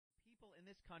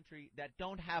this country that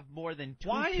don't have more than 2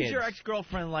 Why kids. is your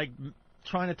ex-girlfriend, like,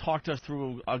 trying to talk to us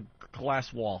through a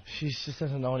glass wall? She just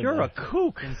doesn't know anymore. You're a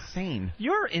kook. Insane.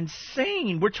 You're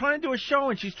insane. We're trying to do a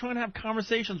show, and she's trying to have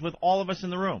conversations with all of us in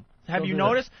the room. Have you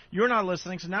noticed? You're not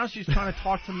listening, so now she's trying to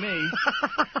talk to me.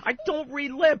 I don't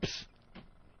read lips.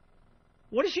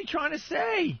 What is she trying to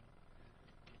say?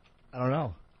 I don't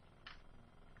know.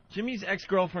 Jimmy's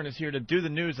ex-girlfriend is here to do the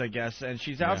news, I guess, and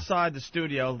she's outside the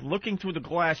studio looking through the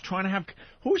glass, trying to have...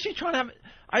 Who is she trying to have...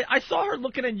 I saw her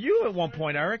looking at you at one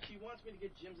point, Eric. She wants me to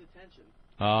get Jim's attention.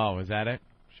 Oh, is that it?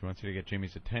 She wants you to get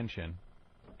Jimmy's attention.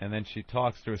 And then she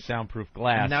talks through a soundproof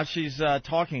glass. And now she's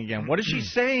talking again. What is she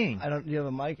saying? I don't... Do you have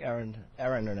a mic? Erin,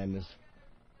 her name is.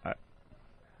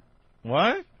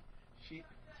 What?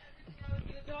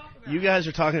 You guys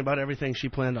are talking about everything she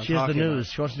planned on She has the talking news.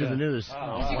 about. She wants to do the news.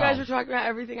 You guys were talking about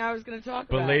everything I was going to talk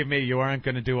about. Believe me, you aren't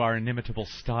going to do our inimitable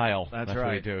style. That's what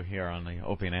right. we do here on the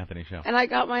Opie and Anthony show. And I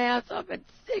got my ass up at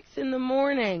 6 in the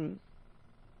morning.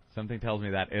 Something tells me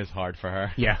that is hard for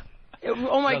her. Yeah.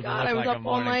 Oh my Doesn't God, look I was like a up all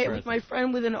morning night person. with my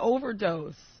friend with an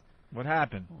overdose. What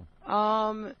happened?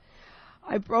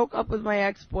 I broke up with my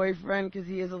ex-boyfriend because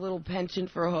he has a little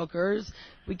penchant for hookers.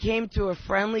 We came to a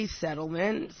friendly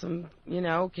settlement, some,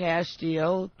 cash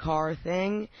deal, car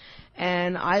thing,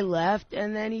 and I left,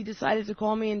 and then he decided to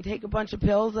call me and take a bunch of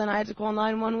pills, and I had to call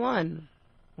 911.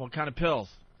 What kind of pills?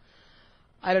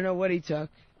 I don't know what he took.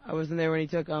 I wasn't there when he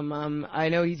took them. I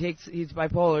know he's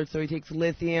bipolar, so he takes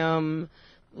lithium,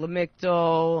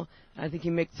 Lamictal. I think he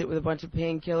mixed it with a bunch of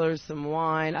painkillers, some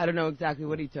wine. I don't know exactly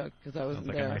what he took because I wasn't Sounds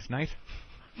like there. a nice night.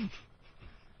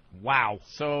 Wow.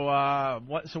 So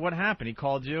what happened? He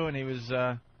called you and he was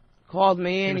Called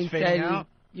me and was he fading said, out?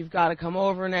 "You've got to come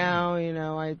over now."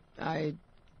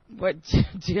 What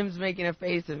Jim's making a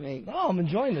face at me. Oh, I'm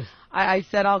enjoying this. I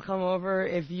said I'll come over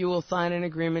if you will sign an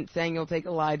agreement saying you'll take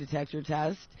a lie detector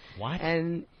test. What?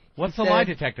 And What's he the lie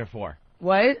said- detector for?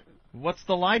 What? What's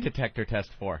the lie detector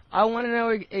test for? I want to know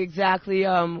exactly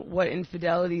what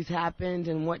infidelities happened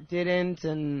and what didn't,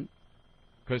 and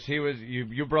Because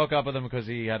you broke up with him because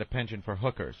he had a penchant for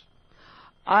hookers.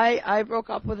 I broke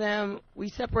up with him. We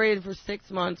separated for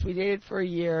 6 months. We dated for a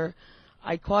year.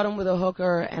 I caught him with a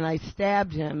hooker and I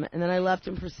stabbed him, and then I left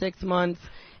him for 6 months,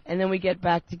 and then we get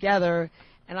back together.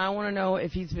 And I want to know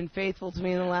if he's been faithful to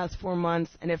me in the last 4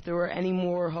 months, and if there were any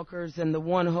more hookers than the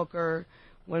one hooker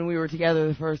when we were together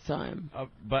the first time.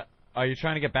 But are you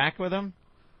trying to get back with him?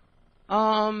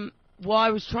 Well,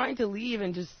 I was trying to leave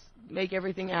and just make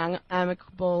everything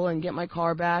amicable and get my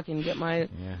car back and get my,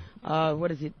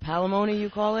 what is it, palimony you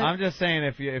call it? I'm just saying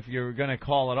if you're going to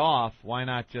call it off, why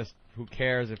not just, who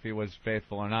cares if he was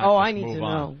faithful or not? Oh, just I need move to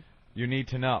on. know. You need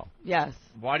to know. Yes.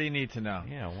 Why do you need to know?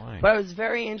 Yeah, why? But I was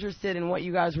very interested in what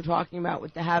you guys were talking about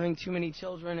with the having too many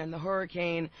children and the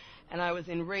hurricane, and I was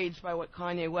enraged by what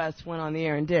Kanye West went on the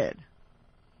air and did.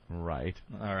 Right.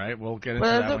 All right, we'll get into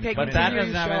But that. that's okay. But that Continue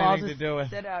doesn't have your show. I'll anything to just do with...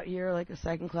 sit out here like a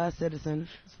second-class citizen.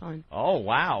 It's fine. Oh,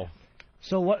 wow.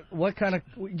 So what kind of...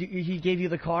 He gave you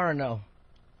the car or no?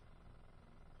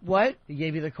 What? He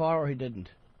gave you the car or he didn't?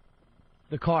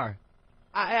 The car.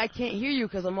 I can't hear you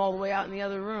because I'm all the way out in the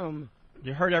other room.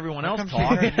 You heard everyone else She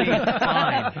talk. heard me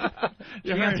fine.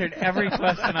 She answered every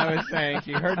question I was saying.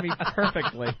 She heard me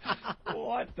perfectly.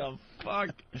 What the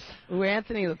fuck? Ooh,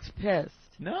 Anthony looks pissed.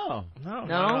 No.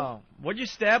 No. What'd you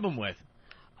stab him with?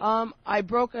 I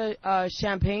broke a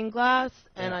champagne glass,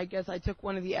 and I guess I took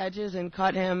one of the edges and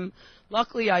cut him.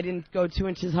 Luckily, I didn't go 2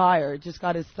 inches higher. It just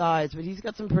got his thighs, but he's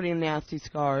got some pretty nasty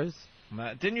scars.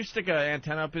 Didn't you stick an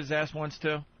antenna up his ass once,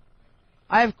 too?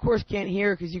 I, of course, can't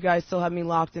hear because you guys still have me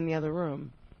locked in the other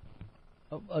room.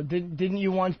 Didn't you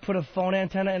once put a phone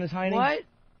antenna in his hiney? What?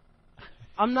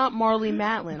 I'm not Marley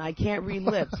Matlin. I can't read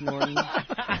lips, Norton.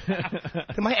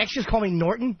 Did my ex just call me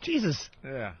Norton? Jesus.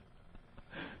 Yeah.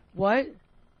 What?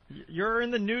 You're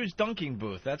in the news dunking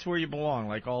booth. That's where you belong,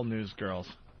 like all news girls.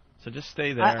 So just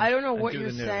stay there. I don't know and what do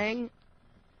you're the news. saying,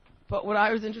 but what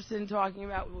I was interested in talking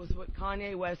about was what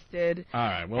Kanye West did. All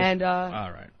right. Well, and all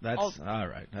right. All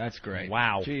right. That's great.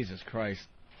 Wow. Jesus Christ.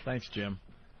 Thanks, Jim.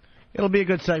 It'll be a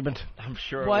good segment. I'm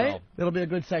sure What? it will. It'll be a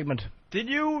good segment. Did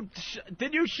you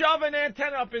shove an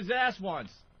antenna up his ass once?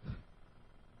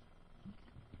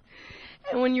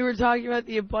 And when you were talking about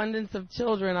the abundance of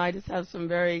children, I just have some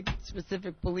very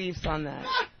specific beliefs on that.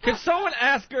 Could someone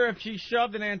ask her if she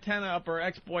shoved an antenna up her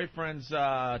ex-boyfriend's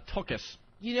tuchus?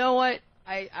 You know what?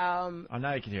 Oh,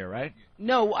 now you can hear, right?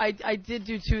 No, I did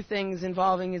do 2 things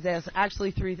involving his ass.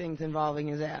 Actually, 3 things involving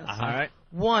his ass. All right.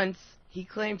 Once, he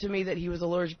claimed to me that he was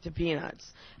allergic to peanuts.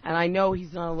 And I know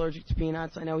he's not allergic to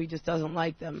peanuts. I know he just doesn't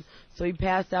like them. So he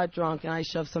passed out drunk, and I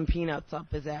shoved some peanuts up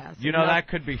his ass. You know that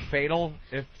could be fatal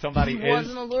if somebody He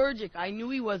wasn't allergic. I knew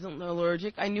he wasn't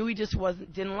allergic. I knew he just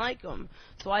didn't like them.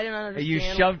 So I didn't understand. You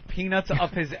shoved peanuts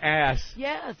up his ass.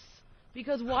 Yes.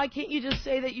 Because why can't you just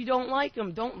say that you don't like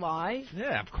them? Don't lie.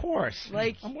 Yeah, of course.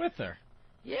 Like, I'm with her.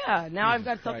 Yeah, now I've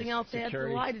got Jesus something Christ. else to add to the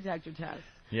Security. lie detector test.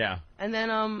 Yeah. And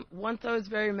then once I was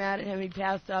very mad at him, he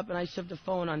passed up, and I shoved a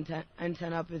phone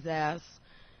antenna up his ass.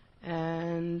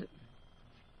 And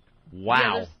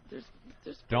Wow. yeah,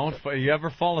 there's You ever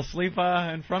fall asleep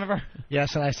in front of her?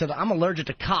 Yes, and I said, I'm allergic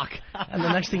to cock. And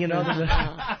the next thing you know, there's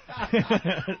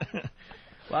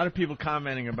A lot of people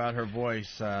commenting about her voice.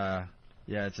 Yeah,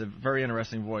 it's a very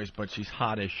interesting voice, but she's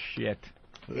hot as shit.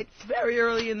 It's very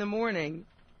early in the morning.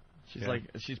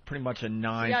 She's pretty much a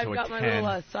 9 Yeah, to I've a got 10. my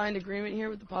little signed agreement here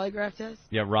with the polygraph test.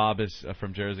 Yeah, Rob is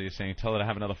from Jersey is saying, tell her to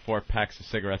have another 4 packs of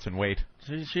cigarettes and wait.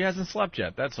 She hasn't slept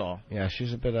yet, that's all. Yeah,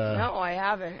 she's a bit, No, I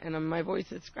haven't, and my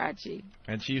voice is scratchy.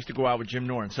 And she used to go out with Jim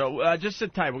Norton. So just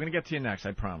sit tight. We're going to get to you next,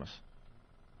 I promise.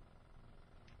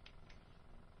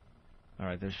 All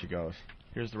right, there she goes.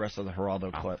 Here's the rest of the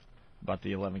Geraldo clip about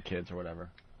the 11 kids or whatever.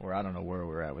 Or I don't know where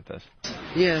we're at with this.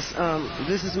 Yes,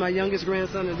 this is my youngest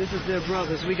grandson, and this is their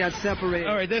brothers. We got separated.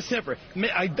 All right, they're separate.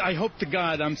 I hope to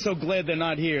God, I'm so glad they're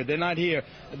not here. They're not here.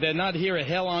 They're not here at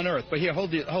hell on earth. But here, hold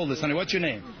this, honey. What's your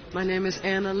name? My name is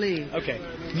Anna Lee. Okay.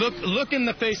 Look in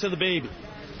the face of the baby.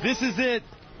 This is it.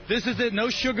 This is it. No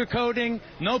sugarcoating.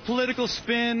 No political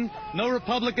spin. No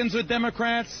Republicans or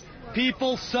Democrats.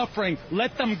 People suffering.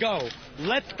 Let them go.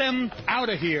 Let them out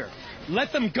of here.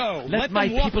 Let them go. Let them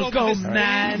my walk people over go, this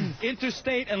man.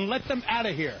 interstate and let them out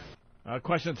of here.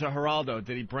 Question to Geraldo.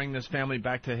 Did he bring this family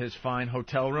back to his fine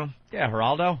hotel room? Yeah,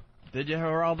 Geraldo. Did you,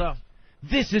 Geraldo?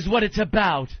 This is what it's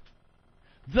about.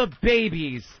 The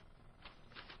babies.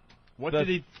 What The did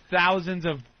he thousands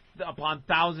upon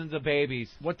thousands of babies.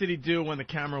 What did he do when the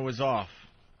camera was off?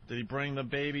 Did he bring the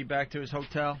baby back to his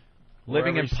hotel?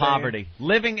 Living Wherever in he's poverty.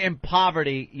 Living in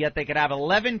poverty, yet they could have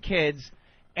 11 kids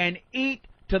and eat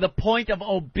to the point of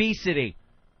obesity.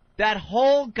 That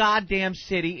whole goddamn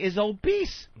city is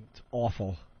obese. It's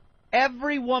awful.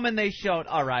 Every woman they showed,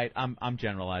 all right, I'm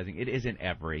generalizing. It isn't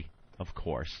every, of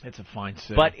course. It's a fine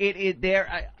city. But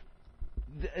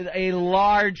a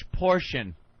large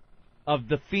portion of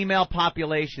the female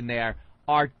population there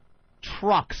are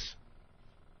trucks.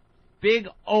 Big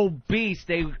obese.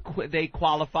 They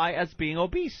qualify as being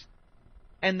obese,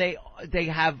 and they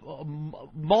have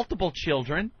multiple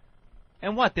children.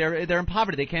 And what? They're in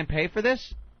poverty. They can't pay for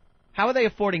this. How are they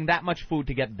affording that much food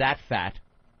to get that fat?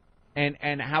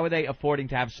 And how are they affording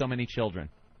to have so many children?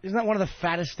 Isn't that one of the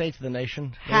fattest states of the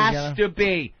nation? Has to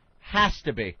be. Has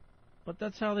to be. But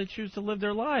that's how they choose to live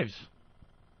their lives.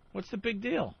 What's the big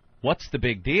deal? What's the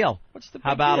big deal? What's the big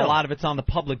How about deal? a lot of it's on the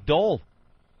public dole?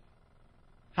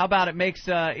 How about it makes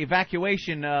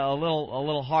evacuation a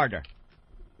little harder?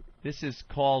 This is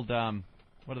called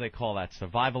what do they call that?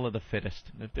 Survival of the fittest.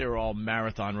 If they were all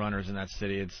marathon runners in that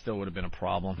city, it still would have been a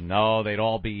problem. No, they'd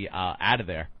all be out of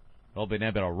there. They'd all been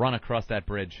able to run across that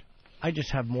bridge. I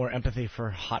just have more empathy for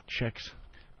hot chicks.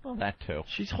 Well, that too.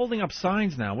 She's holding up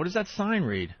signs now. What does that sign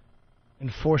read?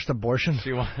 Enforced abortion.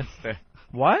 She wants to.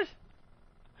 What?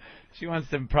 She wants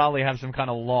to probably have some kind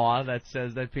of law that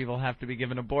says that people have to be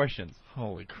given abortions.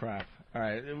 Holy crap. All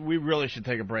right, we really should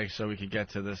take a break so we could get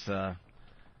to this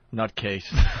nutcase.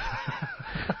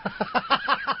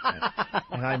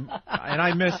 and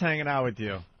I miss hanging out with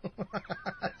you.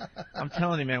 I'm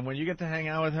telling you, man, when you get to hang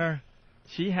out with her,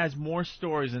 she has more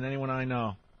stories than anyone I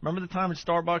know. Remember the time at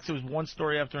Starbucks? It was one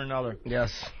story after another.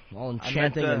 Yes, all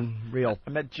enchanting and real.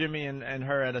 I met Jimmy and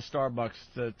her at a Starbucks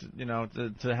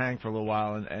to hang for a little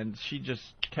while, and she just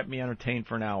kept me entertained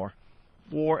for an hour.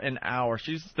 For an hour.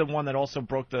 She's the one that also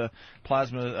broke the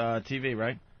plasma TV,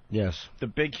 right? Yes. The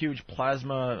big, huge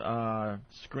plasma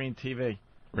screen TV.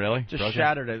 Really? Just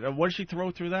shattered it. What did she throw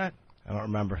through that? I don't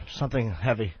remember. Something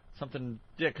heavy. Something,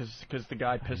 yeah, because the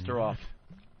guy pissed her off.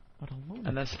 What a lunatic.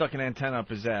 And then stuck an antenna up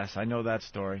his ass. I know that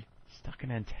story. Stuck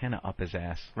an antenna up his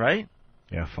ass. Right?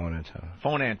 Yeah, phone antenna.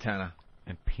 Phone antenna.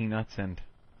 And peanuts and...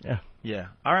 Yeah. Yeah.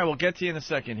 All right, we'll get to you in a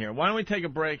second here. Why don't we take a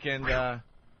break and...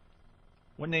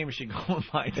 what name is she going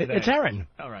by today? It's Erin.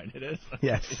 All right, it is?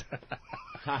 Yes.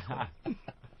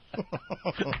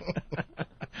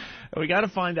 We got to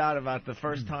find out about the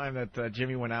first time that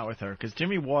Jimmy went out with her, because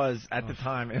Jimmy was, at the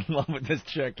time, in love with this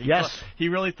chick. He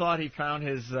really thought he found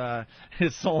his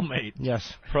soulmate.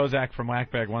 Yes. Prozac from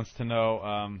Whackbag wants to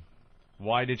know,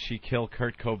 why did she kill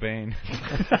Kurt Cobain?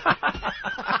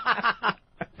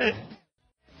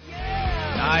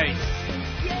 Nice.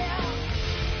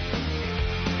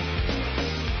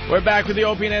 We're back with the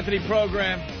Opie and Anthony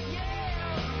program.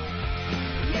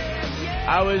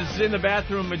 I was in the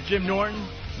bathroom with Jim Norton.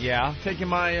 Yeah. Taking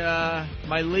my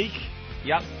my leak.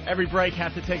 Yep. Every break,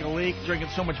 have to take a leak, drinking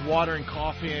so much water and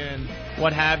coffee and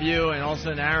what have you. And all of a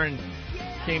sudden, Aaron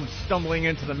came stumbling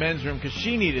into the men's room because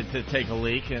she needed to take a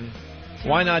leak. And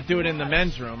why not do it in the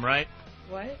men's room, right?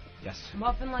 What? Yes.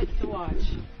 Muffin likes to watch.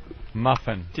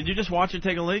 Muffin. Did you just watch her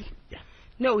take a leak? Yeah.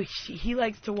 No, he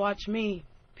likes to watch me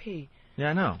pee.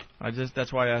 Yeah, I know.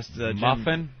 That's why I asked Jim.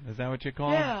 Muffin? Is that what you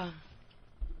call him?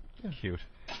 Yeah. Cute.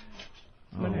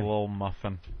 A little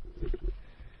muffin.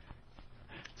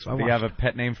 So Do you have a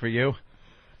pet name for you?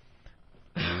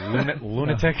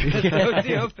 Lunatic?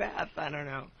 Sociopath, I don't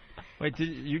know. Wait,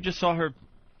 you just saw her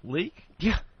leak?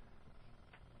 Yeah.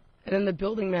 And then the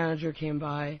building manager came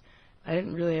by. I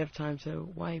didn't really have time to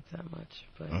wipe that much.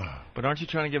 But aren't you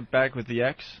trying to get back with the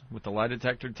ex, with the lie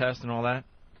detector test and all that?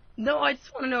 No, I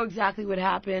just want to know exactly what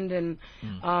happened, and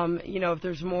if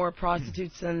there's more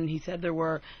prostitutes than he said there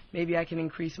were, maybe I can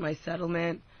increase my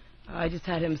settlement. I just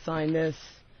had him sign this.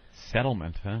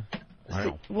 Settlement, huh?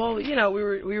 Wow. Well, we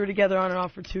were together on and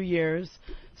off for 2 years,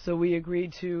 so we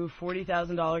agreed to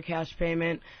 $40,000 cash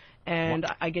payment, and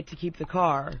I get to keep the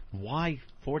car. Why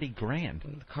 $40,000?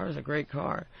 The car's a great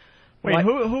car. Wait,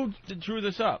 who drew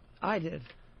this up? I did.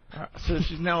 So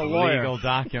she's now a lawyer. Legal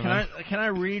document. Can I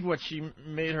read what she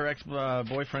made her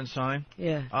ex-boyfriend sign?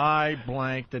 Yeah. I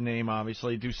blank the name,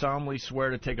 obviously. Do solemnly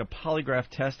swear to take a polygraph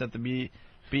test at the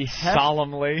behest.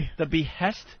 Solemnly. The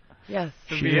behest? Yes.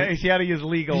 She had to use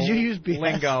legal Did you use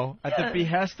lingo. At the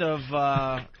behest of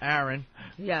Aaron.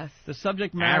 Yes. The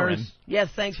subject matter Aaron. is... Yes,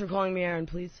 thanks for calling me Aaron,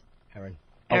 please. Aaron.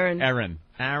 Aaron.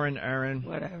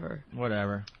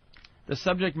 Whatever. The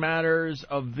subject matters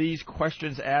of these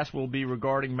questions asked will be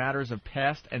regarding matters of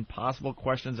past and possible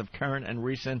questions of current and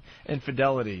recent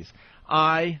infidelities.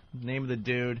 I, name of the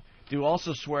dude, do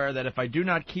also swear that if I do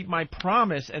not keep my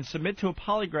promise and submit to a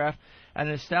polygraph at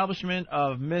an establishment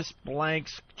of Miss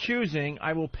Blank's choosing,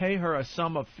 I will pay her a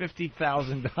sum of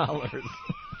 $50,000.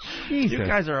 You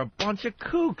guys are a bunch of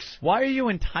kooks. Why are you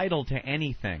entitled to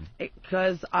anything?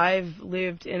 Because I've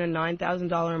lived in a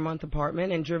 $9,000 a month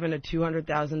apartment and driven a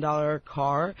 $200,000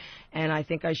 car, and I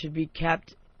think I should be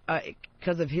kept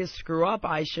because of his screw up.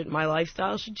 My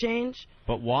lifestyle should change.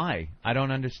 But why? I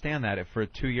don't understand that. If for a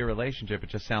 2-year relationship, it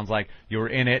just sounds like you were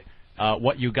in it.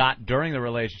 What you got during the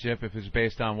relationship, if it's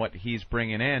based on what he's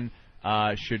bringing in,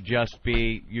 should just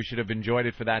be you should have enjoyed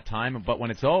it for that time. But when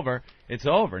it's over, it's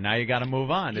over. Now you got to move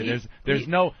on. There's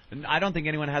no. I don't think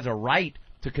anyone has a right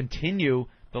to continue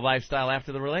the lifestyle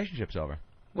after the relationship's over.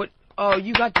 What? Oh,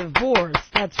 you got divorced.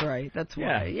 That's right. That's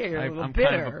why. Yeah, you're a little I'm bitter.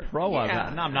 kind of a pro of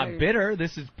that. No, I'm not bitter.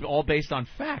 This is all based on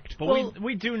fact. But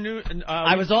we do new.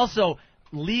 I was also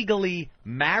legally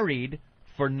married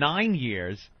for 9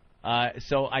 years.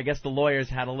 So I guess the lawyers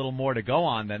had a little more to go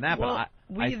on than that. Well,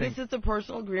 but I think this is a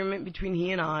personal agreement between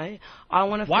he and I. I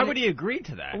want to. Why would he agree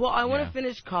to that? Well, I want to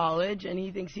finish college, and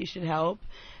he thinks he should help.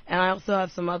 And I also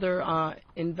have some other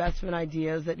investment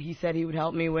ideas that he said he would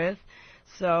help me with.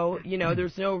 So,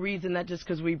 there's no reason that just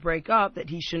because we break up that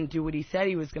he shouldn't do what he said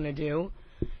he was going to do.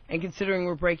 And considering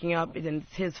we're breaking up and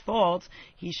it's his fault,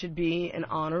 he should be an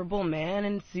honorable man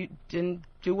and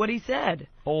do what he said.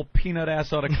 Old peanut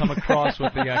ass ought to come across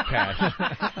with the cash.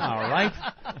 All right.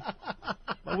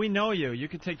 Well, we know you. You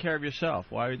can take care of yourself.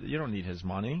 Why? You don't need his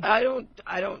money. I don't.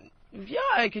 Yeah,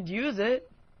 I could use it.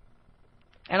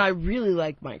 And I really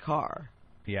like my car.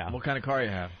 Yeah. What kind of car you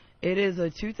have? It is a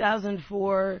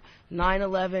 2004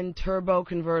 911 turbo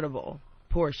convertible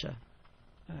Porsche.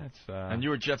 And you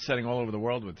were jet-setting all over the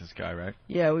world with this guy, right?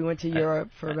 Yeah, we went to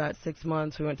Europe for about 6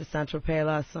 months. We went to Saint-Tropez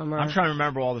last summer. I'm trying to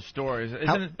remember all the stories.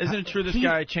 Isn't it true this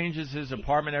guy changes his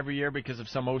apartment every year because of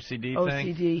some OCD thing?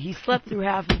 OCD. He slept through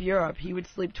half of Europe. He would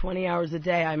sleep 20 hours a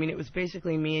day. I mean, it was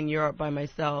basically me in Europe by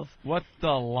myself. What's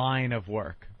the line of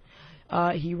work?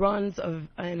 He runs an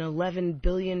 $11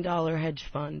 billion hedge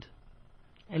fund.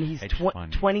 And he's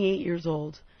 28 years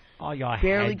old. Oh, your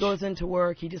Barely hedge. goes into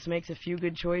work. He just makes a few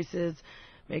good choices.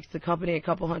 Makes the company a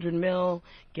couple $100 million,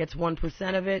 gets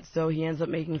 1% of it, so he ends up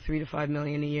making $3 to $5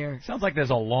 million a year. Sounds like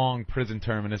there's a long prison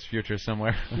term in his future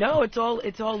somewhere. No, it's all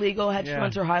legal. Hedge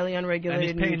funds are highly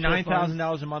unregulated. And he's paying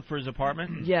 $9,000 a month for his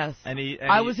apartment. Yes.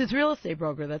 I was his real estate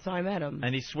broker. That's how I met him.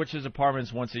 And he switches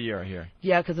apartments once a year here.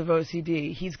 Yeah, because of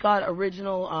OCD. He's got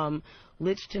original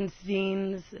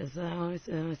Liechtenstein's.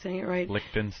 Am I saying it right?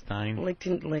 Liechtenstein.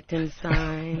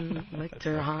 Liechtenstein.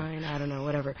 Lichterheim. I don't know.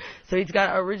 Whatever. So he's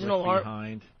got original art.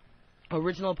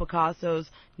 Original Picassos,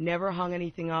 never hung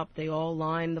anything up. They all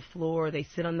line the floor. They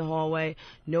sit on the hallway.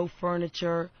 No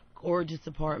furniture. gorgeous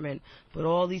apartment, but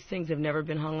all these things have never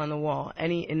been hung on the wall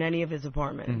in any of his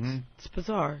apartments. Mm-hmm. It's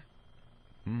bizarre.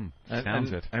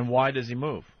 Sounds it. And why does he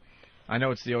move? I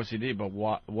know it's the OCD, but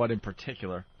what in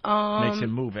particular makes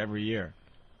him move every year?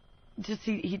 Just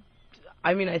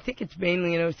I mean, I think it's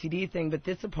mainly an OCD thing, but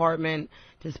this apartment,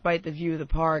 despite the view of the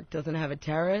park, doesn't have a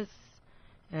terrace,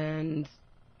 and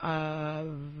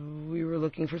we were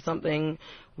looking for something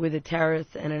with a terrace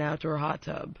and an outdoor hot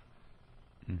tub.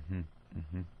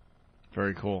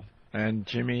 Very cool. And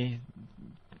Jimmy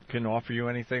couldn't offer you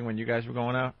anything when you guys were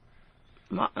going out?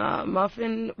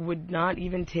 Muffin would not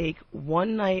even take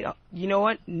one night. You know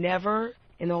what? Never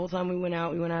in the whole time we went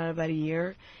out about a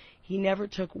year. He never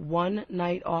took one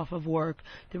night off of work.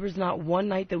 There was not one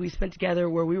night that we spent together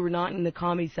where we were not in the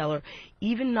Comedy Cellar.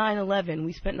 Even 9/11,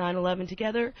 we spent 9/11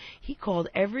 together. He called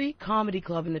every comedy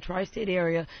club in the tri-state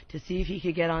area to see if he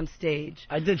could get on stage.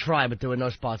 I did try, but there were no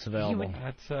spots available.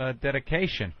 That's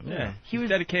dedication. Yeah. He was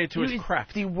dedicated to his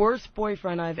craft. The worst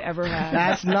boyfriend I've ever had.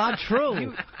 That's not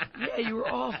true. You were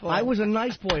awful. I was a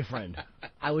nice boyfriend.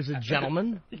 I was a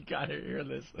gentleman. You gotta hear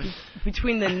this.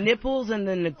 Between the nipples and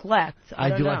the neglect, I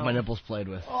do don't like know. my nipples played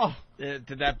with. Oh,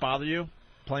 did that bother you?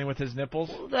 Playing with his nipples?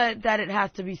 That it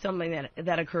has to be something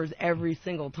that occurs every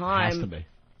single time. Has to be.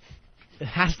 It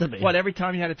has to be. What, every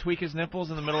time you had to tweak his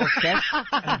nipples in the middle of sketch?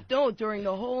 No, during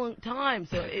the whole time.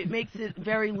 So it makes it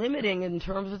very limiting in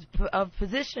terms of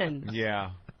position.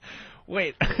 Yeah.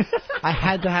 Wait. I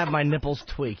had to have my nipples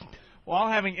tweaked. While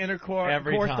having intercourse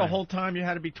Every time. the whole time you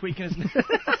had to be tweaking his nipples?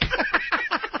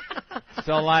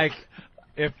 So, like,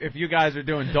 if you guys are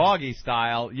doing doggy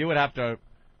style, you would have to...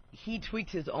 He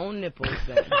tweaks his own nipples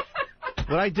then.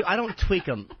 What I do, I don't tweak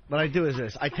them. What I do is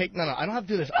this. I don't have to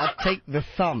do this. I'll take the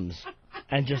thumbs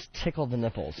and just tickle the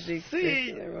nipples.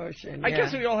 See, motion, I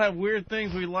guess we all have weird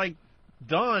things we like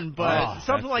done, but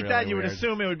something like really that you would weird.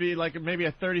 assume it would be like maybe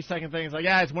a 30-second thing. It's like,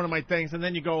 yeah, it's one of my things, and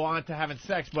then you go on to having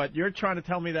sex, but you're trying to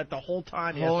tell me that the whole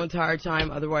time... The whole entire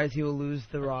time, otherwise he will lose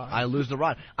the rod. I lose the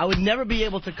rod. I would never be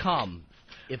able to come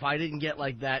if I didn't get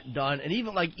like that done. And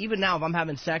even now, if I'm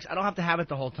having sex, I don't have to have it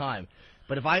the whole time.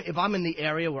 But if I'm in the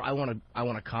area where I want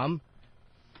to come,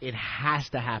 it has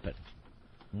to happen.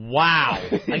 Wow.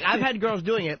 Like I've had girls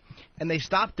doing it, and they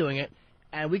stop doing it,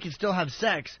 and we can still have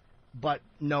sex, but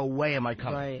no way am I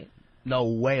coming. Right. No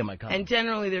way am I coming. And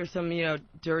generally there's some,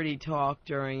 dirty talk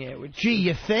during it. Which Gee,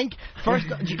 you think? First,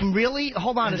 really?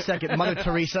 Hold on a second, Mother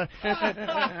Teresa.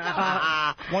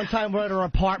 One time we're at her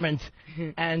apartment,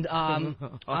 and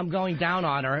I'm going down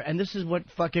on her, and this is what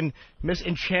fucking Miss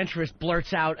Enchantress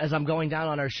blurts out as I'm going down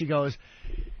on her. She goes,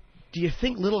 "Do you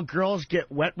think little girls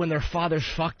get wet when their fathers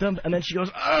fuck them?" And then she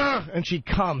goes, "Ugh!" and she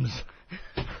comes.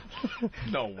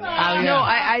 No way. No,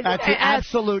 I That's the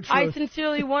absolute truth. I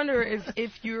sincerely wonder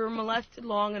if you're molested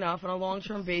long enough on a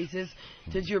long-term basis,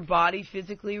 does your body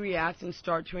physically react and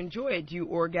start to enjoy it? Do you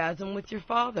orgasm with your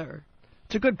father?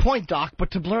 It's a good point, Doc,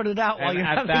 but to blurt it out while And you're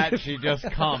at having that, this- she just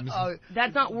comes.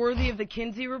 That's not worthy of the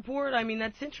Kinsey report? I mean,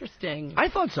 that's interesting. I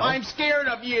thought so. I'm scared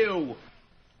of you.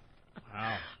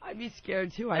 Wow. I'd be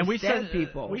scared, too. And we stab set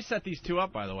people. We set these two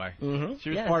up, by the way. Mm-hmm. She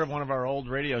was Yes. part of one of our old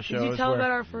radio shows. Did you tell where,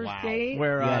 about our first date?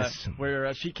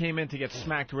 Where she came in to get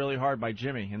smacked really hard by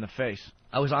Jimmy in the face.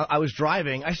 I was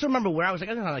driving. I still remember where I was. I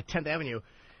was on like 10th Avenue.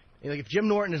 Like if Jim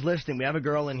Norton is listening, we have a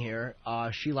girl in here.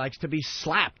 She likes to be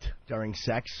slapped during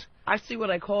sex. Actually, what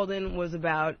I called in was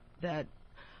about that.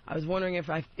 I was wondering if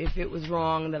it was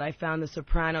wrong that I found the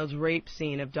Sopranos rape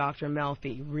scene of Dr.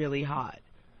 Melfi really hot.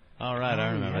 All right,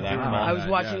 I remember that. I was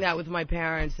watching that with my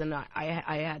parents, and I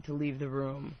had to leave the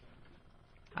room.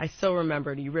 I still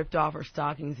remembered. He ripped off her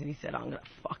stockings, and he said, "I'm going to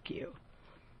fuck you."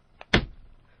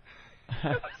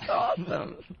 That's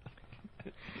awesome.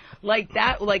 Like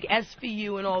that, like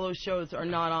SVU and all those shows are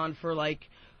not on for, like,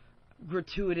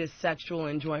 gratuitous sexual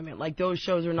enjoyment. Like, those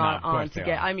shows are not No, of on course to they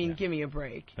get... are, I mean, yeah. give me a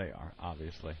break. They are,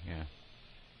 obviously, yeah.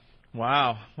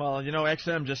 Wow. Well,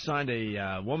 XM just signed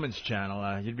a woman's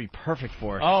channel. You'd be perfect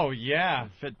for it. Oh, yeah.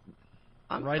 Fit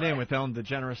I'm right sorry. in with Ellen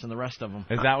DeGeneres and the rest of them.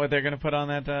 Is that what they're going to put on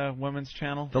that women's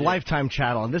channel? The Lifetime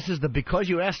channel, and this is the Because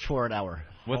You Asked For It hour.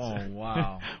 Oh,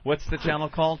 wow. What's the channel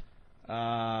called?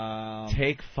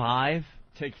 Take 5?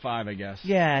 Take 5, I guess.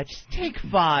 Yeah, just Take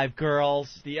 5,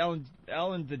 girls. The Ellen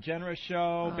DeGeneres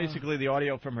show, basically the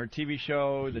audio from her TV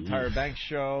show, the Tyra Banks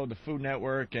show, the Food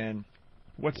Network, and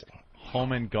what's...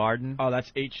 Home and Garden. Oh,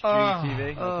 that's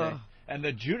HGTV? Okay. And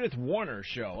the Judith Warner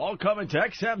show, all coming to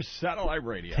XM Satellite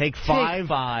Radio. Take 5. Take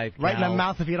 5. Right in the gal.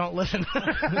 mouth if you don't listen.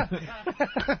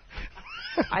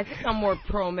 I think I'm more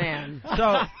pro-man.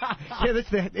 So, yeah,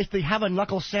 it's the Have a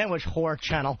Knuckle Sandwich whore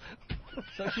channel.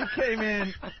 So she came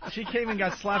in. She came and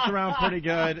got slapped around pretty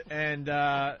good, and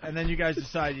then you guys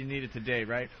decided you needed to date,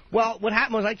 right? Well, what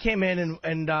happened was I came in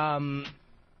and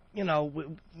you know,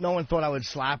 no one thought I would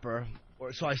slap her,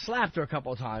 so I slapped her a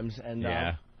couple of times, and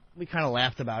we kind of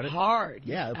laughed about it. Hard.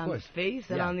 Yeah, of on course. the face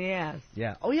and on the ass.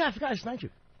 Yeah. Oh yeah, I forgot I spanked you.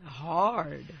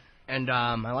 Hard. And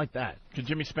I like that. Did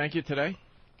Jimmy spank you today?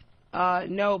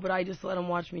 No, but I just let him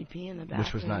watch me pee in the bathroom.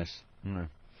 Which was nice.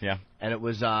 Yeah. And it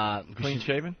was Clean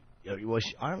shaven? Was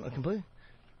she? I don't know completely.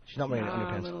 She's not wearing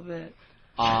underpants. A little bit.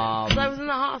 Because I was in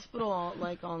the hospital all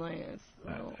night.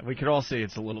 We could all see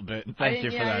it's a little bit. Thank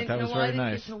you for that. That was very nice. I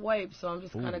didn't get to wipe, so I'm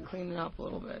just kind of cleaning up a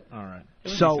little bit. All right.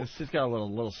 So she's got a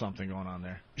little something going on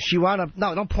there. She wound up.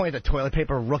 No, don't point at the toilet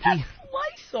paper, rookie. That's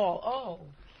Lysol. Oh.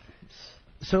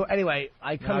 So anyway,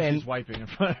 I come in. She's wiping in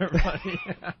front of everybody.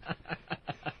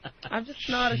 I'm just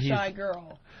not a shy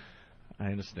girl. I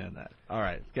understand that. All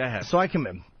right, go ahead. So I come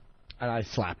in, and I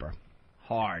slap her.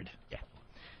 Hard. Yeah.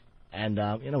 And,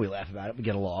 you know, we laugh about it. We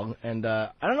get along. And I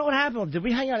don't know what happened. Did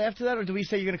we hang out after that, or did we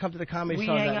say you're going to come to the Comedy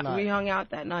Cellar that night? We hung out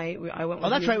that night. I went. Oh,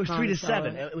 that's right. It was 3 to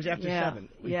Cellar. 7. It was after 7.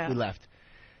 We left.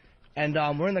 And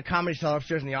we're in the Comedy Cellar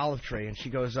upstairs in the Olive Tree, and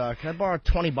she goes, can I borrow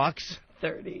 $20?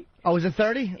 30. Oh, was it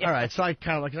 30? Yeah. All right. So I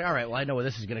kind of like, all right, well, I know where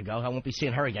this is going to go. I won't be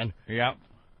seeing her again. Yep.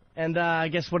 And I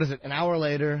guess, what is it, an hour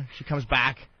later, she comes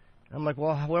back. I'm like,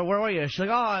 well, where were you? She's like,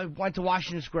 oh, I went to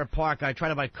Washington Square Park. I tried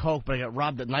to buy Coke, but I got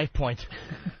robbed at knife point.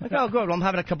 I'm like, oh, good. Well, I'm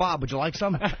having a kebab. Would you like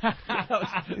some? that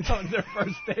was their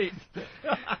first date.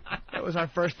 That was our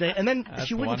first date. And then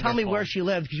she wouldn't tell me where she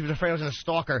lived because she was afraid I was a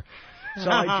stalker. So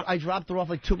I dropped her off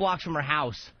like 2 blocks from her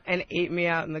house. And ate me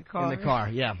out in the car. In the car,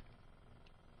 yeah.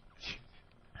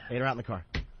 Ate her out in the car.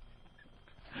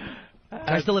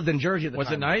 I still lived in Jersey at the time.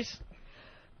 Was it nice?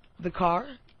 The car?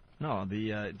 No,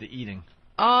 the eating.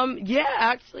 Yeah,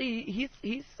 actually,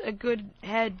 he's a good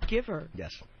head giver.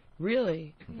 Yes.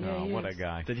 Really? Oh, what a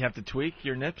guy. Did you have to tweak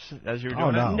your nips as you were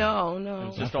doing no. it? No. It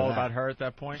was just all about her at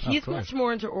that point? He's much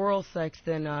more into oral sex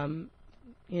than,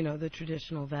 you know, the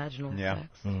traditional vaginal sex.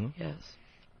 Mm-hmm. Yes.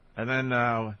 And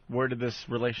then where did this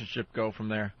relationship go from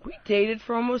there? We dated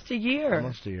for almost a year.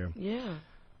 Almost a year. Yeah.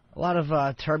 A lot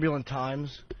of turbulent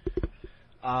times.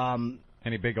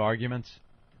 Any big arguments?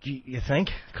 You think?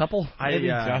 A couple? Maybe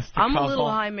just I'm couple. a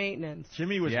little high maintenance.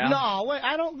 Jimmy was No, wait,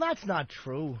 I don't. That's not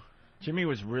true. Jimmy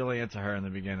was really into her in the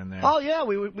beginning there. Oh yeah,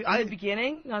 we in the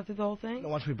beginning, not through the whole thing.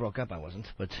 Once we broke up, I wasn't.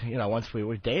 But you know, once we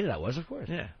were dated, I was, of course.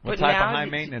 Yeah. What But type now, of high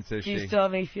maintenance is do she? you still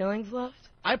have any feelings left?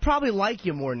 I probably like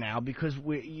you more now because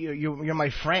you're my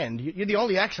friend. You're the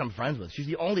only ex I'm friends with. She's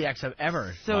the only ex I've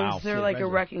ever. So is there like a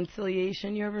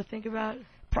reconciliation you ever think about?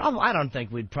 Probably. I don't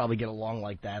think we'd probably get along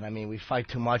like that. I mean, we fight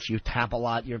too much. You tap a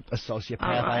lot. You're a sociopath.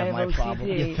 I have my OCD. problem.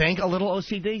 You think a little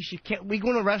OCD? She can't. We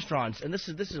go into restaurants, and this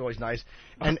is always nice.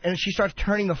 And she starts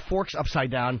turning the forks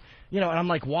upside down. You know, and I'm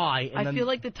like, why? And I feel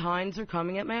like the tines are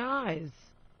coming at my eyes.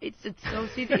 It's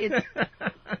OCD.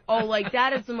 Like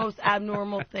that is the most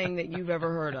abnormal thing that you've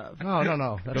ever heard of.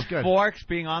 No. That's good. Forks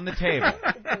being on the table.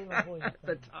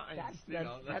 The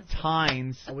tines. That's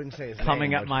Tines I wouldn't say his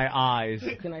coming name, at my eyes.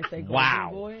 Can I say Wow.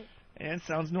 golden boy? And it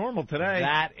sounds normal today.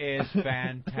 That is She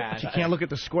fantastic. can't look at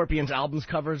the Scorpions albums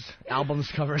covers.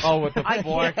 Oh, with the I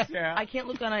forks. can't, Yeah. I can't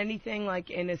look on anything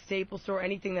like in a Staples store,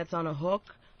 anything that's on a hook.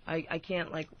 I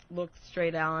can't like look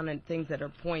straight on and things that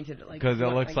are pointed like. Because it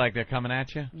looks like they're coming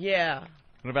at you. Yeah.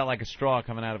 What about like a straw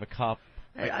coming out of a cup?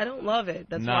 I don't love it.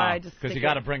 That's No, why I just. because you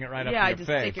got to bring it right up to I your just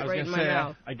face. stick it I was right in gonna my say,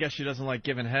 mouth. I guess she doesn't like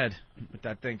giving head with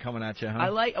that thing coming at you, huh? I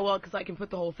like because I can put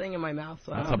the whole thing in my mouth.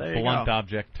 So That's I a don't- there you blunt go.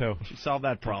 object too. She solved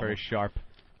that problem. Very sharp.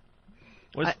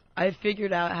 I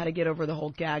figured out how to get over the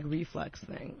whole gag reflex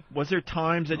thing. Was there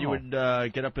times that you would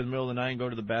get up in the middle of the night and go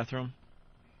to the bathroom?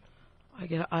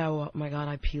 Oh my god,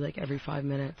 I pee like every 5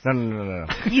 minutes. No.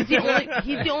 He's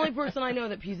the only person I know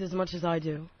that pees as much as I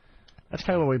do. That's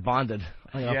kind of where we bonded.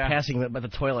 Yeah. Passing by the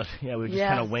toilet. Yeah, we would just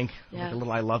kind of wink, like a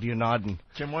little "I love you" nod. And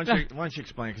Jim, why don't you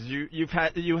explain? Because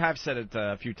you have said it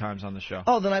a few times on the show.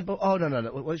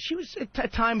 no. Well, she was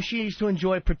at times she used to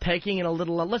enjoy partaking in a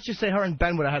little. Let's just say her and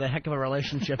Ben would have had a heck of a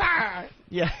relationship.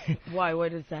 Yeah. Why?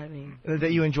 What does that mean?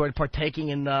 That you enjoyed partaking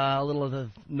in a little of the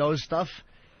nose stuff.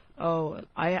 Oh,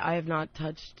 I have not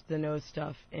touched the nose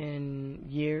stuff in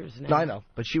years now. No, I know,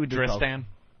 but she would do coke. Tristan.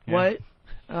 What?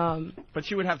 But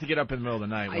she would have to get up in the middle of the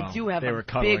night. I do have they a were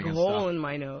cuddling big and hole stuff. in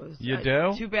my nose. You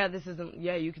do? Too bad this isn't.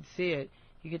 Yeah, you could see it.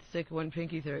 You could stick one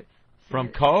pinky through it. See From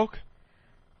it? Coke?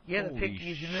 Yeah, the Holy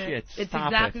pinky's in it. shit, It's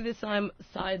stop exactly it. the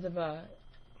size of a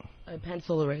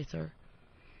pencil eraser.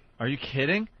 Are you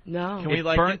kidding? No. Can we It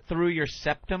like burnt through your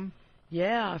septum?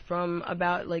 Yeah, from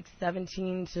about like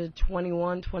 17 to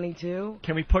 21, 22.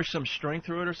 Can we push some string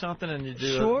through it or something and you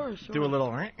do do a little?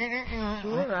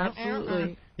 Sure,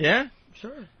 absolutely. Yeah.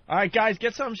 Sure. All right, guys,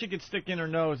 get something she could stick in her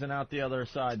nose and out the other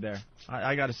side there.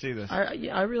 I got to see this.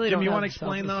 I really Jim, don't. you want to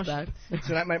explain those?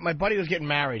 So my buddy was getting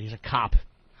married. He's a cop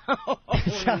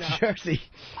in South Jersey,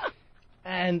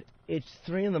 and it's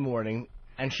 3 a.m.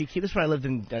 And she keeps. This is when I lived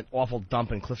in that awful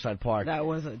dump in Cliffside Park. That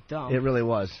was a dump. It really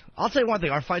was. I'll tell you one thing: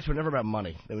 our fights were never about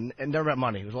money. They were never about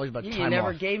money. It was always about time You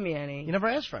never off. gave me any. You never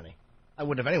asked for any. I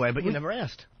would have anyway, but you never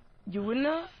asked. You wouldn't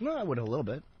have? No, I would have a little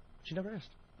bit. She never asked.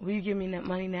 Will you give me that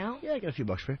money now? Yeah, I got a few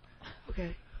bucks for you.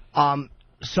 Okay.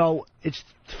 So it's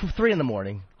 3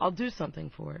 a.m. I'll do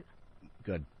something for it.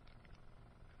 Good.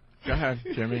 Go ahead,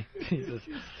 Jimmy. Jesus.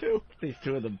 These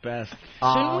two are the best.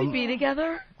 Shouldn't we be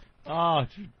together? Oh,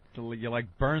 you're like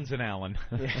Burns and Allen.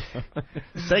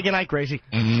 Say goodnight, Gracie.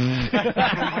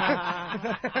 I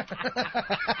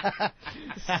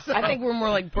think we're more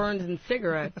like Burns and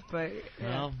cigarettes, but...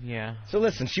 Well, yeah. So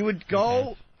listen, she would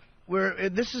go...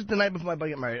 This is the night before my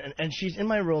buddy got married, and she's in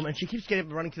my room, and she keeps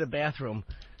running to the bathroom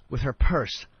with her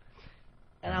purse.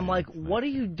 And I'm like, what are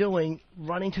you doing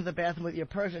running to the bathroom with your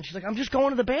purse? And she's like, I'm just going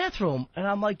to the bathroom. And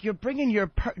I'm like, you're bringing your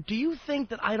purse. Do you think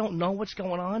that I don't know what's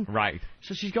going on? Right.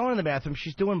 So she's going to the bathroom.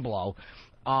 She's doing blow.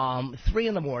 3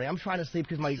 a.m. I'm trying to sleep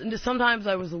because Sometimes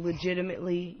I was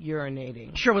legitimately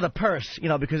urinating. Sure, with a purse,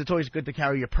 because it's always good to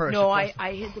carry your purse. No, I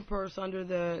hid the purse under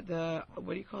the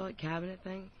what do you call it, cabinet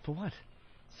thing? For what?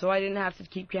 So I didn't have to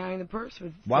keep carrying the purse.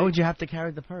 Why would you have to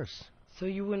carry the purse? So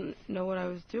you wouldn't know what I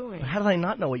was doing. How did I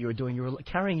not know what you were doing? You were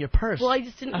carrying your purse. Well, I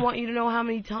just didn't want you to know how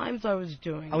many times I was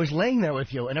doing. I was laying there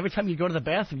with you, and every time you go to the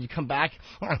bathroom, you come back,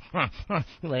 you're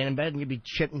laying in bed, and you'd be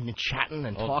chitting and chatting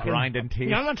and talking. Grinding teeth.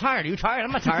 Yeah, I'm not tired. Are you tired?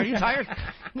 I'm not tired. Are you tired?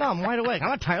 No, I'm wide awake. I'm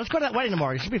not tired. Let's go to that wedding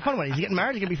tomorrow. It should be a fun wedding. He's getting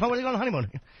married. It's going to be fun. Where are they going on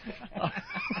honeymoon?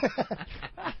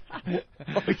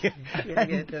 Get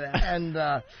into that.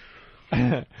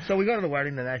 And so we go to the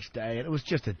wedding the next day, and it was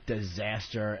just a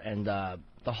disaster. And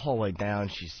the whole way down,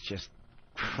 she's just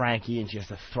cranky, and she has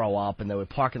to throw up. And they would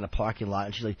park in the parking lot,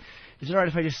 and she's like, "Is it all right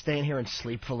if I just stay in here and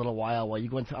sleep for a little while you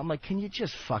go into?" I'm like, "Can you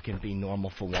just fucking be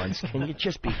normal for once? Can you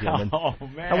just be human?" Oh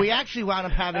man! And we actually wound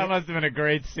up having. That must have been a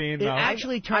great scene, though. It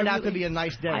actually turned out to be a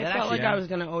nice day. I felt like I was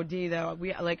going to OD, though.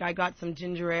 I got some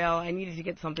ginger ale. I needed to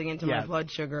get something into my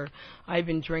blood sugar. I'd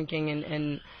been drinking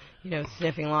and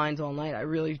sniffing lines all night. I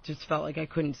really just felt like I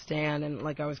couldn't stand and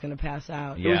like I was going to pass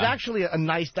out. Yeah. It was actually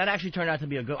that actually turned out to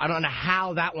be a good, I don't know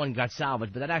how that one got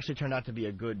salvaged, but that actually turned out to be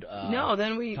a good No,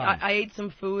 then I ate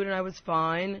some food and I was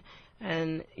fine.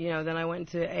 And, then I went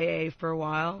to AA for a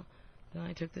while. Then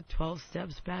I took the 12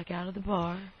 steps back out of the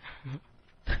bar.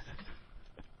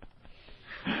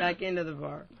 Back into the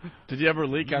bar. Did you ever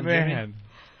leak on Jimmy?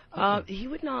 He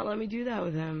would not let me do that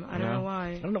with him. I don't know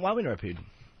why. I don't know why we never peed.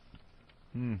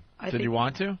 Did you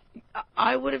want to?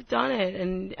 I would have done it,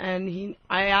 and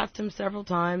I asked him several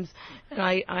times, and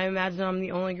I imagine I'm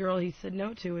the only girl he said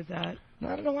no to with that. No,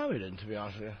 I don't know why we didn't, to be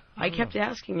honest with you. I kept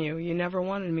asking you. You never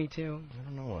wanted me to. I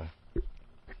don't know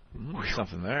why.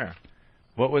 Something there.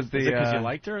 What was the? Because you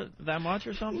liked her that much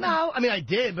or something? No, I mean I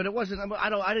did, but it wasn't.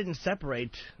 I didn't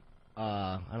separate.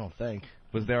 I don't think.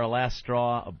 Was there a last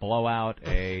straw, a blowout,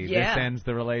 this ends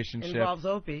the relationship? Involves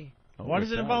Opie. Why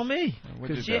does it involve me?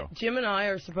 Because Jim and I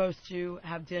are supposed to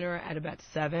have dinner at about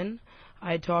 7.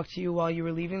 I had talked to you while you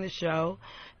were leaving the show,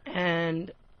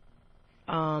 and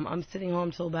I'm sitting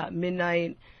home till about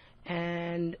midnight,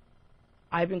 and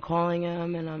I've been calling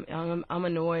him, and I'm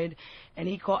annoyed, and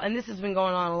and this has been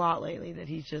going on a lot lately, that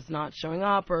he's just not showing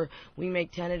up, or we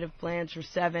make tentative plans for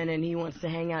 7, and he wants to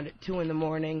hang out at 2 in the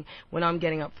morning when I'm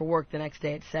getting up for work the next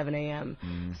day at 7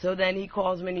 a.m. So then he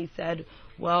calls me and he said,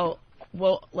 well,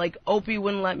 like, Opie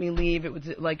wouldn't let me leave. It was,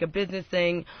 like, a business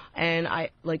thing, and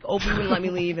Opie wouldn't let me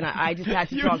leave, and I just had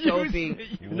to talk to Opie.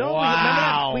 No,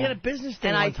 wow. we had a business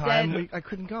thing one time. I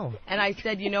couldn't go. And I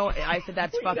said,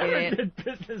 that's fucking it. Did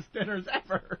business dinners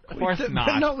ever. Of course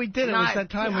not. No, we did. It was that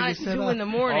time when you said 2 in the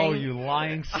morning. Oh, you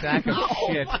lying sack of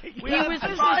shit. He was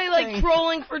probably, like,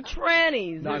 trolling for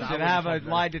trannies. You should have a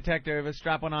lie detector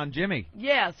strap one on Jimmy.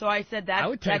 Yeah, so I said, that's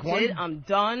one. it. I'm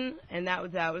done, and that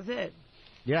was it.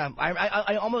 Yeah,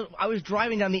 I was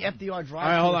driving down the FDR drive. All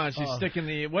right, hold on. She's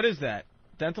sticking what is that?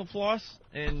 Dental floss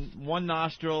in one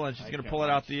nostril, and she's going to pull it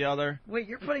out the other. Wait,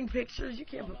 you're putting pictures? You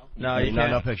can't. No, you can't.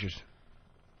 No pictures.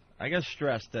 I get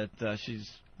stressed that she's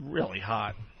really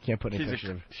hot. Can't put any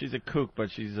pictures. She's a kook, but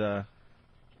she's Oh,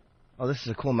 this is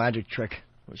a cool magic trick.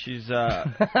 She's showing.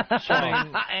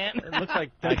 It looks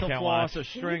like dental floss or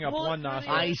string up one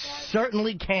nostril. I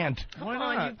certainly can't. Why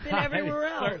not? You've been everywhere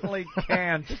else. Certainly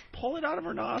can. Just pull it out of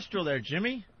her nostril there,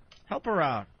 Jimmy. Help her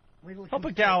out. Wait, look, Help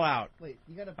a gal out. Wait,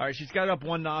 you gotta. All right, she's got it up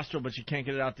one nostril, but she can't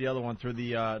get it out the other one through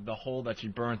the hole that she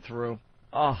burned through.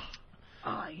 Oh,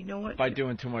 You know what? By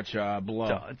doing too much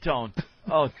blow. don't.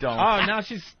 Oh, don't. Oh, now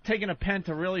she's taking a pen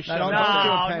to really shove don't it. do a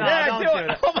No, pen. no, Yeah, don't do do it.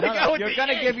 it. Oh my God, with You're the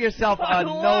gonna ink. give yourself I a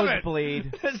love it.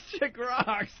 nosebleed. This chick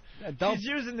rocks. Don't- She's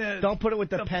using Don't put it with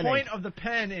the the pen. point ink. of the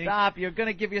pen ink. Stop! You're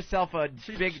gonna give yourself a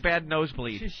big bad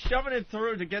nosebleed. She's shoving it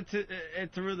through to get to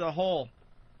it through the hole.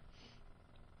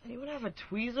 Anyone have a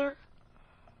tweezer?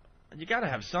 You got to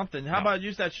have something. How No. about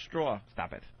use that straw?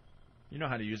 Stop it. You know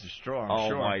how to use a straw, I'm Oh,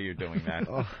 sure. why are you doing that?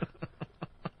 Oh.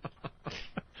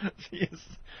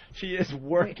 She is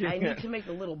working. Wait, I need to make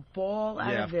a little ball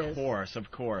out yeah, of this.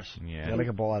 of course. Yeah. Gotta make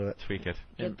a ball out of it. Tweak it.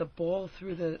 Get the ball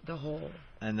through the hole.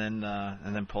 And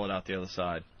then pull it out the other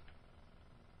side.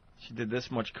 She did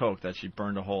this much coke that she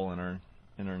burned a hole in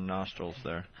her nostrils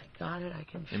there. I got it. I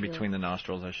can feel In between the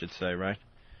nostrils, I should say, right?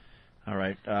 All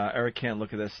right. Eric can't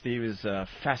look at this. Steve is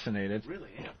fascinated. Really?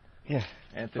 Yeah.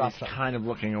 Anthony's Stop. kind of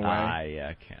looking away.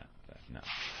 I can't. No.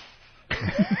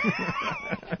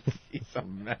 He's a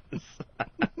mess.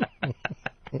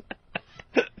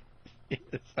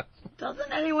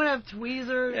 Doesn't anyone have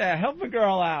tweezers? Yeah, help the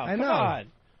girl out. I Come know. on.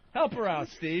 Help her out,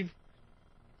 Steve.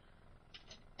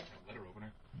 Letter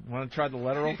opener. Want to try the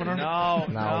letter opener?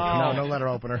 No letter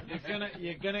opener.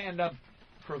 You're gonna end up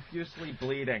profusely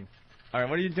bleeding. All right,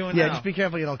 what are you doing Yeah, now? just be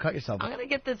careful you don't cut yourself. I'm gonna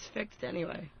get this fixed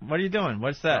anyway. What are you doing?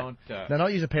 What's that? Don't. No,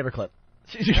 don't use a paperclip.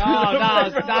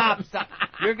 No, stop.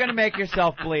 You're gonna make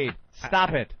yourself bleed.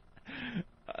 Stop it.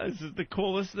 This is the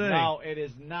coolest thing. No, it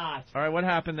is not. All right, what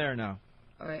happened there now?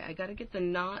 All right, I gotta get the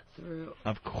knot through.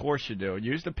 Of course you do.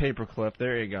 Use the paper clip.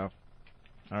 There you go.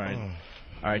 All right.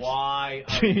 All right. Why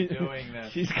are you doing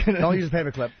this? She's gonna Don't use a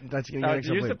paperclip. That's gonna make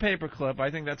yourself use the bleed. paper clip. I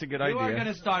think that's a good You idea. are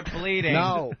gonna start bleeding.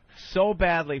 No. So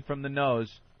badly from the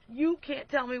nose. You can't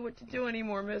tell me what to do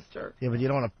anymore, mister. Yeah, but you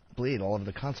don't want to bleed all over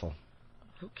the console.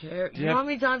 Who cares? You Yeah. know how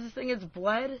many times this thing has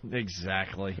bled?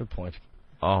 Exactly. Good point.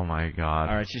 Oh my God.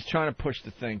 All right, she's trying to push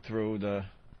the thing through the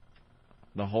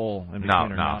hole in between No, her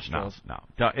no, nostrils. no.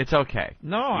 It's okay.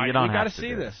 No, You don't we got to have to see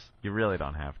do this. You really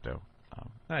don't have to.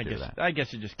 I do guess that. I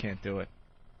guess you just can't do it.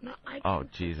 No, Oh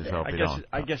Jesus, Opie,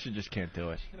 I guess you just can't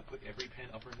do it. She's gonna put every pen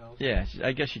up her nose. Yeah,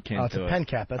 I guess you can't Oh, it's do a it. pen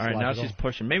cap. That's All right, now logical. she's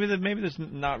pushing. Maybe there's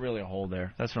not really a hole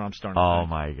there. That's what I'm starting to Oh think.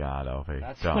 my God, Opie.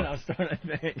 That's Don't. what I'm starting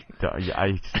to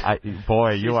think.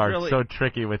 Boy, She's you are really- so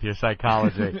tricky with your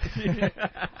psychology.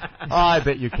 Oh, I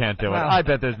bet you can't do it. Well, I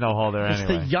bet there's no hole there It's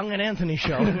anyway. the Young and Anthony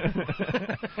show.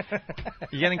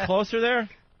 You getting closer there?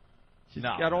 She's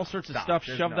No, got all no, sorts of stop. stuff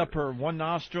There's shoved no- up her one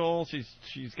nostril.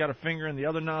 She's got a finger in the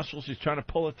other nostril. She's trying to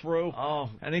pull it through. Oh,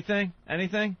 Anything?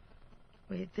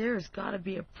 Wait, there's got to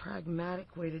be a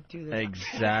pragmatic way to do this.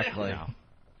 Exactly. No.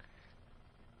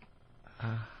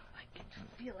 I can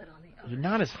feel it on the other. You're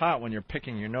not as hot when you're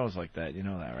picking your nose like that. You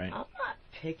know that, right? I'm not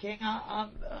picking.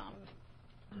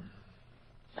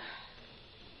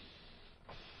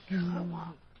 Come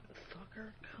on, fucker.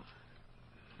 Come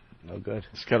No good.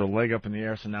 It's got a leg up in the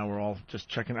air, so now we're all just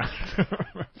checking out the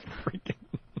freaking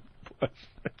bush.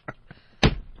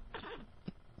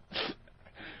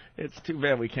 It's too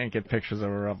bad we can't get pictures of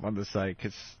her up on the site,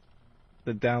 because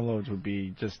the downloads would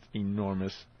be just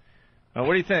enormous. What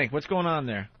do you think? What's going on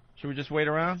there? Should we just wait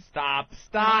around? Stop.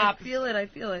 I feel it. I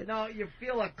feel it. No, you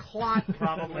feel a clot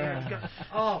probably.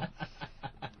 Oh.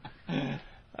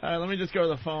 Let me just go to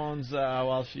the phones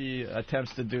while she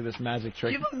attempts to do this magic Do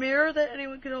trick. you have a mirror that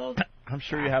anyone could hold? I'm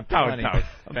sure you have Oh, plenty. no.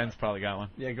 Ben's probably got one.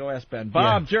 Yeah, go ask Ben.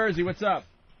 Bob, Jersey, what's up?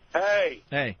 Hey,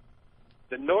 Hey.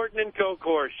 the Norton and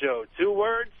Cocor Show. 2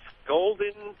 words,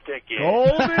 golden ticket.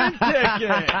 Golden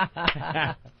ticket.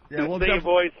 Yeah, we'll See you, jump.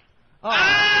 boys.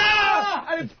 Ah!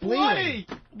 It's bloody.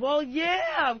 Well,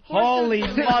 yeah, of course. Holy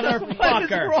there's- What is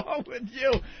motherfucker. wrong with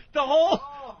you? The whole.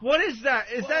 What is that?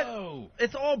 Is Whoa. that?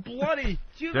 It's all bloody.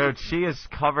 Dude, she is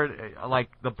covered, like,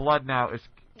 the blood now is...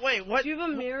 Wait, what? Do you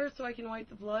have a mirror so I can wipe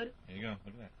the blood? Here you go.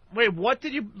 Look at that. Wait, what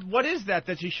did you? What is that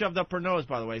she shoved up her nose?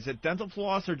 By the way, is it dental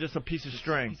floss or just a piece of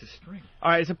string? Piece of string.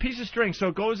 All right, it's a piece of string, so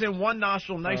it goes in one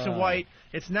nostril, nice and white.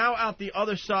 It's now out the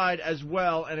other side as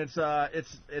well, and it's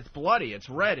bloody. It's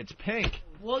red. It's pink.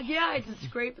 Well, yeah, I just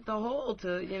scrape at the hole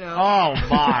to, you know. Oh,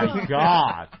 my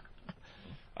God.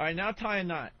 All right, now tie a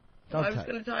knot. Don't I was tie.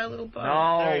 going to tie a little bow.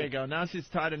 No. There you go. Now she's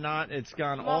tied a knot. It's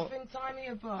gone all. Muffin, tie me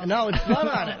a bow. No, it's blood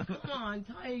on it. Come on,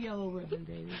 tie a yellow ribbon,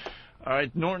 baby. All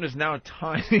right, Norton is now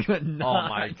tying a knot. Oh,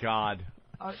 my God.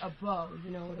 A bow,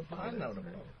 you know what a bow is. know the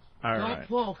right? All Don't right.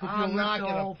 pull, because I'm you'll not rip the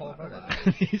gonna whole pull for fucker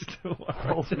that. These two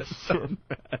are just a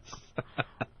mess.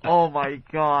 Oh, my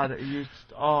God. You...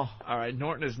 Oh. All right,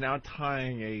 Norton is now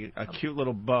tying a cute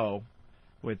little bow.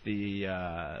 with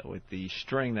the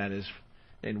string that is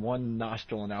in one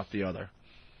nostril and out the other.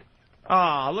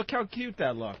 Ah, look how cute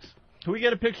that looks. Can we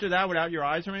get a picture of that without your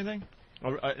eyes or anything?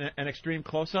 Or an extreme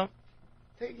close-up?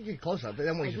 You get close up. They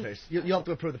won't use your face. You'll have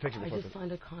to approve the picture I before. just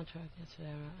signed a contract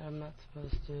yesterday. I'm not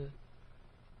supposed to.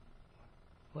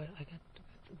 What I got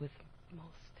with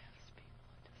most staff's people.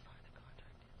 I just signed a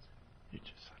contract yesterday. You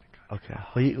just signed a contract.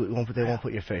 Okay. Well, they won't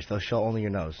put your face. They'll show only your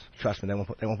nose. Trust me, they won't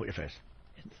put your face.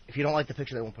 If you don't like the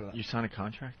picture, they won't put it up. You signed a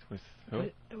contract with who?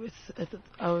 It was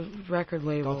a record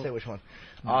label. Don't say which one.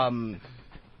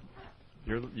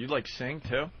 You like sing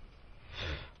too?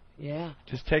 Yeah.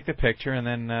 Just take the picture and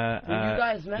then you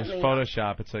guys met just me.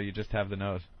 Photoshop it so you just have the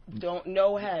nose.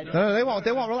 No head. No, they won't.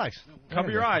 They won't. Relax.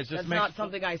 Cover your eyes. That's not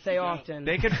something I say often.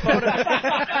 They could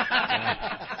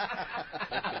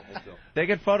They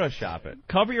could Photoshop it.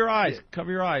 Cover your eyes.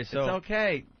 Cover your eyes. So It's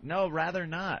okay. No, rather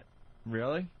not.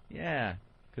 Really? Yeah,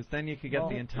 because then you could get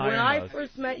the entire When nose. I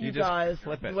first met you just guys,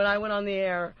 flip it. when I went on the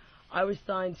air, I was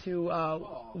signed to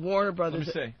Warner Let Brothers.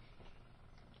 me see.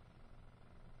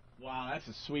 Wow, that's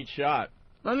a sweet shot.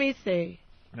 Let me see.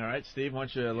 All right, Steve, why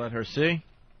don't you let her see?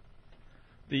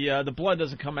 The blood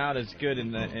doesn't come out as good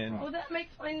in the Oh, that makes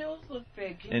my nose look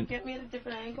big. Can you get me at a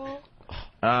different angle?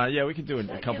 Yeah, we can do a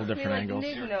couple That gives different me, like, angles.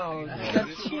 Nig nose.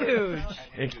 That's huge.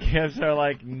 It gives her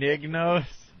like nig nose.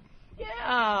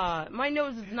 Yeah, my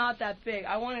nose is not that big.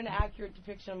 I want an accurate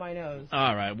depiction of my nose.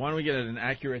 All right, why don't we get an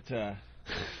accurate? This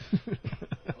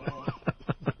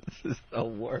is the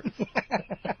worst.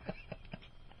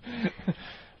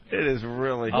 It is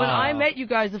really. When I met you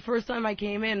guys the first time I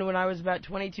came in, when I was about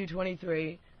 22,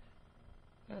 23,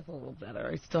 that's a little better.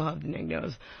 I still have the nig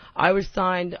nose. I was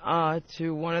signed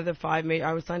to one of the five.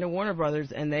 I was signed to Warner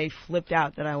Brothers, and they flipped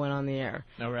out that I went on the air.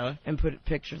 Oh, really? And put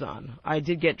pictures on. I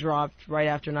did get dropped right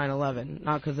after 9/11,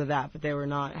 not because of that, but they were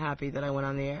not happy that I went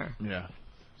on the air. Yeah.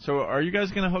 So, are you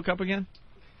guys gonna hook up again?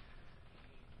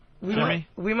 We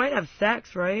might have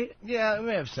sex, right? Yeah, we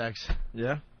may have sex,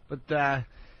 Yeah. but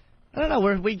I don't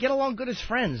know. We get along good as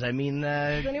friends. I mean,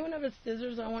 Does anyone have a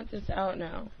scissors? I want this out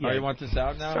now. Oh, you want this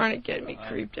out now? It's trying to get me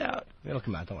creeped out. it'll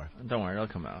come out. Don't worry. Don't worry, it'll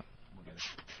come out.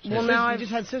 Well, now I I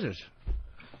just had scissors.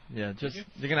 Yeah, you're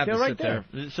gonna have They're to right sit there.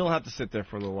 She'll have to sit there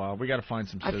for a little while. We got to find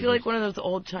some I scissors. feel like one of those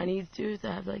old Chinese dudes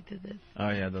that have like this. Oh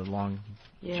yeah, the long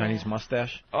Yeah. Chinese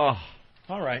mustache. Oh,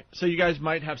 All right. So you guys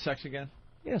might have sex again.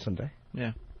 Yeah, someday.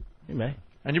 Yeah. You may.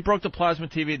 And you broke the plasma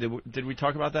TV. Did we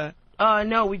talk about that?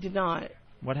 No, we did not.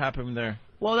 What happened there?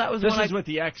 Well, that was This when is with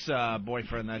the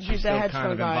ex-boyfriend that He's she's the still hedge kind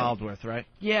fund of guy. involved with, right?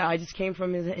 Yeah, I just came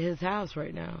from his house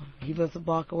right now. He lives a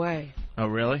block away. Oh,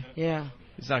 really? Yeah.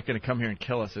 He's not going to come here and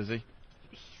kill us, is he?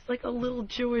 He's like a little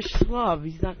Jewish slub.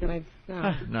 He's not gonna.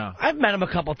 No. No. I've met him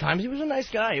a couple times. He was a nice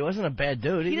guy. He wasn't a bad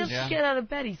dude. He was... doesn't get out of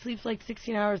bed. He sleeps like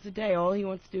 16 hours a day. All he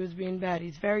wants to do is be in bed.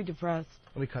 He's very depressed.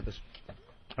 Let me cut this.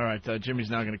 All right, Jimmy's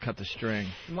now going to cut the string.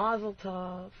 Mazel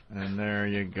tov. And there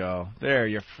you go. There,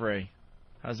 you're free.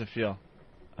 How's it feel?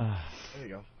 There you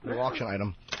go. The auction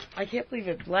item. I can't believe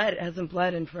it bled. It hasn't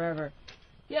bled in forever.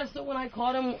 Yeah, so when I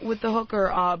caught him with the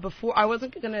hooker, before I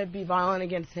wasn't gonna be violent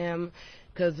against him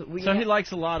because we. So he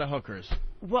likes a lot of hookers.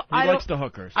 Well, He likes the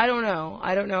hookers. I don't know.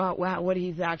 I don't know what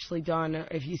he's actually done.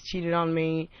 If he's cheated on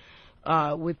me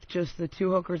with just the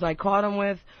two hookers I caught him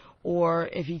with, or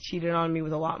if he cheated on me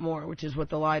with a lot more, which is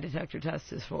what the lie detector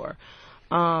test is for.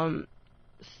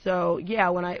 So yeah,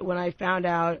 when I found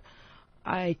out.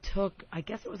 I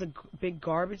guess it was a big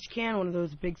garbage can, one of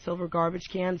those big silver garbage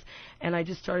cans, and I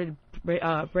just started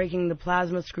breaking the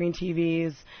plasma screen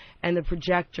TVs and the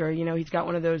projector. You know, he's got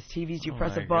one of those TVs, you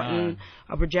press a button,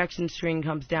 a projection screen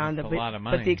comes down. That's a lot of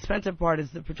money. But the expensive part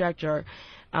is the projector.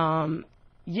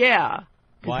 Yeah.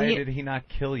 Why did he not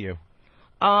kill you?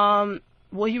 Well,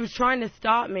 he was trying to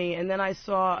stop me, and then I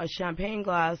saw a champagne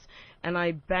glass, and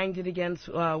I banged it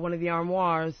against one of the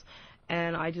armoires,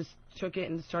 and I just took it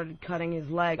and started cutting his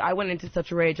leg. I went into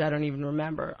such a rage I don't even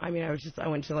remember. I mean, I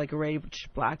went to like a rage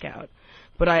blackout.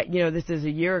 But this is a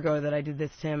year ago that I did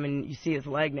this to him, and you see his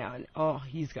leg now, and oh,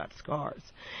 he's got scars.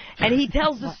 And he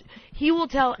tells us, he will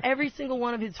tell every single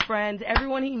one of his friends,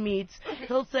 everyone he meets,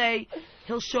 he'll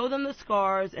show them the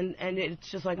scars, and it's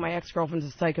just like my ex-girlfriend's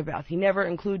a psychopath. He never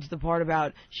includes the part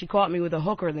about she caught me with a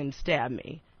hooker and then stabbed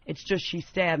me. It's just she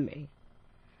stabbed me.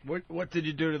 What did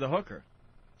you do to the hooker?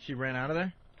 She ran out of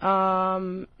there?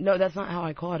 No, that's not how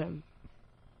I caught him.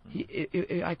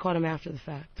 I caught him after the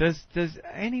fact. Does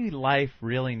any life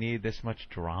really need this much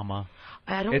drama?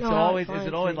 I don't Is know.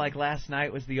 it always like last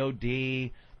night was the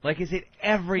OD? Like, is it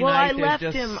every well, night I left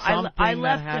there's just him. something I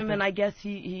left that him, and I guess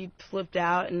he flipped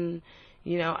out, and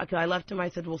You know, I left him. I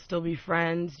said, we'll still be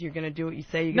friends. You're going to do what you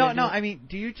say you're No, going to do. no. I mean,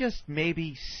 do you just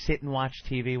maybe sit and watch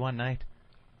TV one night?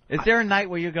 Is there a night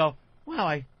where you go, wow,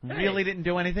 I really didn't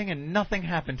do anything and nothing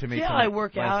happened to me? Yeah, tonight, I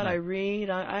work out. night. I read.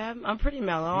 I'm pretty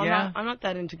mellow. Yeah? I'm not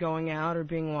that into going out or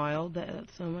being wild.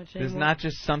 That's so much anymore. There's not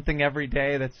just something every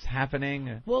day that's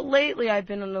happening. Well, lately I've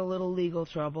been in a little legal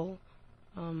trouble.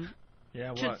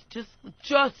 Yeah, what?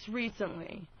 Just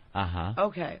recently. Uh-huh.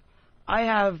 Okay, I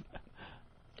have.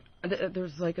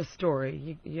 There's like a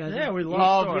story. You guys Yeah, we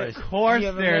love stories. Of course You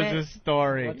have a there's minute? a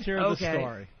story. Let's hear the Okay.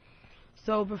 story.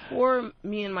 So before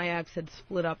me and my ex had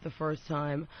split up the first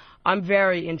time, I'm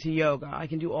very into yoga. I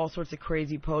can do all sorts of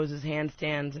crazy poses,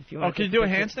 handstands. If you want. Oh, can you do a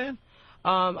handstand?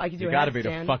 I can do You a got to handstand. be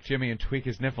to fuck Jimmy and tweak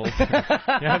his nipples. You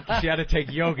had to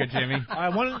take yoga, Jimmy. I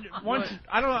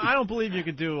don't believe you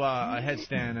could do a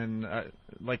headstand and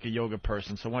like a yoga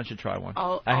person. So why don't you try one?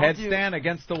 I'll Headstand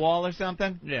against the wall or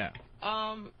something? Yeah.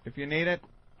 If you need it.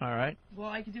 All right. Well,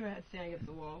 I can do a headstand against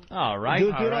the wall. All right. Do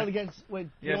it All right. against. Wait,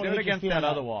 Yeah, don't do it hit your against feet that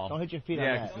on other wall. Don't hit your feet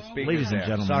Yeah, on 'cause that. the speaker's Ladies and there.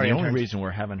 gentlemen, Sorry, the only interns. reason we're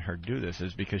having her do this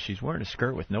is because she's wearing a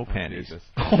skirt with no panties. Jesus.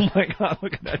 Oh my God!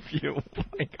 Look at that view. Oh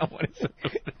my God! What is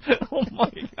it? Oh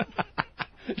my God!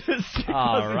 This chick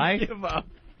All doesn't right. give up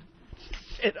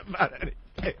shit about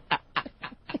anything.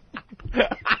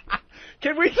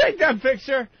 Can we take that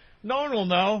picture? No one will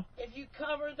know. If you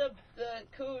cover the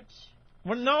cooch,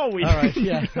 Well, no, we. All right,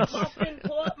 yeah.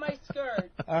 pull up my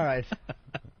skirt. All right.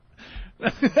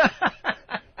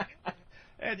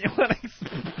 And you want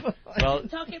to Well,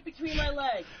 Tuck it between my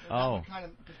legs. oh. Kind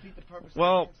of defeat the purpose.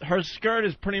 Well, her skirt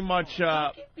is pretty much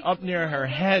up near her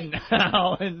head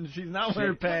now, and she's not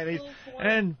wearing panties.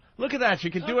 And look at that,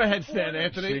 she can do a headstand,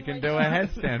 Anthony. She can do a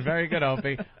headstand. Very good,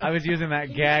 Opie. I was using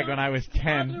that gag when I was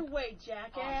 10. Other way,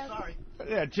 jackass. Sorry.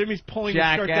 Yeah, Jimmy's pulling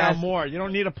the skirt Jackass. down more. You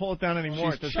don't need to pull it down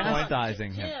anymore She's at this point.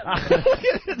 chastising him.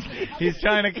 Jim. He's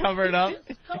trying to cover it up,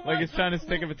 like he's trying to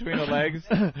stick it between the legs.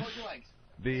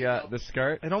 The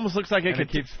skirt. It almost looks like it And it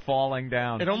could. keeps falling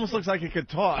down. It almost looks like it could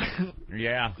talk.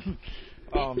 Yeah.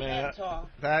 Oh man,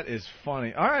 that is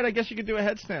funny. All right, I guess you could do a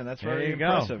headstand. That's There very you go.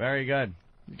 impressive. Very good.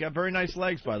 You got very nice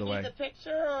legs, by the way. Need the picture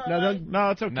or No,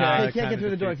 it's okay. No, You it can't kinda get through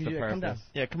the door defeats because the you come down. purpose.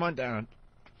 Yeah, come on down.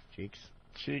 Cheeks.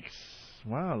 Cheeks.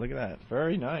 Wow, look at that.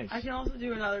 Very nice. I can also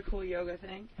do another cool yoga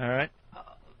thing. All right.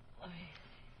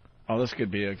 Oh, this could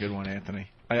be a good one, Anthony.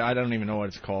 I don't even know what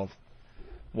it's called.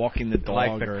 Walking the dog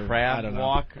Like the or I crab don't know.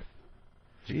 walk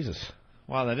Jesus.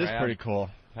 Wow, that is Crab. pretty cool.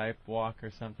 type walk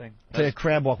or something. It's a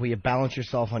crab walk where you balance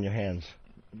yourself on your hands.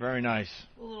 Very nice.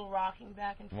 A little rocking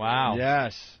back and forth. Wow.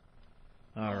 Yes.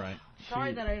 All right.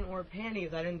 Sorry that I didn't wear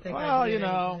panties. I didn't think Well, I'd be you in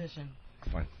any know. position.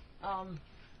 Fine.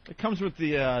 It comes with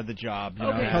the job. You know?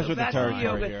 Okay, It comes so with the back to the territory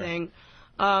yoga here. thing.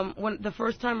 When the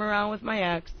first time around with my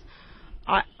ex,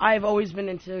 I've always been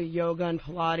into yoga and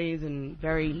Pilates and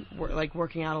very like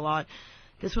working out a lot.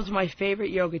 This was my favorite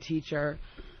yoga teacher.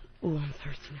 Ooh, I'm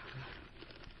thirsty now.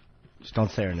 Just don't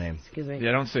say her name. Excuse me.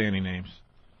 Yeah, don't say any names.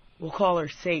 We'll call her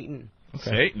Satan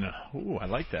Satan. Ooh, I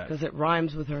like that. because it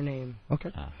rhymes with her name.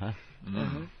 Okay. Uh-huh.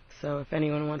 So if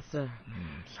anyone wants to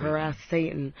harass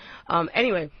Satan.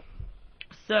 Anyway,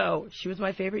 so she was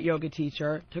my favorite yoga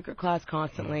teacher. Took her class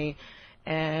constantly.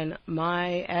 And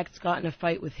my ex got in a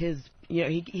fight with his, you know,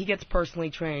 he gets personally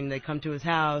trained. They come to his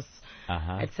house,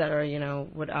 Uh-huh. et cetera, you know.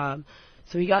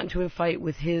 So he got into a fight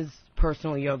with his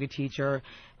personal yoga teacher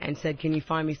and said, "Can you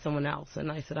find me someone else?" And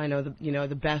I said, "I know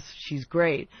the best. She's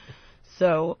great."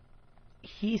 So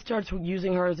he starts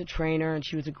using her as a trainer, and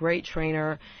she was a great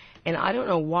trainer. And I don't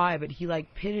know why, but he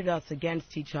like pitted us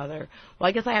against each other. Well,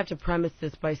 I guess I have to premise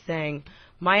this by saying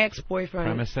my ex-boyfriend.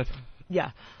 Premise it.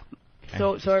 Yeah.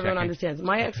 So just everyone checking. understands.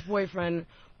 My ex-boyfriend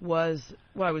was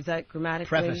was that grammatically?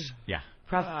 Preface. Yeah.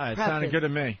 It sounded good to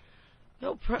me.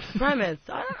 No premise.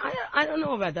 I don't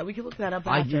know about that. We can look that up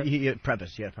after.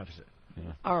 Preface. Yeah, preface it.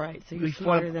 All right. So you're We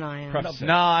smarter flip- than I am. Preface it.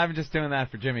 No, I'm just doing that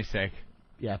for Jimmy's sake.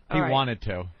 Yeah. He All right. wanted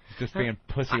to. Just being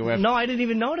pussy whipped. No, I didn't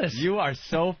even notice. You are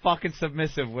so fucking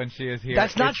submissive when she is here.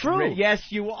 That's not It's true. Yes,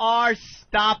 you are.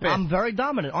 Stop it. I'm very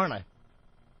dominant, aren't I?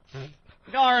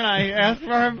 Aren't I? Ask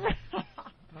for him.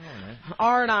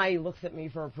 R&I looks at me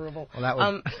for approval. Well, that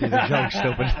was the joke,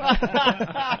 stupid.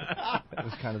 That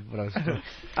was kind of what I was doing.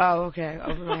 Oh, okay.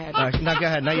 Over my head. All right, now go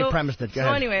ahead. Now you So- premised it. Go So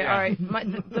ahead. anyway, all right.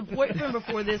 The boyfriend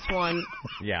before this one,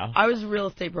 Yeah. I was a real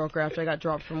estate broker after I got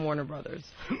dropped from Warner Brothers.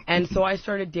 And so I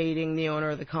started dating the owner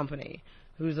of the company,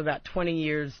 who's about 20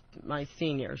 years my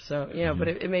senior. So, you know, but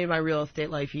it made my real estate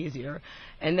life easier.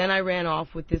 And then I ran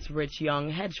off with this rich young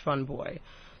hedge fund boy.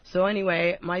 So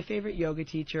anyway, my favorite yoga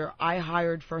teacher, I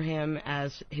hired for him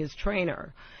as his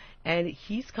trainer. And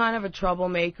he's kind of a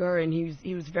troublemaker, and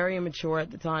he was very immature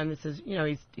at the time. This is,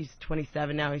 he's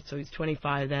 27 now, so he's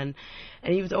 25 then,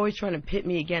 and he was always trying to pit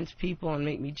me against people and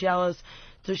make me jealous.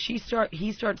 So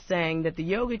he starts saying that the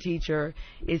yoga teacher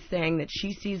is saying that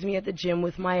she sees me at the gym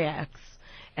with my ex,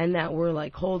 and that we're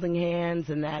like holding hands,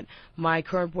 and that my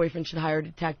current boyfriend should hire a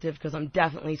detective because I'm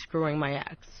definitely screwing my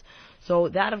ex. So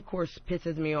that, of course,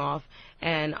 pisses me off,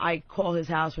 and I call his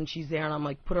house when she's there, and I'm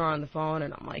like, put her on the phone,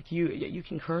 and I'm like, you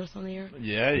can curse on the air?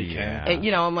 Yeah, you can.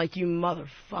 And, I'm like, you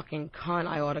motherfucking cunt,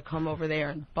 I ought to come over there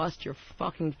and bust your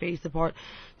fucking face apart.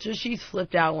 So she's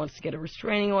flipped out, wants to get a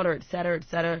restraining order, et cetera, et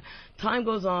cetera. Time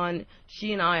goes on.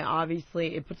 She and I,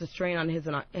 obviously, it puts a strain on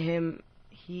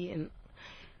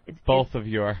both of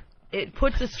your. It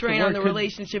puts a strain on the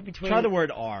relationship between. Try the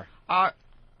word R.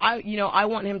 I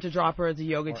want him to drop her as a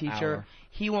yoga Or teacher. hour.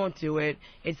 He won't do it.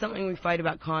 It's something we fight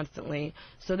about constantly.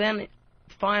 So then,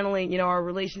 finally, our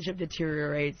relationship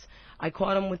deteriorates. I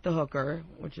caught him with the hooker,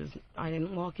 which is, I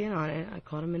didn't walk in on it. I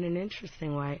caught him in an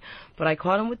interesting way. But I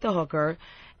caught him with the hooker,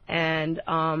 and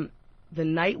the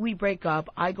night we break up,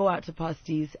 I go out to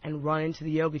Pusty's and run into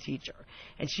the yoga teacher.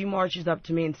 And she marches up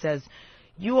to me and says,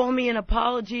 you owe me an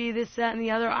apology, this, that, and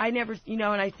the other. I never, and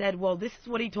I said, well, this is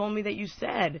what he told me that you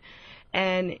said.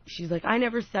 And she's like, I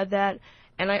never said that.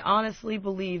 And I honestly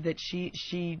believe that she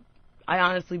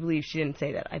didn't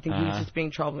say that. I think he was just being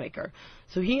a troublemaker.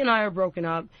 So he and I are broken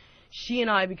up. She and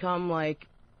I become, like,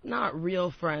 not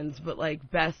real friends, but, like,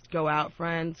 best go-out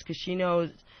friends. Because she knows,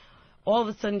 all of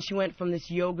a sudden she went from this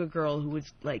yoga girl who was,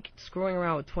 like, screwing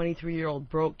around with 23-year-old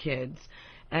broke kids.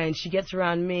 And she gets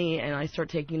around me, and I start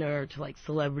taking her to, like,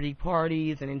 celebrity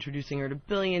parties and introducing her to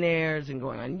billionaires and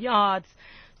going on yachts.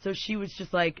 So she was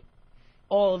just, like,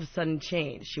 all of a sudden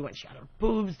changed. She got her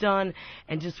boobs done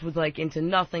and just was like into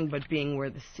nothing but being where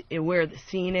the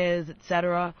scene is,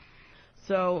 etc.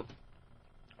 So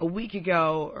a week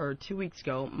ago or 2 weeks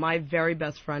ago, my very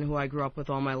best friend who I grew up with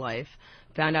all my life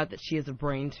found out that she has a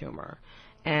brain tumor,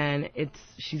 and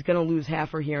she's going to lose half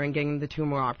her hearing getting the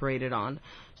tumor operated on.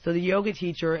 So the yoga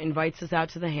teacher invites us out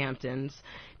to the Hamptons,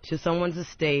 to someone's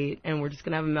estate, and we're just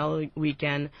going to have a mellow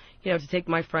weekend, to take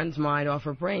my friend's mind off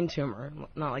her brain tumor.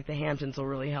 Not like the Hamptons will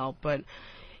really help, but,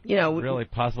 Really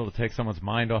possible to take someone's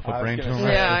mind off a brain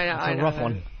tumor? Yeah, I know. It's a rough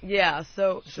one. Yeah,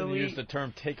 so we use the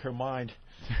term take her mind.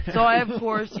 So I, of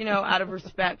course, out of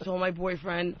respect, told my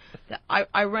boyfriend that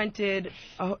I rented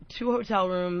 2 hotel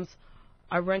rooms,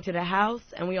 I rented a house,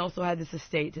 and we also had this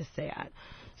estate to stay at.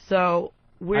 So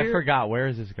I forgot. Where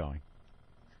is this going?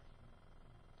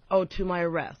 Oh, to my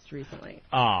arrest recently.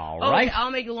 All right. Okay,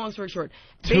 I'll make a long story short.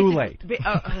 Too late.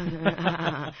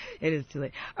 It is too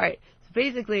late. All right. So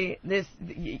basically, this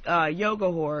yoga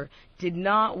whore did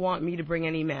not want me to bring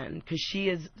any men because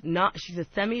she's a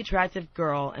semi-attractive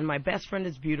girl, and my best friend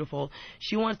is beautiful.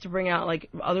 She wants to bring out, like,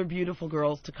 other beautiful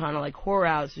girls to kind of, like, whore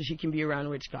out so she can be around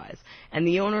rich guys. And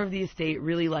the owner of the estate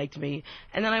really liked me.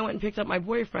 And then I went and picked up my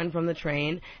boyfriend from the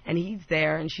train, and he's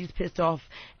there, and she's pissed off,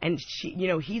 and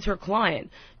he's her client.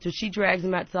 So she drags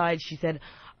him outside. She said,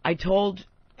 I told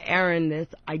Aaron this.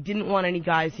 I didn't want any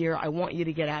guys here. I want you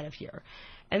to get out of here.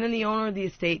 And then the owner of the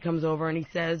estate comes over and he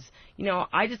says,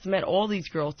 I just met all these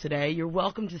girls today. You're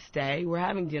welcome to stay. We're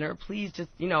having dinner. Please just,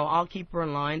 I'll keep her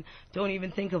in line. Don't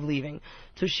even think of leaving.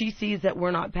 So she sees that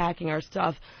we're not packing our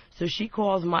stuff. So she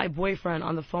calls my boyfriend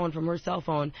on the phone from her cell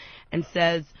phone and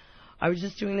says, I was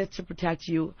just doing this to protect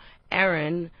you.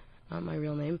 Aaron, not my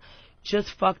real name, just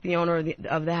fucked the owner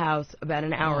of the house about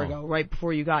an hour ago, right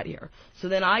before you got here. So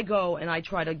then I go and I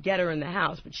try to get her in the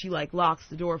house, but she, like, locks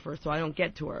the door first so I don't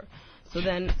get to her. So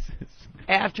then,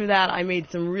 after that, I made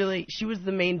she was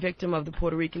the main victim of the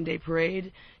Puerto Rican Day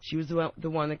Parade. She was the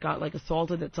one that got, like,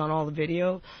 assaulted that's on all the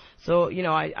video. So,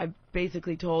 I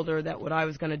basically told her that what I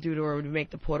was going to do to her would make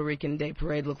the Puerto Rican Day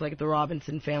Parade look like the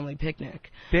Robinson family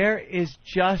picnic. There is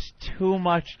just too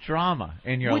much drama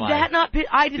in your life. Would that not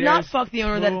I did not fuck the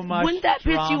owner. Wouldn't that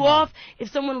piss you off if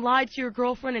someone lied to your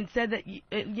girlfriend and said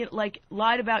that,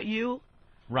 lied about you?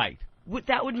 Right.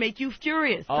 That would make you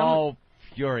furious.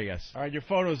 Furious. All right, your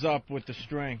photo's up with the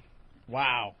string.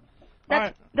 Wow.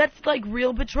 That's like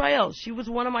real betrayal. She was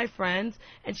one of my friends,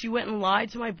 and she went and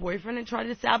lied to my boyfriend and tried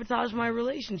to sabotage my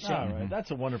relationship. All right,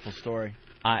 that's a wonderful story.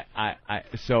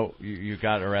 So you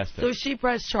got arrested. So she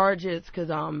pressed charges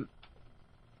because,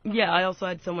 I also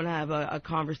had someone have a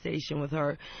conversation with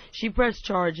her. She pressed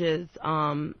charges,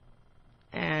 and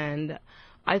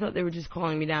I thought they were just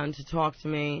calling me down to talk to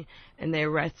me, and they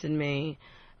arrested me.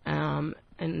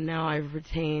 And now I've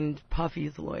retained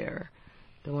Puffy's lawyer,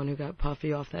 the one who got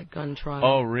Puffy off that gun trial.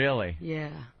 Oh, really?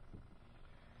 Yeah.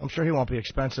 I'm sure he won't be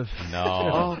expensive. No.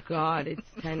 Oh, God. It's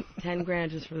 $10 grand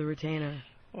just for the retainer.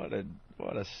 What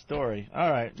a story. All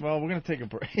right, well, we're going to take a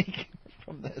break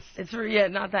from this. It's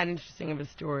not that interesting of a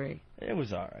story. It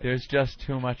was all right. There's just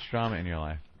too much drama in your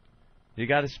life. You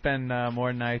got to spend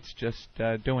more nights just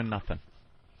doing nothing.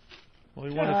 Well,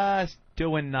 just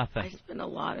doing nothing. I spend a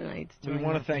lot of nights doing We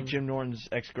want to thank Jim Norton's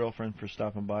ex-girlfriend for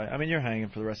stopping by. I mean, you're hanging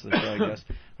for the rest of the show, I guess.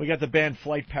 We got the band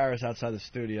Flight Paris outside the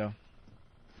studio.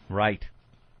 Right.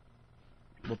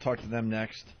 We'll talk to them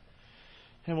next.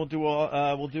 And we'll do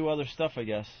other stuff, I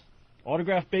guess.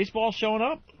 Autographed baseball showing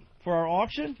up for our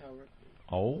auction.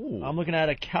 Oh. I'm looking at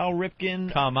a Cal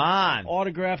Ripken Come on.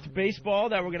 autographed baseball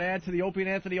that we're going to add to the Opie and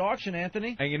Anthony auction,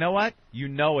 Anthony. And you know what? You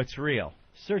know it's real.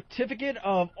 Certificate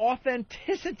of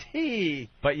authenticity.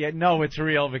 But you know it's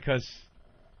real because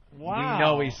Wow. we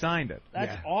know he signed it.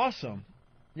 That's awesome.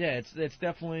 Yeah, it's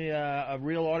definitely a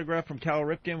real autograph from Cal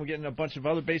Ripken. We're getting a bunch of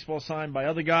other baseballs signed by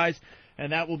other guys,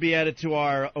 and that will be added to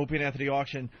our Opie and Anthony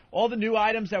auction. All the new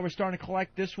items that we're starting to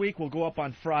collect this week will go up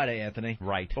on Friday, Anthony.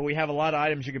 Right. But we have a lot of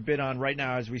items you can bid on right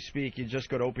now as we speak. You just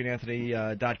go to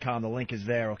opieandanthony.com. The link is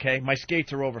there, okay? My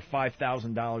skates are over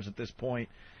 $5,000 at this point.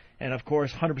 And, of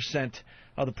course, 100%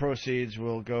 of the proceeds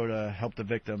will go to help the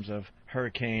victims of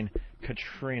Hurricane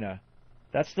Katrina.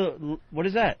 That's what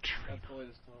is that? That's the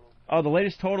latest total. Oh, the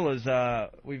latest total is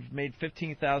we've made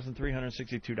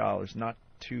 $15,362. Not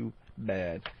too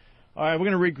bad. All right,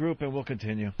 we're going to regroup and we'll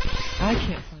continue. I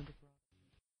can't find it.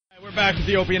 All right, we're back with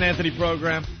the Opie and Anthony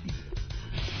program.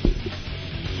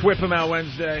 Whip 'em out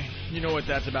Wednesday. You know what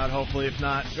that's about, hopefully. If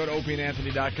not, go to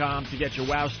opieandanthony.com to get your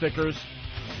WOW stickers.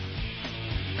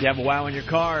 If you have a WOW in your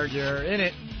car, you're in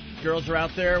it. Girls are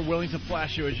out there willing to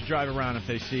flash you as you drive around if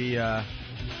they see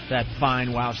that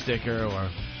fine WOW sticker or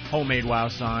homemade WOW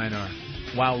sign or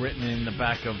WOW written in the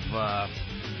back of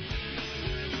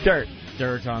dirt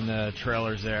on the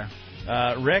trailers there.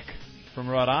 Rick from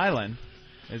Rhode Island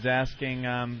is asking,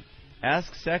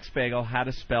 ask Sex Bagel how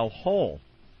to spell hole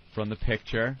from the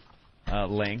picture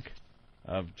link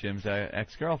of Jim's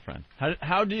ex-girlfriend.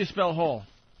 How do you spell hole?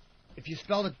 If you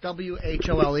spelled it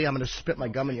W-H-O-L-E, I'm going to spit my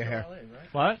gum in your hair.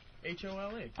 What?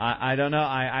 H-O-L-E. I don't know.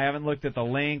 I haven't looked at the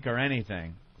link or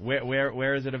anything.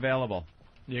 Where is it available?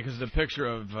 Yeah, because the picture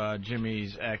of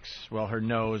Jimmy's ex, well, her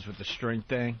nose with the string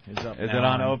thing is up. Is it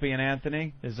on Opie and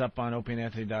Anthony? Is up on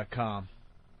opieandanthony.com.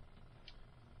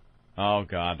 Oh,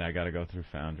 God, I got to go through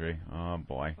Foundry. Oh,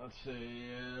 boy. Let's see.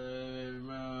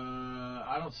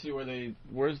 I don't see where they...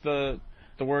 Where's the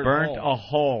word Burnt hole? a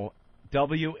hole.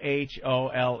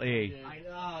 W-H-O-L-E. I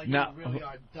know. No, You really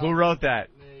are dumb. who wrote that?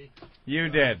 Me. You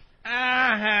did.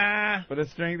 Uh-huh. Put a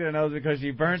string to the nose because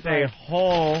you burnt a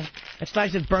hole. It's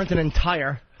nice it burnt an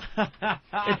entire.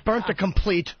 It burnt a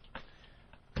complete.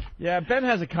 Yeah, Ben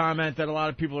has a comment that a lot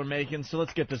of people are making, so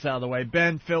let's get this out of the way.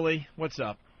 Ben, Philly, what's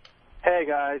up? Hey,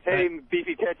 guys. Hey,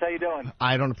 Beefy Tits, how you doing?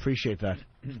 I don't appreciate that.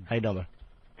 How you doing?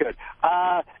 Good.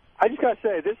 I just got to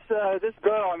say, this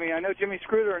girl, I mean, I know Jimmy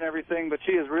screwed her and everything, but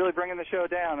she is really bringing the show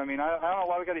down. I mean, I don't know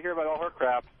why we got to hear about all her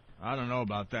crap. I don't know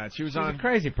about that. She's a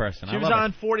crazy person. She was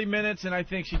on 40 minutes, and I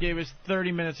think she gave us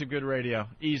 30 minutes of good radio,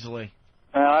 easily.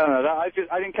 I don't know.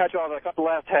 I didn't catch all of it. I caught the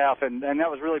last half, and that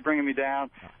was really bringing me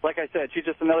down. Like I said, she's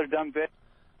just another dumb bitch.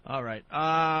 All right.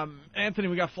 Anthony,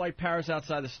 we got Flight Paris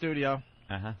outside the studio.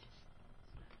 Uh-huh.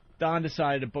 Don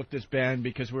decided to book this band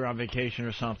because we were on vacation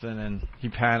or something, and he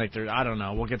panicked. Or I don't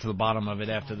know. We'll get to the bottom of it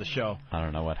after the show. I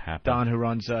don't know what happened. Don, who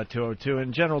runs 202,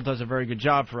 in general does a very good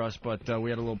job for us, but we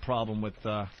had a little problem with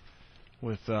the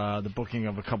booking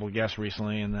of a couple of guests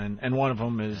recently, and one of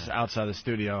them is outside the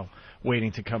studio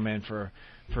waiting to come in for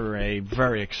a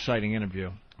very exciting interview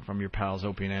from your pals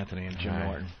Opie and Anthony and Jim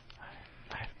Norton.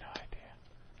 I have no idea.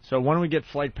 So why don't we get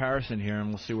Flight Paris in here, and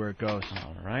we'll see where it goes.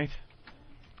 All right.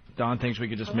 Don thinks we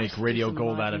could just make radio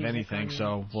gold out of anything,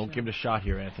 so we'll give it a shot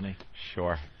here, Anthony.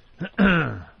 Sure.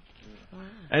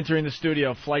 Entering the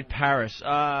studio, Flight Paris.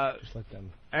 Just let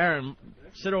them. Aaron,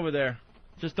 sit over there.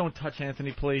 Just don't touch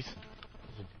Anthony, please.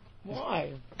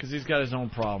 Why? Because he's got his own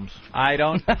problems. I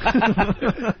don't.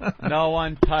 No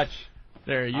one touch.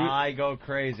 There, you. I go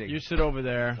crazy. You sit over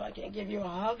there. So I can't give you a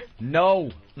hug?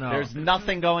 No. No. There's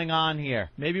nothing going on here.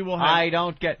 Maybe we'll have. I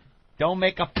don't get. Don't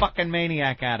make a fucking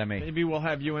maniac out of me. Maybe we'll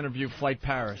have you interview Flight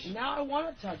Paris. Now I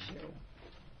want to touch you.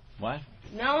 What?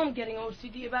 Now I'm getting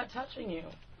OCD about touching you.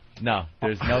 No,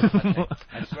 there's no touching.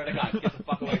 I swear to God, get the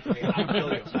fuck away from me. I'll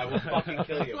kill you. I will fucking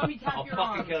kill you. Let me tap your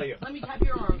arm. I'll fucking kill you. Let me tap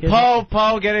your arm.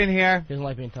 Poe, get in here. He doesn't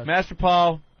like being touched. Master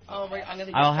Poe. Oh, wait, I'm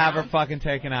gonna I'll get have down. her fucking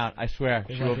taken out. I swear.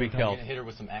 She will be killed. Hit her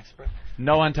with some axe spray?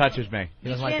 No one touches me. He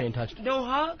doesn't like being touched. No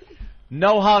hug?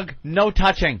 No hug, no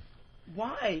touching.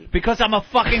 Why? Because I'm a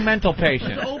fucking mental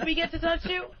patient. Does Opie get to touch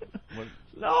you?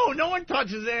 No, no one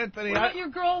touches Anthony. What about your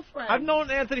girlfriend? I've known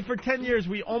Anthony for 10 years.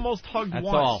 We almost hugged That's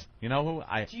once. all. You know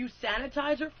who? Do you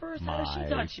sanitize her first? How does she My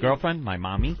touch you? girlfriend, my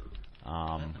mommy.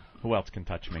 Who else can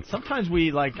touch me? Sometimes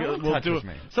we like No one we'll touches do.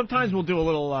 me. Sometimes we'll do a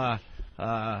little,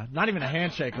 not even a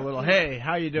handshake, a little, hey,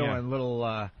 how you doing? Yeah.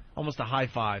 Little, almost a high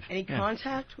five. Any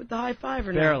contact with the high five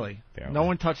or no? Barely. No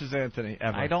one touches Anthony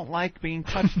ever. I don't like being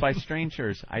touched by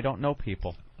strangers. I don't know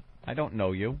people. I don't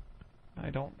know you. I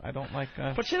don't like.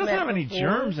 But she doesn't have any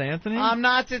germs, Anthony. I'm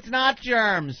not. It's not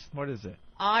germs. What is it?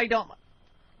 I don't.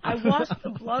 I washed the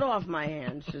blood off my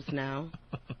hands just now.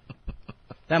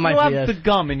 That You might be have it. the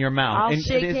gum in your mouth. I'll and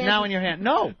shake it is hands now with- in your hand.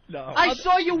 No. No. I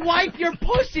saw you wipe your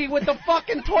pussy with the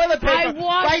fucking toilet paper. I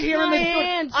washed right here in my the studio.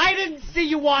 hands. I didn't see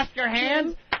you wash your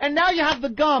hands. And now you have the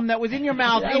gum that was in your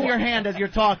mouth in your hand as you're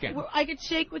talking. I could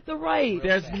shake with the right.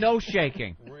 There's no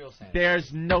shaking.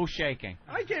 There's no shaking.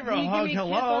 I gave her Will a you hug. give me a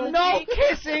kiss Hello. on the No cheek?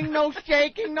 kissing, no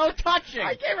shaking, no touching.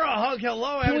 I gave her a hug.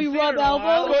 Hello. I Can we haven't seen rub her in a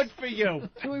while. elbows? Good for you.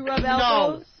 Can we rub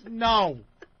elbows? No.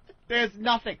 There's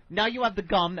nothing. Now you have the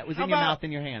gum that was How in your about- mouth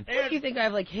in your hand. What do you think? I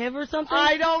have like HIV or something?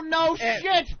 I don't know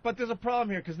shit. But there's a problem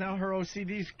here because now her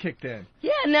OCD's kicked in.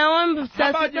 Yeah, now I'm How obsessed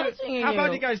about with you? touching How you.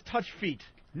 about you guys touch feet?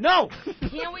 No.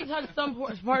 Can't we touch some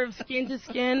part of skin to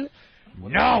skin?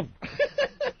 No.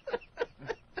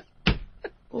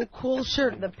 Oh, cool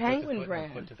shirt. The Penguin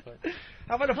brand.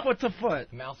 How about a foot to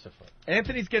foot? Mouse to foot.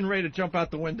 Anthony's getting ready to jump out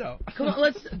the window. Come on,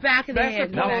 let's back of the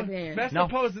hand. Best Back of the hand. best No.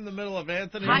 pose in the middle of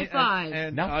Anthony High five.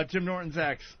 and No. Jim Norton's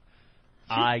ex.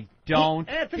 I don't.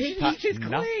 Anthony, touch- she's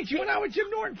no. clean. She went out with Jim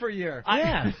Norton for a year.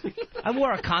 Yeah. I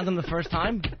wore a condom the first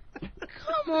time.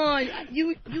 Come on,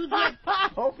 you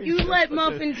let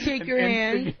Muffin shake your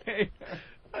hand.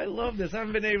 I love this. I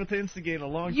haven't been able to instigate in a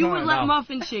long You time. would let No.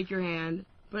 Muffin shake your hand,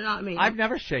 but not me. I've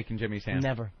never shaken Jimmy's hand.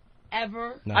 Never.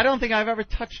 ever. No. I don't think I've ever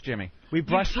touched Jimmy. We You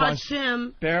brushed once. touched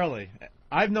him. Barely.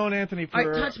 I've known Anthony for. All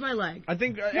right, touch my leg. I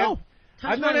think. No.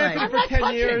 Touch I've my known leg. Anthony I'm for not 10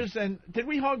 touching. years, and did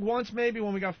we hug once maybe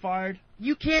when we got fired?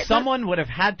 You can't. Someone would have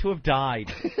had to have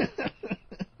died.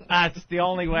 That's the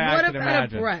only way I What can about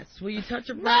imagine. a breast? Will you touch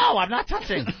a breast? No, I'm not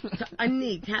touching. A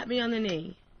knee. Tap me on the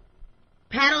knee.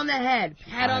 Pat on the head.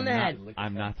 Pat on the head.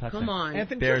 I'm not touching. Come on.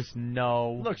 Anthony, There's just-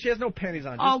 no Look, she has no panties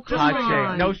on. Oh, Just come touch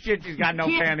on. it. No shit, she's got no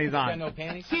Can't- panties Got on. no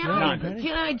panties? Can't None.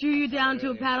 I drew you down to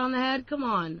a pat on the head? Come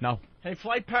on. No. Hey,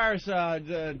 Flight Paris.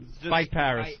 Fight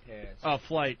Paris. Oh,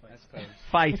 flight. That's close.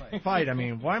 Fight. Fight. I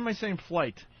mean, why am I saying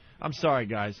flight? I'm sorry,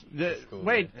 guys. cool,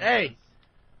 Wait, man. hey.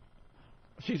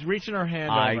 She's reaching her hand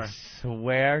I over.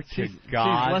 swear to She's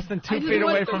God. less than I 2 just feet went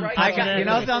away the from. right I got, you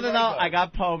know Anthony. something though? I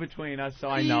got Poe between us, so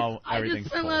I know I everything's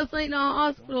just spent cool. last night in a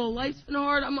hospital. Life's been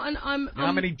hard. You know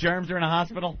how many germs are in a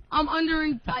hospital? I'm under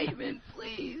indictment.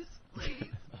 Please.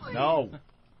 No.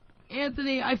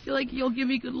 Anthony, I feel like you'll give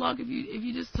me good luck if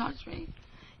you just touch me.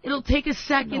 It'll take a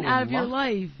second No out of your luck?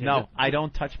 life. No, I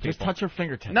don't touch people. Just touch her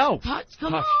fingertips. No. Touch,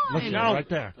 come Touch. on. Look at her right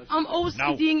there. I'm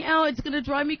OCDing out. It's gonna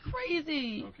drive me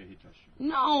crazy. Okay, he touched you.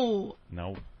 No,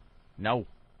 No. No.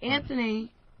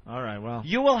 Anthony. All right, well.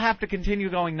 You will have to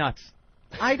continue going nuts.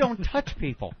 I don't touch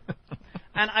people.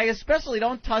 And I especially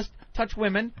don't touch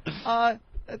women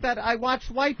that I watch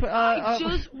wipe. I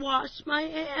just washed my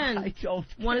hands. I don't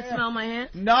Want to care. smell my hands?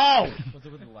 No. Was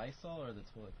it with the Lysol or the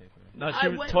toilet paper? No, I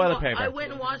went and toilet wa- paper. I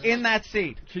went and washed. In that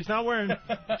seat. she's not wearing.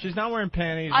 She's not wearing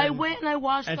panties. I and- went and I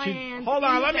washed And my she. hands. Hold in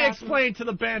on, the let me bathroom. explain to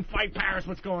the band Fight Paris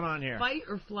what's going on here. Fight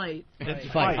or flight?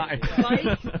 It's Fight. Fight?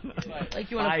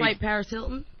 Like you want to Fight. fight Paris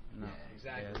Hilton? No,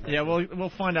 exactly. Yeah,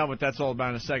 we'll find out what that's all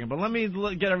about in a second. But let me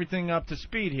get everything up to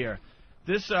speed here.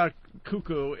 This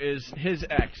cuckoo is his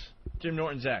ex, Jim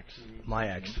Norton's ex. My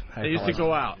ex. They used to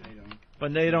go out,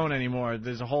 but they don't anymore.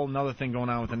 There's a whole another thing going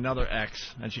on with another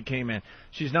ex, and she came in.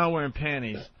 She's not wearing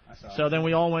panties. So then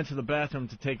we all went to the bathroom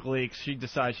to take leaks. She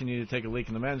decided she needed to take a leak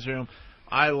in the men's room.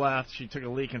 I left. She took a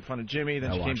leak in front of Jimmy. Then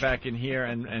I she came watched. back in here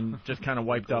and just kind of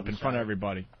wiped up in front of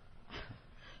everybody.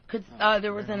 Cause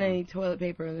there wasn't any toilet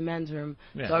paper in the men's room,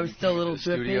 Yeah. so I was still a little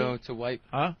Studio drippy. to wipe.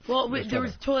 Huh? Well, there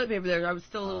was toilet paper there. I was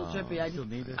still a little drippy. I still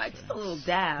need it? just a little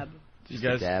dab, You Just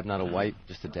guys, a dab, not a wipe,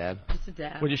 just a dab. just a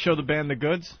dab. would you show the band the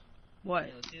goods? What?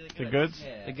 The goods?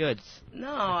 The goods.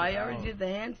 No, I already did the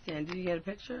handstand. Did you get a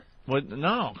picture? What?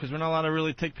 No, because we're not allowed to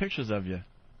really take pictures of you.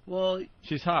 Well,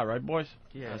 She's hot, right, boys?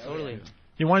 Yeah, totally.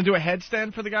 You want to do a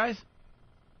headstand for the guys?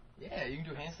 Yeah, you can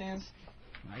do handstands.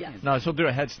 yes. No, she'll do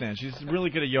a headstand. She's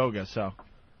really good at yoga, so.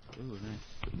 Ooh,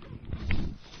 nice.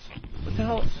 What the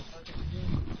hell?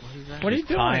 What are you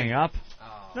doing? Tying up.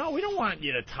 Oh, No, we don't want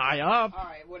you to tie up. All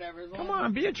right, whatever. Come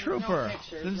on, be a trooper.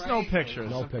 There's no pictures.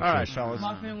 No pictures. All right, fellas.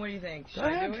 Muffin, what do you think? Should Go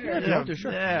I ahead. do it? Yeah, Or- if you want to,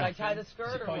 sure. Should I tie the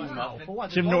skirt or what? No, for what?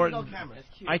 Jim As long as Norton. no cameras.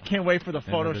 I can't wait for the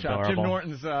Isn't it Photoshop. Jim adorable?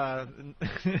 Norton's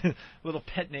little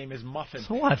pet name is Muffin.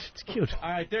 So what? It's cute. All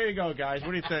right, there you go, guys.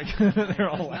 What do you think? They're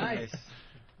all Nice.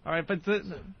 All right, but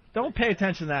don't pay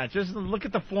attention to that. Just look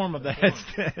at the form of the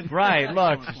headstand. Right,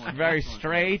 look, very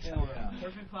straight.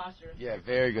 Perfect posture. Yeah,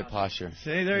 very good posture.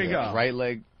 See, there you Yeah, go. Right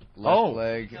leg, left Oh.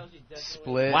 leg,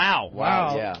 split. Wow.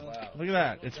 Wow. Yeah. Look at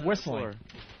that. It's whistling.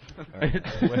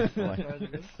 It's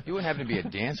whistling. You wouldn't happen to be a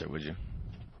dancer, would you?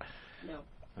 No.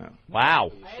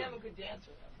 Wow. I am a good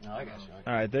dancer. No, I got you.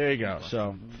 All right, there you go.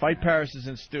 So, Fight Paris is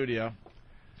in studio.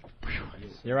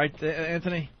 You right,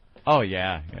 Anthony? Oh,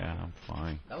 yeah, I'm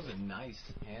fine. That was a nice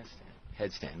handstand.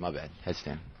 Headstand, my bad.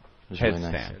 Headstand. It was really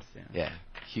nice. Headstand. Yeah,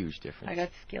 huge difference. I got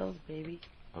skills, baby.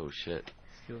 Oh, shit.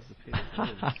 Skills to pay.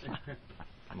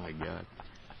 My God.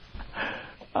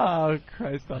 Oh,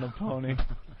 Christ on a pony.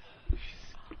 She's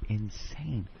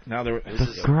insane. Now there.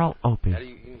 The girl, Opie,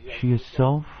 she is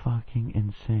so fucking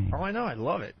insane. Oh, I know. I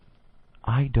love it.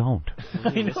 I don't. I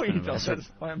know you don't. That's That's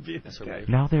why I'm being That's this right.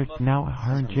 guy. Now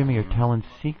her and Jimmy are telling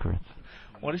secrets.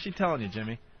 What is she telling you,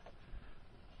 Jimmy?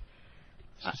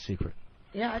 It's a secret.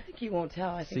 Yeah, I think he won't tell.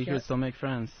 I think Secrets don't make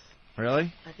friends.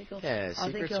 Really? I think he'll. Yeah, I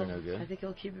think secrets he'll, are no good. I think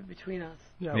he'll keep it between us.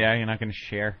 Yeah, you're not going to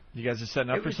share. You guys are setting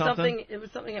up It for was something? It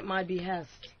was something at my behest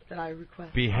that I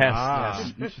requested. Behest.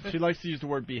 Ah. Yes. She likes to use the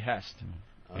word behest.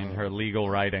 In her legal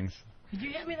writings. Could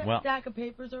you hand me that Well- stack of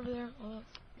papers over there?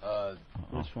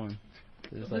 Which one?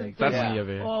 There's like That's- 20 of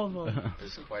it. All of them.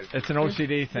 There's quite a It's an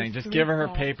OCD thing. Just give her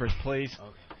her papers, please. Okay.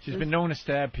 She's been known to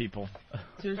stab people.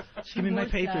 There's Give me my more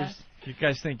papers. stack. You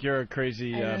guys think you're a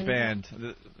crazy And- band.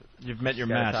 You've met your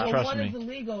Got a match, top. Well, trust what me. is the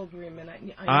legal agreement?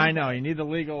 I know. You need the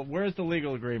legal. Where's the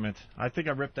legal agreement? I think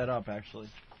I ripped that up, actually.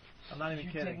 I'm not even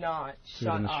You kidding. did not. Shoot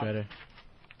in Shut the up. shredder.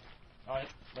 All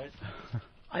right.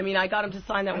 I mean, I got him to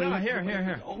sign that I when know, he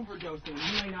here. was overdosing.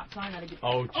 You may not sign that again.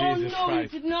 Oh, Oh Jesus no,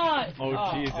 Christ. you did not.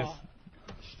 Oh, Jesus.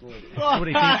 What do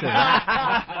you think of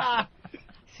that?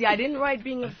 See, I didn't write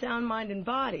being of sound mind and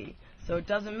body, so it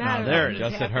doesn't matter. there that it he's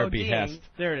is. Just at her half ODing. behest.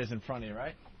 There it is in front of you,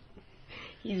 right?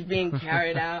 He's being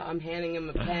carried out. I'm handing him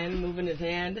a pen, moving his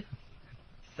hand.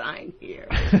 Sign here.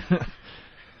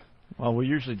 Well, we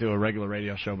usually do a regular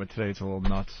radio show, but today it's a little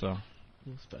nuts, so.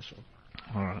 Special.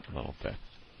 All right. A little bit.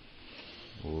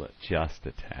 Just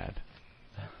a tad.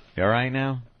 You alright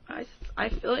now? I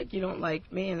feel like you don't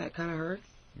like me, and that kind of hurts.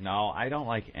 No, I don't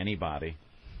like anybody.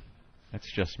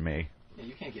 That's just me. Yeah,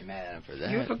 you can't get mad at him for that.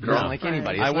 You have a You don't like girlfriend.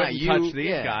 anybody. It's I not wouldn't you. touch these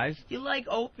Yeah. guys. You like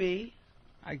Opie.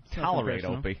 I tolerate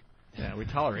personal. Opie. Yeah, we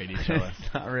tolerate each other.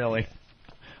 It's not really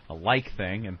a like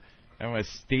thing. And everyone,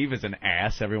 Steve is an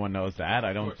ass. Everyone knows that.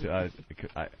 I don't.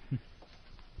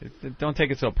 Don't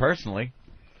take it so personally.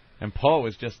 And Poe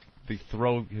is just the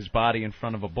throw his body in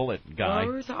front of a bullet guy.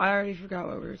 I already forgot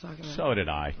what we were talking about. So did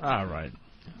I. All right.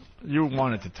 You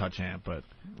wanted to touch Amp, but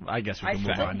I guess we I can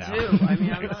move still on now. do. I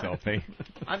mean, I'm not, Sophie.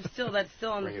 that's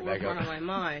still on the Bring it back forefront up. of my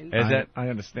mind. Is it? I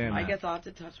understand I that. guess I'll have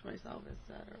to touch myself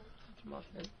instead, or touch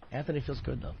Muffin. Anthony feels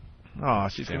good, though. Oh,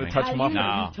 she's going to Jimmy. touch Have Muffin.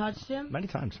 No. you touched him? Many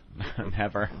times.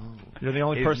 Never. You're the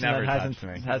only He's person never that hasn't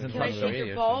touched me. hasn't Can I touched shake her.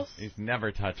 your pulse? He's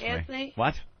never touched Anthony? me.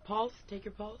 What? Pulse? Take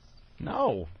your pulse?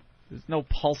 No. There's no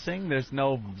pulsing. There's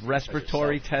no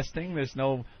respiratory testing. There's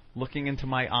no looking into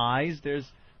my eyes. There's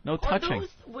no touching. Are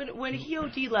those, when he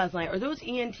OD'd last night, are those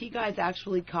ENT guys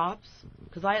actually cops?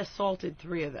 Because I assaulted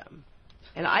 3 of them.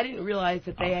 And I didn't realize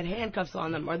that they had handcuffs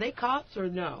on them. Are they cops or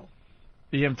no?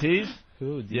 EMTs?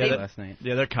 Who did Yeah, that last night?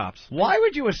 Yeah, they're cops. Why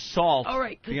would you assault All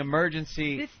right, 'cause the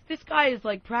emergency? This guy is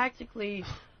like practically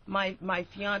my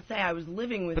fiance. I was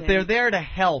living with But him. they're there to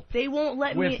help They won't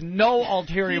let with me. no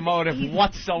ulterior motive They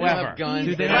whatsoever. have guns.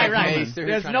 He's- They Right, have right. mace, they're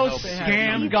There's trying no to help.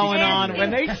 scam going on. When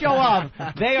they show up,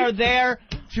 they are there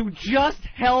to just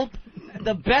help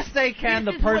the best they can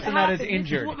the This is what person that is happened.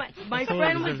 This injured. what my So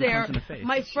friend it was deserves a there. punch in the face.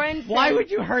 My friend. Why said-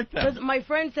 would you hurt them? 'cause my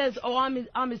friend says, "Oh,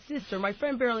 I'm his sister." My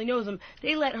friend barely knows him.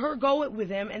 They let her go with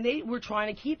him, and they were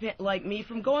trying to keep it like me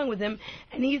from going with him.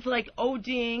 And he's like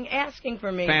ODing, asking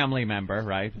for me. Family member,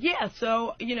 right? Yeah.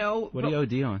 So What do you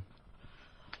OD on?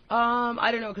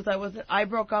 I don't know because I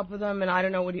broke up with him, and I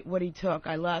don't know what he took.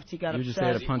 I left. He got You were just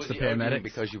upset. there to punch the Was he ODing paramedics?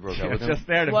 because you broke up You're with him? just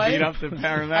there to What? beat up the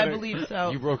paramedic. I believe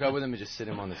so. You broke up with him and just sit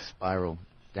him on the spiral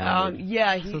downward.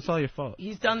 Yeah. So it's all your fault.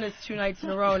 He's done this 2 nights in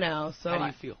a row now. So How do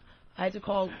you feel? I had to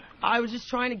call. I was just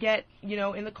trying to get,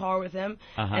 in the car with him,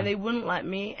 Uh-huh. and they wouldn't let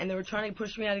me, and they were trying to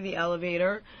push me out of the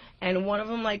elevator, and one of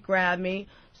them, grabbed me.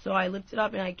 So I lifted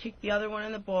up and I kicked the other one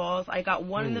in the balls. I got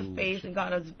one in the face and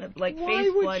got his face Why bloody.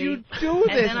 would you do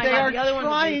And this? then I They got are the other one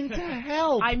trying to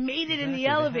help. I made it in the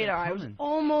elevator. I was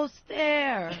almost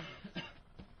there.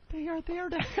 They are there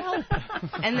to help.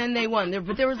 And then they won.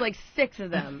 But there was like 6 of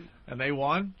them. And they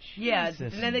won? Yeah.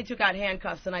 Jesus. And then they took out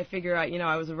handcuffs, and I figure out,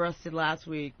 I was arrested last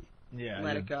week. Yeah.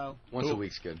 Let it go. Once a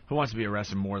week's good. Who wants to be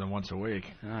arrested more than once a week?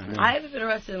 I haven't been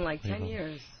arrested in like 10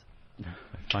 years.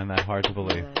 I find that hard to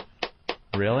believe.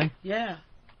 Really? Yeah.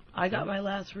 I got my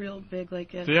last real big,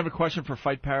 like... Do you have a question for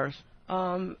Fight Paris?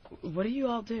 What do you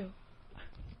all do?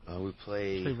 We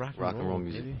play rock and roll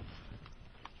music.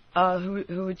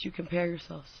 Who would you compare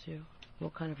yourselves to?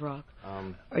 What kind of rock?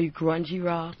 Are you grungy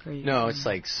rock? Or No, it's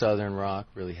like southern rock,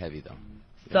 really heavy though.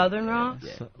 Southern rock?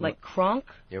 Yeah. Like crunk?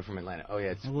 Yeah, we're from Atlanta. Oh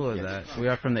yeah, it's A little of that. We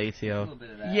are from the ATO.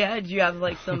 Yeah, do you have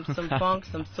like some funk,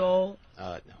 some soul?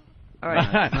 No. All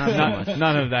right.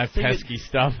 None of that pesky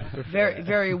stuff. Very,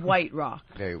 very white rock.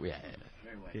 Very, yeah.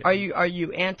 Are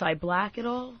you anti-black at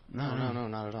all? No,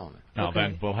 not at all, man. No, Okay.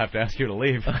 Ben, we'll have to ask you to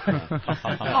leave.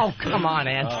 Oh, come on,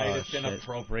 Ant. It's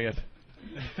inappropriate.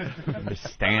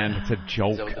 Understand, it's a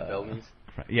joke. Is that what the bell means?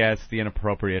 Yeah, it's the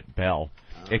inappropriate bell.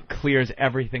 It clears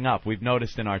everything up. We've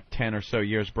noticed in our 10 or so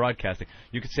years broadcasting,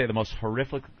 you could say the most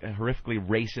horrifically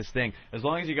racist thing. As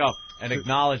long as you go and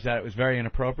acknowledge that it was very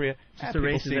inappropriate, Just people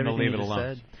erases seem to everything leave you it just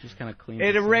alone. said. Just kind of cleans It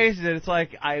it. erases it. It's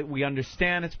like we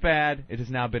understand it's bad. It has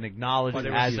now been acknowledged But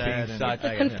it as was being said such. It's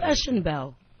a confession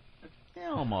bell. Yeah,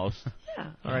 almost.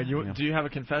 Yeah. All right, do you have a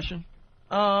confession?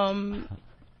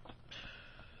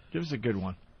 Give us a good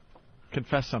one.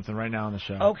 Confess something right now on the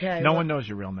show. Okay. No one knows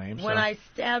your real name. When so. I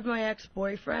stabbed my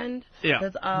ex-boyfriend, Yeah.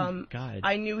 because God.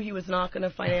 I knew he was not going to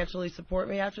financially support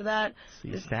me after that. So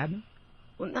you stabbed him?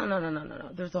 Well, no.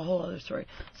 There's a whole other story.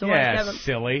 So when I Yeah, stabbed him,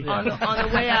 silly. on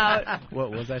the way out,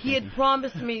 What was that? he had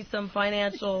promised me some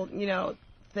financial,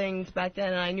 things back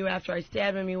then, and I knew after I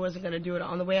stabbed him he wasn't going to do it.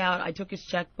 On the way out, I took his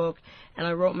checkbook and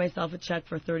I wrote myself a check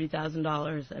for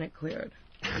 $30,000, and it cleared.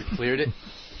 You cleared it?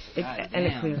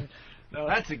 It cleared. No,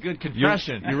 that's a good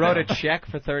confession. You wrote a check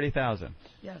for $30,000.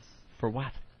 Yes. For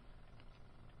what?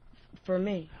 For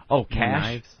me. Oh, cash?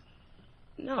 Knives?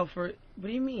 No, for what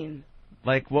do you mean?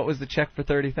 Like, what was the check for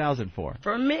 $30,000 for?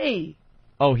 For me.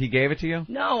 Oh, he gave it to you?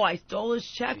 No, I stole his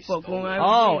checkbook when I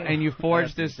was dating him. And you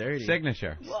forged his dirty.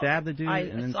 signature. Well, Stab the dude I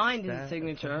and then signed his stab-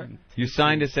 signature. You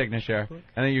signed his signature,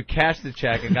 and then you cashed the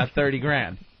check and got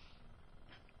 $30,000.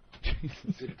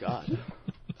 Good God.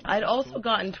 I'd also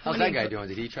gotten 20. How's that guy doing?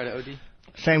 Did he try to OD?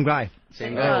 Same guy.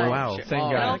 Same guy. guy. Oh, wow. Shit. Same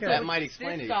Oh, guy. That might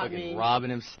explain This it. got Fucking me. robbing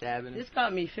him, stabbing him. This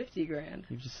got me $50,000.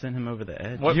 You just sent him over the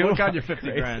edge. What You got you are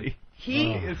 50 grand? crazy.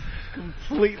 He is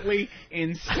completely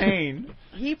insane.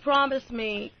 he promised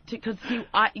me to, because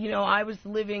I was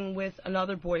living with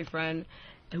another boyfriend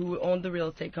who owned the real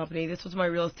estate company. This was my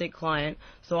real estate client,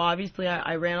 so obviously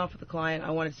I ran off with the client. I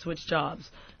wanted to switch jobs,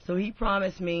 so he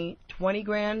promised me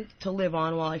 $20,000 to live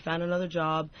on while I found another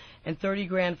job, and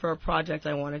 $30,000 for a project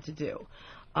I wanted to do.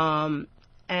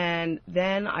 And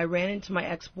then I ran into my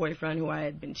ex-boyfriend who I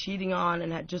had been cheating on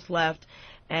and had just left,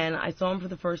 and I saw him for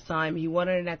the first time. He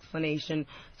wanted an explanation,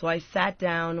 so I sat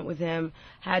down with him,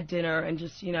 had dinner, and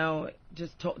just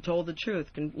told the truth,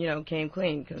 came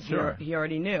clean, because Sure. he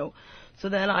already knew. So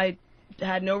then I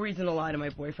had no reason to lie to my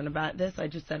boyfriend about this. I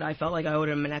just said I felt like I owed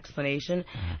him an explanation,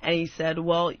 and he said,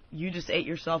 well, you just ate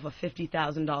yourself a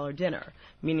 $50,000 dinner,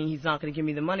 meaning he's not going to give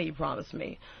me the money he promised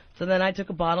me. So then I took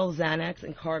a bottle of Xanax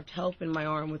and carved help in my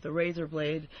arm with a razor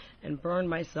blade and burned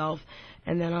myself,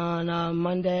 and then on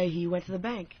Monday he went to the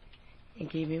bank and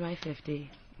gave me my $50. You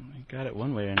got it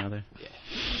one way or another.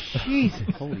 Jesus.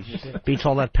 Holy shit. Beats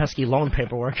all that pesky loan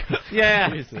paperwork. Yeah.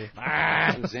 Seriously.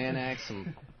 Some Xanax,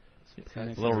 some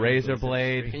Little razor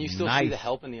blade. Can you still nice. see the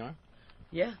help in the arm?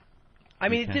 Yeah. I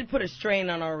mean, Okay. it did put a strain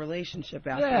on our relationship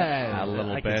after. A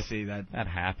little I bit. can see that. That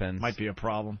happens. Might be a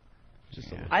problem.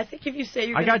 Just a I think if you say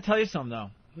you're I gonna... got to tell you something, though.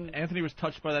 Anthony was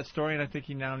touched by that story, and I think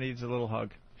he now needs a little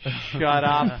hug. Shut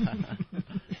up.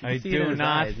 I See it in do his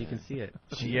not. eyes. You can see it.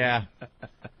 Yeah.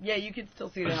 Yeah, you can still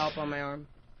see the help on my arm.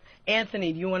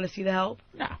 Anthony, do you want to see the help?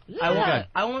 No.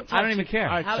 I won't touch I don't even care.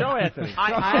 All right, show Anthony.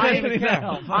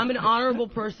 I'm an honorable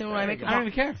person when I make a I don't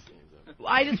even care.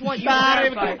 I just want you to Not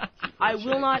even verify. I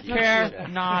will not touch Care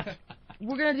you. not.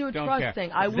 We're gonna do a Don't trust care.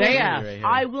 thing. I will. They asked.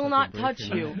 I will not touch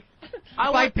you.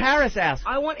 Fight Paris asked.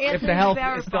 I want Anthony if the help to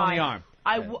verify. is still in the arm.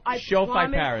 I Show Fight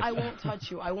promise Paris. I won't touch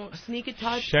you. I won't sneak a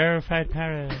touch. Sheriff Fight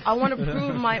Paris. I want to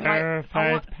prove my Paris.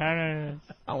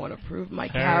 I want to prove my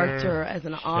character as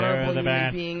an honorable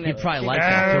human being. He'd that probably like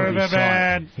that too if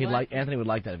he saw it. Anthony would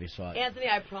like that if he saw it. Anthony,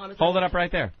 I promise. Hold it up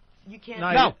right there. You can't.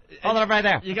 No, hold it right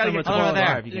there. You gotta get to hold it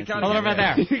right You there. gotta Hold it get right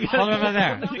there. Hold it right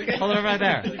there. Hold it right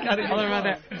there.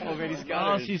 Hold it right there.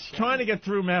 Oh, she's trying to get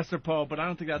through Master Poe, but I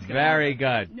don't think that's gonna Very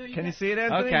happen. good. Can you see it,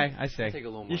 Anthony? Okay, I see.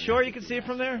 You sure you can see it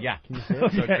from there? Yeah. Can you see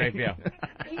it? So great view.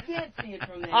 He can't see it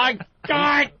from there. I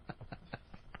got it.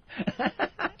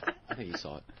 I think you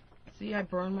saw it. See, I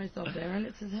burned myself there, and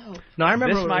it says help. No, I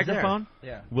remember This it was microphone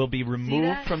will be removed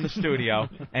that? from the studio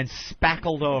and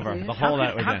spackled over the whole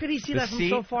that was How in. could he see the that from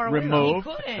seat so far away? removed.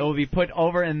 He couldn't. It will be put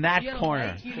over in that You had a corner.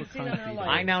 light, you can see that in a light.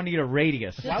 I now need a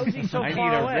radius. Why was he so I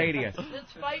far need a away? radius. Does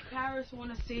Fight Paris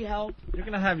want to see help? You're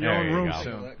gonna have your There own you room go.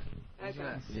 soon.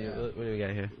 What do we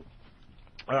got here?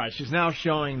 All right, she's now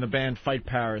showing the band Fight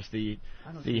Paris the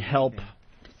help.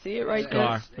 See it right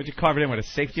Scar. there? Would you carve it in with a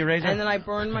safety razor? And then I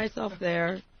burned myself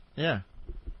there. Yeah.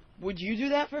 Would you do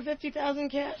that for 50,000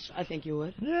 cash? I think you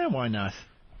would. Yeah, why not?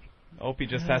 Opie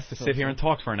just has to sit here and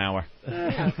talk for an hour.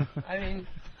 Yeah. I mean,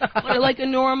 like a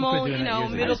normal, We're doing that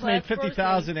usually. middle I just made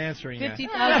class 50,000 answering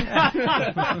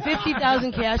that.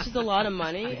 50,000 cash is a lot of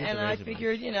money, and I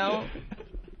figured,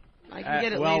 I can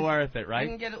get it. Well worth it, I right?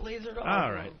 can get it lasered off.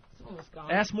 All right. It's almost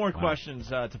gone. Ask more questions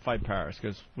to Fight Paris,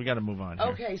 because we got to move on here.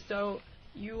 Okay, so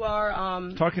you are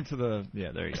Talking to the...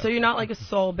 Yeah, there you go. So you're not like a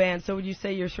soul band. So would you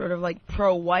say you're sort of like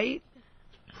pro-white?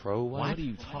 Pro-white? What are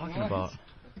you talking about?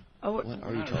 Oh, What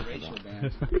are you talking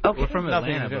about? okay. We're from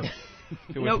Atlanta.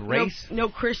 It was race. No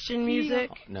Christian music.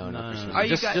 No, not for sure. Are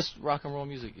you guys- Just rock and roll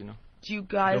music, Do you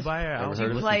guys Go buy our album. do you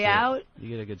Listen play to it. out? You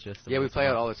get a good gist of Yeah, what we it's play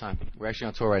out about. all the time. We're actually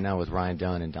on tour right now with Ryan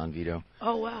Dunn and Don Vito,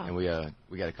 Oh wow. and we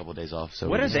got a couple of days off. So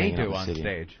What we're do just they hanging out do in the on city.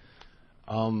 stage?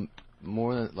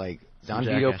 More than Don Some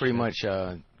Vito jackass pretty shit.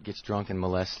 much gets drunk and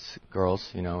molests girls,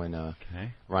 and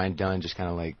Okay. Ryan Dunn just kind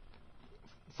of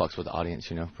fucks with the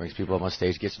audience, brings people up on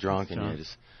stage, gets drunk, and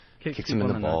just kicks them in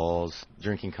the balls,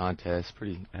 drinking contests,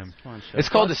 pretty. It's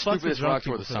called the stupidest rock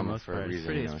tour of the summer for a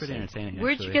reason. It's pretty entertaining.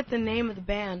 Where'd you get the name of the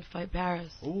band, Fight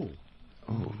Paris? Ooh.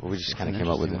 Oh, we just kind of came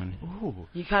up with it. Ooh.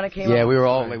 You kind of came up Yeah, we with were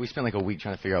all we spent like a week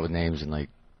trying to figure out with names, and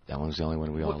that one was the only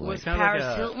one we all Was liked.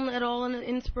 Paris Hilton at all an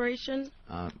inspiration?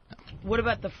 What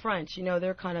about the French?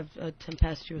 They're kind of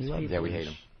tempestuous people. Yeah, we hate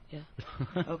them.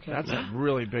 Yeah. Okay. That's a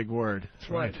really big word.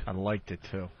 That's right. I liked it,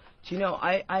 too. Do you know,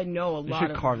 I know a You lot of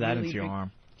should carve that really into your big-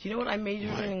 arm. Do you know what I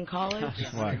majored in college?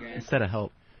 What? Instead of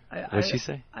help. What'd she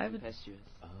say? I have a,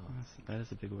 That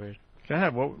is a big word. Go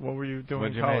ahead. What were you doing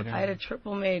What'd in you college? major I had a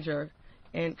triple major,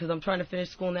 and because I'm trying to finish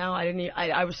school now,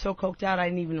 I was so coked out I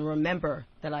didn't even remember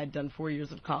that I'd done 4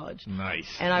 years of college. Nice.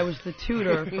 And I was the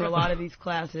tutor for a lot of these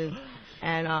classes,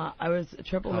 and I was a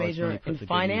triple College major money put in to good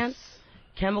finance, use.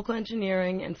 chemical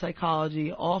engineering, and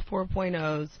psychology, all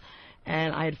 4.0s.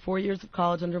 And I had 4 years of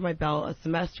college under my belt, a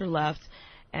semester left,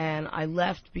 and I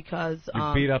left because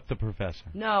You beat up the professor.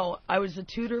 no, I was a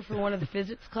tutor for one of the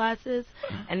physics classes,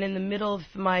 and in the middle of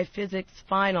my physics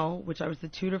final, which I was the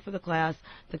tutor for the class,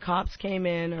 the cops came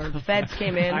in, or the feds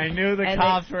came in. I knew the and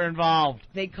cops were involved.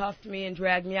 They cuffed me and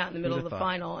dragged me out in the middle of the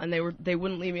final, and they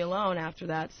wouldn't leave me alone after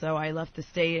that, so I left the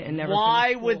state and never.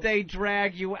 Why finished would school. they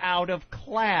drag you out of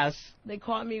class? They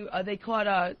caught me. They caught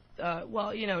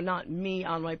well, not me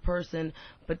on my person,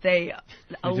 but they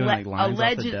You're doing, like, lines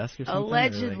off the desk or something, or,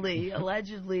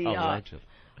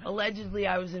 allegedly,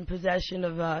 I was in possession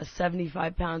of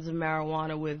 75 pounds of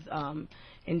marijuana with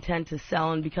intent to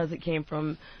sell, and because it came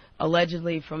from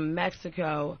allegedly from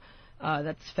Mexico,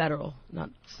 that's federal, not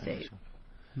state.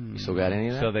 You still got any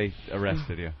of that? So they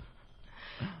arrested you.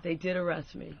 They did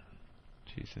arrest me.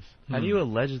 Jesus. How do you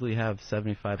allegedly have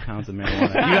 75 pounds of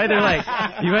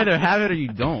marijuana? You either have it or you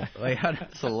don't.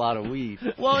 That's a lot of weed.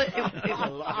 Well,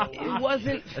 it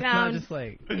wasn't It's not found. just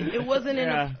like It wasn't in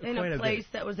quite a a place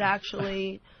that was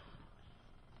actually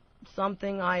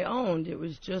something I owned. It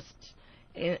was just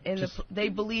they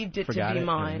believed it to forgot be it,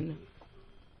 mine.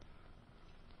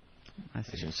 I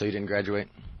see. So you didn't graduate?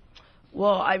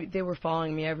 Well, they were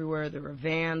following me everywhere. There were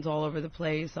vans all over the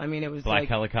place. I mean, it was Black like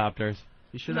helicopters.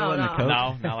 You should No, have let no. the coke.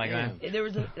 No, not like that. there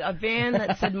was a van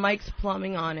that said Mike's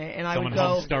Plumbing on it, and I Someone would go.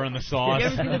 home stirring the sauce. You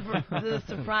ever see the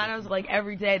Sopranos? Like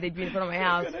every day, they'd be in front of my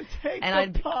house, and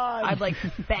I'd like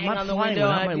bang I'm not on the flying window.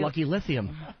 without and my I'd be lucky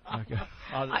lithium.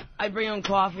 I'd bring them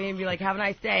coffee and be like, "Have a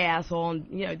nice day, asshole."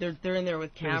 And they're in there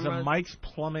with There's cameras. a Mike's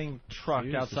Plumbing truck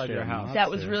You used to outside stay your on house. the That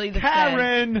was really the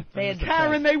Karen! feds. They had the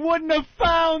Karen, feds. they wouldn't have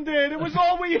found it. It was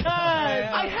all we had.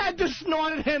 I had to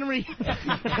snort it, Henry.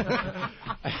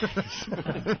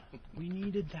 We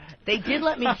needed that. They did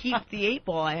let me keep the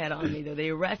 8-ball I had on me, though. They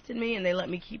arrested me, and they let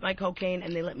me keep my cocaine,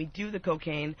 and they let me do the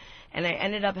cocaine. And I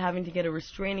ended up having to get a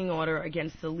restraining order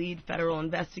against the lead federal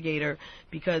investigator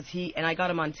because and I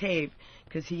got him on tape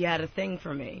because he had a thing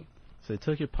for me. So they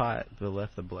took your pot, but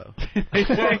left the blow. They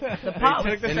took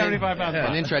the 75 pounds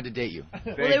and then tried to date you.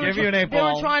 They give you an 8 They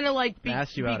ball. were trying to like be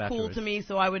Asked you out cool afterwards. to me,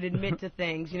 so I would admit to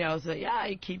things, you know. So yeah,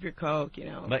 you keep your coke, you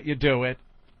know. Let you do it,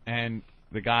 and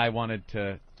the guy wanted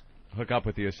to hook up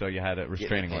with you, so you had a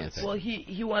restraining order. Well,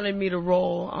 he wanted me to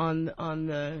roll on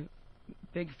the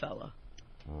big fella.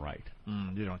 Right.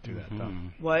 You don't do that, though.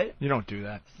 What? You don't do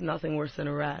that. It's nothing worse than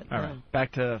a rat. All right,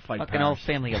 back to Fight Fucking Paris. old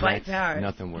family of Fight rats. Paris.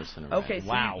 Nothing worse than a rat. Okay, so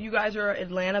Wow. you guys are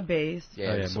Atlanta-based.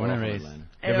 Yeah, born and raised. Atlanta.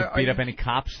 You ever Are beat you- up any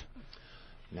cops?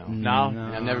 No. No?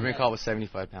 I've never been caught with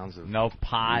 75 pounds of... No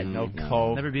pot, no No.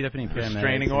 coke. Never beat up any paramedics, Restraining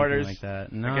anything orders like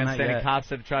that. No, against not any yet. cops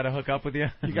that try to hook up with you?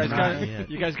 You guys Not got yet.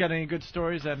 you guys got any good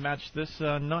stories that match this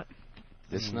nut?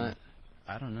 This nut?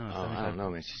 I don't know. Oh, I don't know,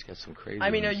 man. She's got some crazy I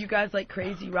mean, are ones. you guys like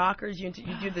crazy rockers? You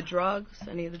do the drugs?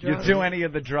 Any of the You drugs? do any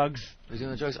of the drugs? We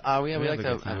doing the drugs? Oh, yeah, we like to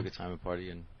have a time. good time at party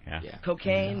and Yeah.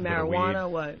 Cocaine, Yeah. marijuana,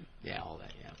 what? yeah, all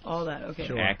that. Yeah. All that. Okay.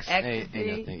 Sure. X. Ecstasy.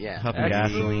 Ain't nothing. Yeah. Pumping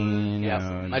gasoline.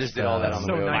 Yeah. You know, I just did all that on the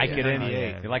So way. nice. Vicodin? Oh,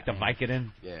 yeah. You like the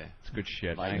Vicodin? Yeah. It's good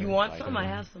shit. Vicodin. man. You want some? I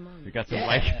have some on. You got some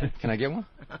Yeah. Vicodin? Can I get one?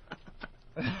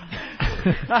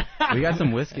 We got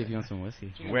some whiskey if you want some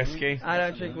whiskey. Whiskey? I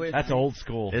don't drink whiskey. That's old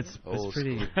school. It's Old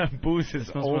pretty. Booze It is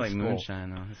smells old more like school.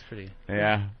 moonshine though. It's pretty.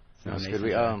 Yeah. It's No, not it's good.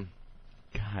 Mason.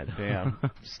 God damn.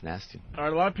 It's nasty. All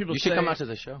right, a lot of people You say. should come out to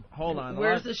the show. Hold on.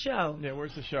 Where's the show? Yeah,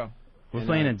 where's the show? We're In,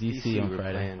 playing uh, at DC on we're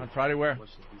Friday. playing On Friday, where?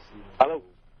 Hello.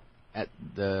 At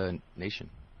the Nation.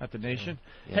 At the Nation.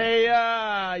 Yeah. Hey,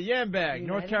 Yambag,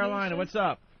 North United Carolina, Nation? what's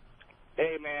up?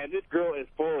 Hey, man, this girl is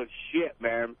full of shit,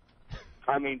 man.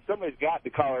 I mean, somebody's got to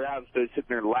call her out instead of sitting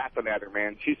there laughing at her,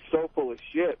 man. She's so full of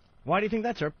shit. Why do you think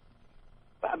that, sir?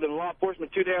 I've been in law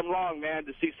enforcement too damn long, man,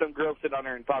 to see some girl sit on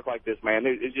there and talk like this, man.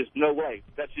 There's just no way.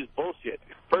 That's just bullshit.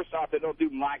 First off, they don't do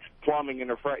Mike's Plumbing in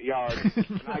their front yard.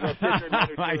 And I go sit there and let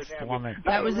her do Mike's it, man. Plumbing.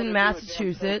 That was Let in her do a damn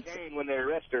Massachusetts. cocaine when they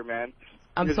arrest her, man.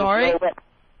 I'm There's sorry? no way.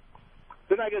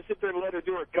 They're not going to sit there and let her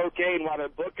do her cocaine while they're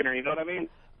booking her, you know what I mean?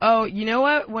 Oh, you know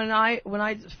what? When I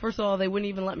first of all, they wouldn't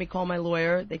even let me call my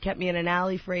lawyer. They kept me in an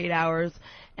alley for 8 hours.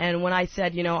 And when I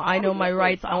said, you know, I know my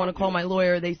rights, I want to call my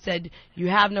lawyer, they said, you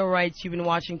have no rights. You've been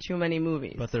watching too many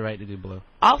movies. But the right to do blow.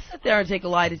 I'll sit there and take a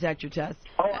lie detector test.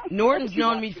 Norton's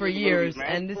known me for years,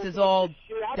 and this is all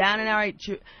down and out.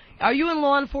 Are you in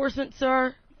law enforcement,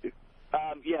 sir?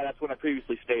 Yeah, that's what I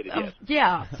previously stated, yes.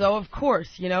 Yeah. So of course,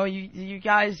 you know, you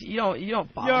guys, you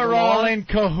don't follow. You're the all laws. in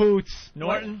cahoots.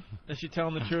 Norton, is she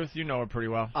telling the truth? You know her pretty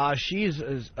well. She is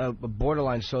a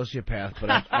borderline sociopath, but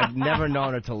I've never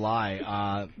known her to lie.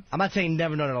 I'm not saying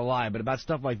never known her to lie, but about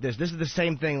stuff like this. This is the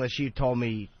same thing that she told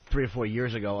me 3 or 4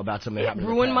 years ago about something It happening. in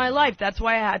the ruined past. my life. That's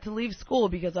why I had to leave school,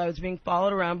 because I was being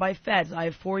followed around by feds. I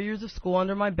have 4 years of school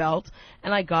under my belt,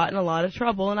 and I got in a lot of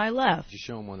trouble, and I left. Did you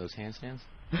show him one of those handstands?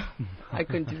 I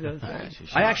couldn't do those things.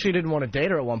 I actually didn't want to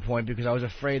date her at one point because I was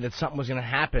afraid that something was going to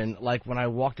happen. Like when I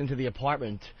walked into the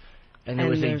apartment, and there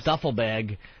And was a there's- duffel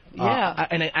bag. Yeah.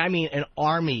 And I mean an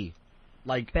army,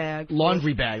 like Bag.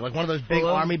 laundry bag, like one of those big Full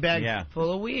of- army bags. Yeah.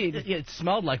 Full of weed. It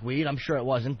smelled like weed. I'm sure it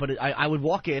wasn't, but I would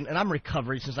walk in, and I'm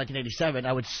recovered since 1987.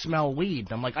 I would smell weed.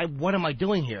 And I'm like, what am I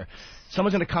doing here?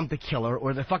 Someone's going to come to kill her,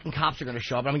 or the fucking cops are going to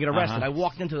show up, and I'm going to get arrested. I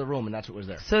walked into the room, and that's what was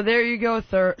there. So there you go,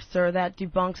 sir. That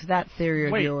debunks that theory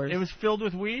of Wait, yours. it was filled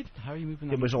with weed? How are you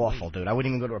moving? It was awful, dude. I wouldn't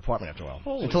even go to her apartment after a while.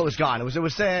 Holy Until it was gone. It was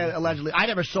allegedly. I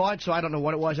never saw it, so I don't know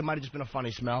what it was. It might have just been a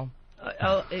funny smell.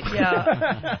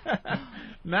 Yeah.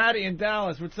 Maddie in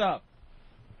Dallas, what's up?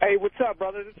 Hey, what's up,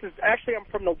 brother? I'm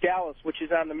from Nogales, which is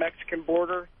on the Mexican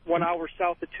border, 1 hour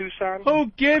south of Tucson.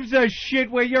 Who gives a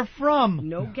shit where you're from?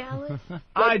 Nogales?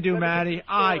 I do, Maddie.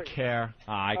 I care.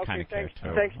 I Okay, kind of care,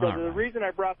 too. Thanks, brother. All The right. reason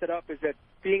I brought that up is that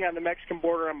being on the Mexican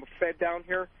border, I'm a Fed down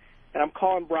here, and I'm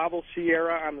calling Bravo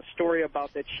Sierra on the story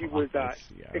about that she was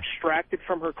extracted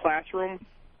from her classroom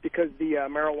because the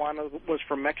marijuana was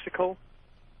from Mexico.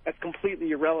 That's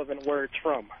completely irrelevant where it's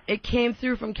from. It came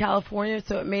through from California,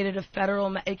 so it made it a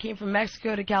federal. It came from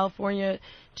Mexico to California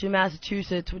to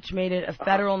Massachusetts, which made it a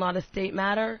federal, not a state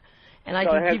matter. And I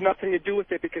No, can it has give nothing to do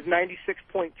with it because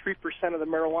 96.3% of the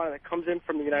marijuana that comes in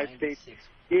from the United States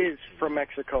is from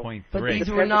Mexico. But these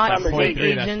were not state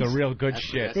agents. That's the real good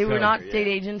shit. They were not state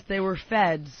agents. They were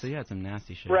feds. So you had some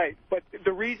nasty shit. Right, but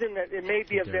the reason that it may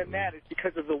be of that is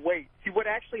because of the weight. See, what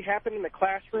actually happened in the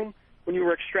classroom when you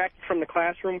were extracted from the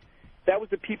classroom, that was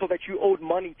the people that you owed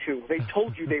money to. They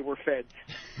told you they were feds.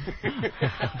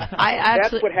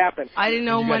 That's what happened. I didn't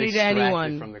owe money to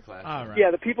anyone. From the class. All right.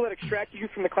 Yeah, the people that extracted you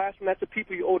from the classroom, that's the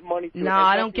people you owed money to. No, It has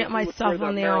I don't nothing get to my do with stuff where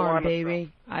on the marijuana's arm, from.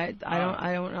 baby.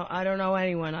 I don't know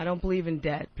anyone. I don't believe in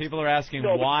debt. People are asking,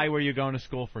 No, but- why were you going to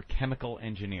school for chemical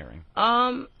engineering?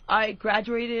 I I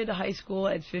graduated high school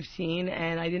at 15,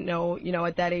 and I didn't know,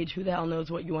 at that age, who the hell knows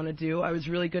what you want to do. I was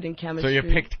really good in chemistry. So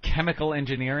you picked chemical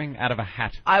engineering out of a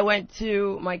hat. I went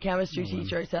to my chemistry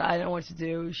teacher. I said, I don't know what to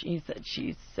do. She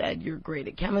said, you're great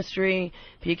at chemistry.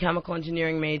 Be a chemical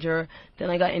engineering major. Then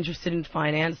I got interested in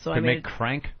finance. So I made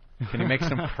crank. Can you make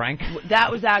some crank?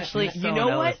 That was actually, you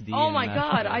know what? LSD Oh my and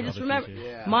God! that I just remember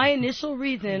Yeah. my initial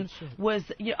reason was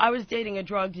I was dating a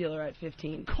drug dealer at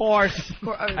 15. Of course.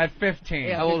 At 15.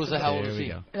 Yeah, How old was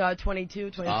he? 22,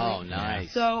 23. Oh,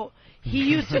 nice. So he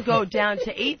used to go down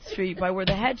to 8th Street by where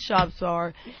the head shops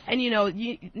are, and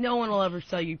no one will ever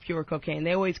sell you pure cocaine.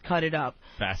 They always cut it up.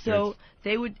 Bastards. So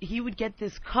he would get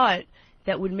this cut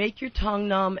that would make your tongue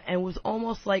numb and was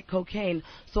almost like cocaine.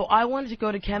 So I wanted to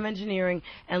go to chem engineering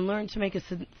and learn to make a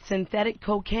synthetic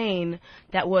cocaine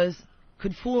that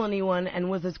could fool anyone and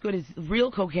was as good as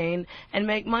real cocaine and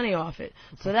make money off it.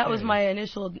 So that was my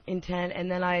initial intent,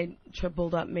 and then I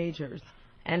tripled up majors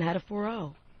and had a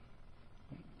 4.0.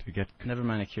 To get never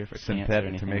mind a cure for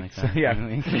synthetic cancer to or make anything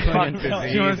like that. fuck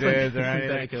diseases or synthetic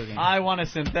anything. cocaine. I want a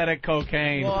synthetic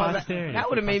cocaine. Well, that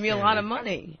would have made me a lot of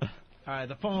money. All right,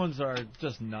 the phones are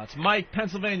just nuts. Mike,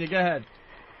 Pennsylvania, go ahead.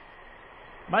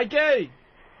 Mikey!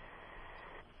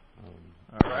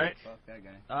 All right.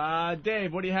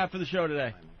 Dave, what do you have for the show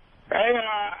today? Hey,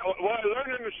 what I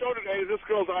learned in the show today is this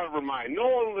girl's out of her mind. No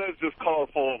one lives this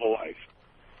colorful of a life.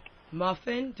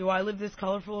 Muffin, do I live this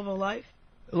colorful of a life?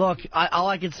 Look, all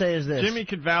I can say is this. Jimmy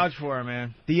could vouch for her,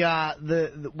 man.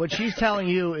 The what she's telling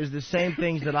you is the same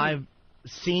things that I've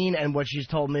seen and what she's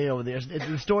told me over there.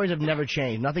 The stories have never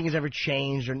changed. Nothing has ever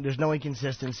changed. Or there's no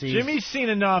inconsistencies. Jimmy's seen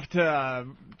enough to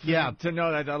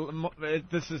know that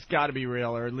this has got to be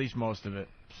real, or at least most of it.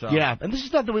 So. Yeah, and this is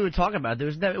stuff that we would talk about. She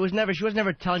was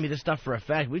never telling me this stuff for a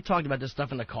fact. We talked about this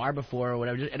stuff in the car before or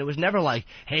whatever, and it was never like,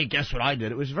 hey, guess what I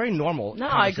did? It was very normal. No,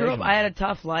 I grew up. I had a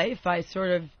tough life. I sort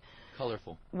of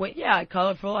colorful.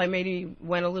 Colorful. I maybe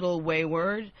went a little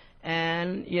wayward.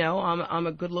 And, I'm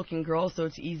a good-looking girl, so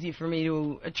it's easy for me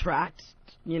to attract,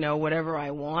 whatever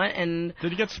I want. And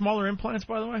did you get smaller implants,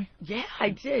 by the way? Yeah, I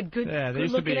did. Good. Yeah, they good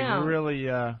used to be out. really.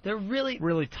 They're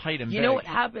really tight and big. You know what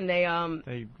happened? They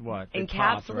what? Encapsulated,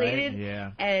 popped, right?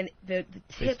 Yeah. And the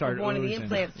tip of one of the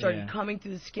implants started coming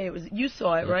through the skin. You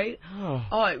saw it, right?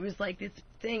 Oh, it was like this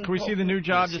thing. Can we see the new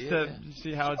job just to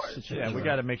see how it's? Yeah, we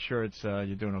got to make sure it's you're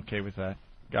doing okay with that,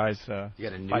 guys. You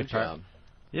got a new job.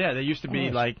 Yeah, they used to be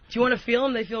like... Do you want to feel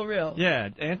them? They feel real. Yeah,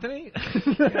 Anthony?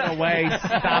 Get away.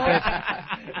 Stop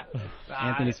it.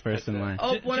 Anthony's first in line.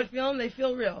 Oh, want to feel them? They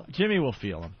feel real. Jimmy will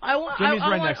feel them. Jimmy's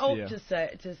right want next to you. To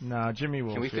say, no, Jimmy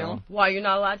will Can we feel them? Why, you're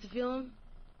not allowed to feel them?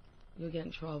 You'll get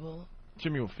in trouble.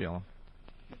 Jimmy will feel them.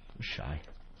 I'm shy.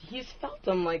 He's felt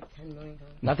them like 10 million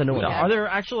times. Not the new one. Are there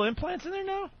actual implants in there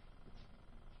now?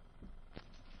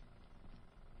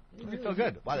 They feel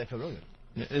good. Why they feel really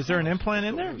good? Is there an implant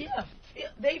in there? Yeah.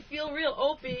 They feel real.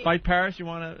 Opie. Fight Paris, you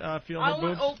want to feel her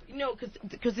boobs? Opie, no,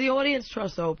 because the audience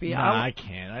trusts Opie. No, I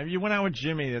can't. You went out with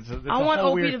Jimmy. It's I want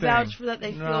whole Opie weird to thing. vouch for that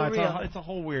they feel real. It's a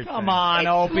whole weird Come thing. on,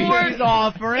 Opie. She's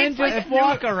offering. Just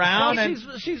walk around. No, and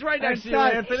she's right next to you,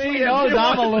 Anthony. She knows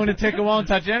I'm a lunatic who won't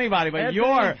touch anybody, but Anthony.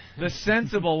 You're the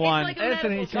sensible one. Like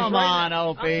Anthony, come on,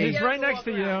 Opie. He's right next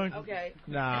to you. Okay.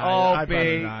 Nah, I'd Opie.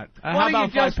 rather not. Why How don't about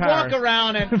you just Fight walk Paris?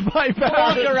 around and Fight walk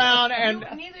Paris. around and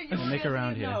Make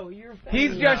around here. No, you're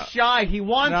he's just shy. He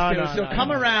wants to, so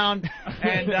come around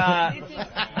and.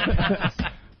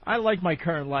 I like my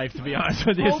current life, to be honest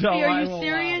with you. Opie, so are you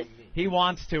serious? He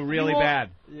wants to really bad.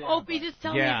 Opie, just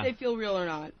tell me if they feel real or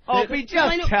not. Opie,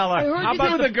 just tell her. How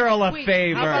about the girl a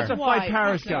favor? How about the Fight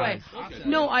Paris guy? guy?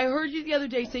 No, I heard you the other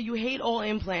day say you hate all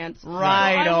implants.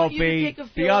 Right, so I want you to Opie. take a The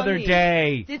feel other on me.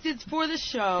 day. This is for the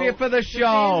show. For the The show.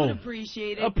 fans would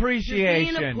appreciate it.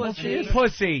 Appreciation. You're being a pussy.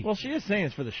 Pussy. Well, she is saying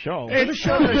it's for the show. It's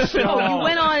for the show. Oh, you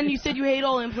went on and you said you hate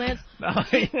all implants. All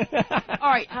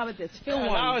right, how about this? Feel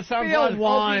one. Now it sounds Feel like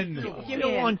one. Give me Feel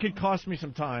a one hand. could cost me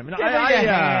some time. Give me a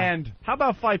hand. How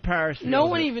about Fight Paris? No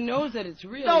one even knows that it's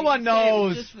real. No You one said it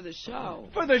was knows. just for the show.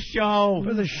 For the show.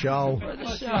 For the show. For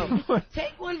the show.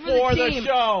 Take one for For the the team.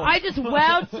 show. I just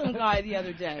wowed some guy the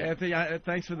other day. Anthony,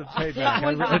 thanks for the payback. Take I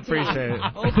one for really the team. appreciate it.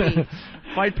 Opie.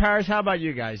 Fight Paris, how about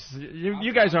you guys?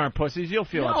 You guys aren't pussies. You'll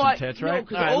feel up some tits, right? No,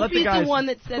 because All right, let Opie's guys, the one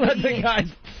that said let he the hates. guys.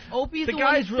 Opie's The the one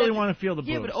guys that really said, want to feel the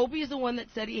Yeah, boobs. but Opie's the one that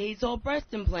said he hates all breast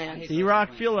implants.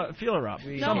 E-Rock, feel her up.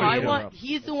 No, Somebody I feel her want. up.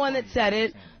 He's the one that said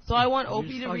it, so I want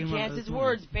Opie to talking about recant this his one.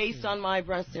 words based on my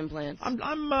breast implants.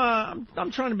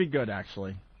 I'm trying to be good,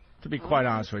 actually. To be quite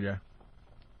honest with you.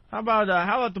 How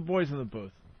about the boys in the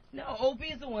booth? No,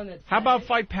 Opie's the one that's. How about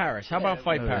Fight Paris? How about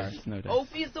Fight No Paris? dice, no dice.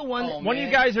 Opie's the one that. One of you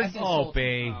guys are.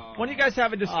 Opie. One of you guys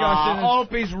have a discussion.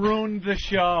 Opie's ruined the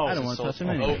show. I don't want to touch him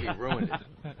anyway. Opie ruined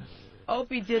it.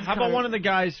 Opie did. How about one of the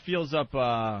guys feels up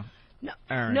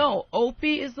Aaron? No,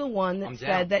 Opie is the one that I'm said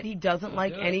down. that he doesn't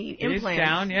like any implants. He's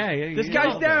down, yeah. This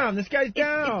guy's down. This guy's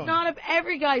down. It's not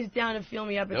every guy's down to feel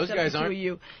me up Those except guys the two aren't. of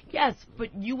you. Yes,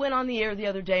 but you went on the air the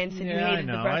other day and said you Yeah, I hated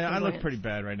know. the breast I look implants. pretty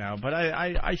bad right now, but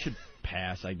I should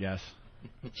pass, I guess.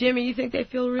 Jimmy, you think they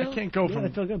feel real? I can't go from. I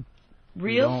feel good.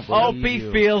 Real?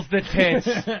 Opie feels the tits.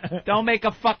 Don't make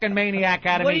a fucking maniac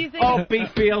out of What me. do you think? Opie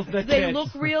feels the Do they tits.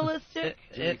 look realistic?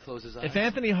 Jimmy closes his eyes. If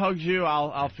Anthony hugs you,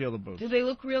 I'll feel the boobs. Do they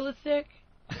look realistic?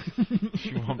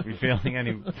 She won't be feeling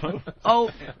any.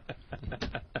 Oh,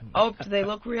 do they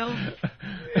look real?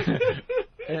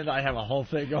 And I have a whole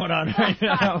thing going on right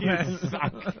now.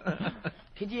 Man.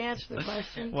 Could you answer the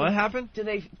question? What happened? Do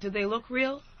they look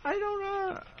real? I don't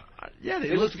know. Yeah,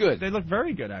 They looked good. They look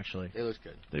very good, actually. They looked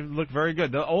good. They look very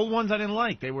good. The old ones I didn't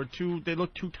like. They looked too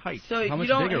tight. So How you much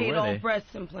don't bigger hate were all they? breast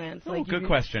implants? Oh, like good you,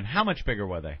 question. How much bigger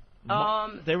were they?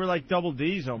 They were like double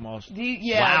D's almost.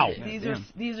 Yeah. Wow.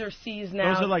 These are C's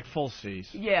now. Those are like full C's.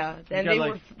 Yeah, and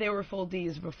got they were full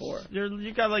D's before.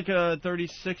 You got like a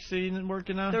 36 C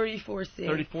working now? 34C.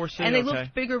 34C, And they okay.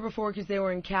 looked bigger before because they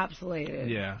were encapsulated.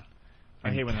 Yeah. I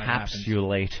hate when that happens.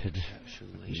 Encapsulated.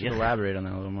 You should elaborate on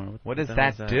that a little more. What does the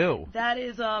hell that is do? That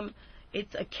is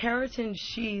it's a keratin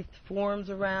sheath forms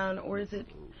around, or is it?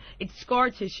 It's scar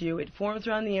tissue. It forms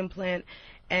around the implant,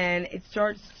 and it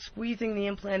starts squeezing the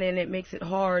implant in. It makes it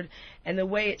hard, and the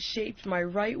way it shaped my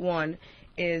right one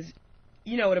is,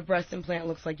 you know what a breast implant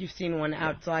looks like. You've seen one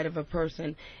outside of a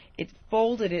person. It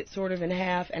folded it sort of in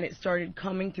half, and it started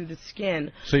coming through the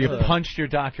skin. So you punched your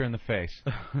doctor in the face?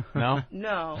 No?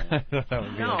 No. I thought that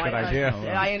would be No, a good idea.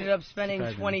 I ended up spending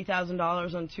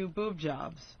 $20,000 on 2 boob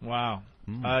jobs. Wow.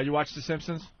 You watch The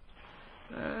Simpsons?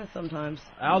 Sometimes.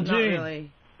 Al Not Jean.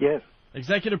 really. Yes.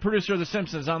 Executive producer of The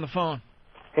Simpsons on the phone.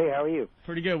 Hey, how are you?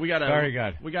 Pretty good. We got Very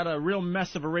good. We got a real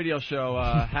mess of a radio show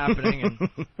happening,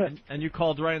 and you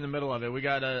called right in the middle of it. We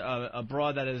got a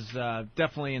broad that is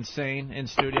definitely insane in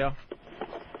studio.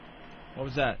 What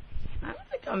was that? I don't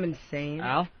think I'm insane.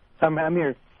 Al? I'm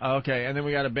here. Oh, okay, and then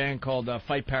we got a band called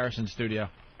Fight Paris in studio.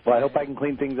 Well, I hope I can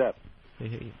clean things up.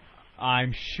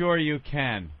 I'm sure you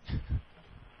can.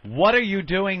 What are you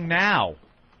doing now?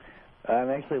 I'm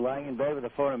actually lying in bed with a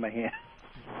phone in my hand.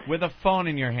 With a phone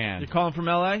in your hand. You calling from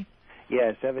L.A.?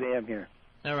 Yeah, 7 a.m. here.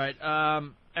 All right.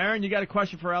 Aaron, you got a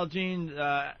question for Al Jean.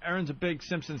 Aaron's a big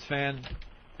Simpsons fan.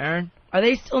 Aaron? Are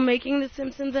they still making The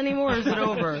Simpsons anymore, or is it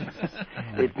over?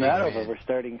 It's not over. We're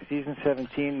starting season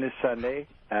 17 this Sunday,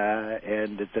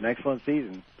 and it's an excellent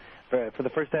season. For the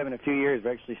first time in a few years,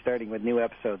 we're actually starting with new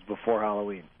episodes before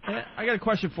Halloween. I got a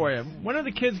question for you. When are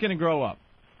the kids going to grow up?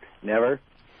 Never.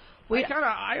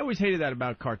 I always hated that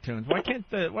about cartoons. Why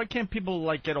can't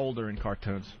people get older in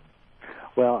cartoons?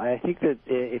 Well, I think that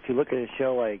if you look at a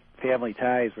show like Family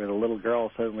Ties, where the little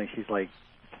girl suddenly she's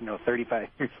 35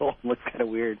 years old, and looks kind of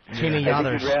weird. Tina I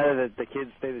Yothers. think you'd rather that the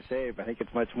kids stay the same. I think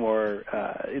it's much more,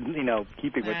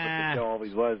 keeping with what the show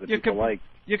always was that people like.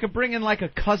 You could bring in a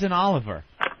cousin Oliver,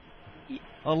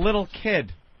 a little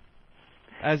kid,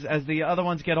 as the other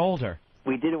ones get older.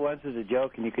 We did it once as a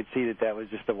joke, and you could see that was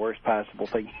just the worst possible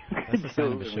thing you could do.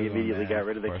 And we immediately got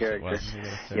rid of the character.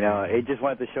 It just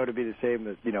wanted the show to be the same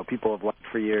that people have liked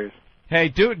for years. Hey,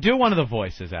 do one of the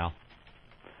voices, Al.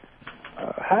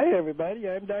 Hi, everybody.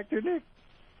 I'm Dr. Nick.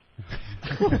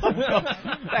 What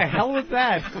the hell was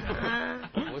that?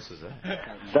 What voice is that?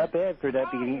 Not bad for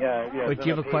not being. Wait, do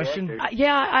you have a question?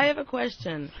 Yeah, I have a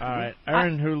question. All right.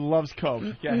 Aaron, who loves Coke.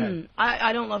 Go ahead.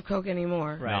 I don't love Coke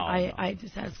anymore. Right. I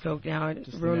just have Coke now. It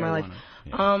ruined my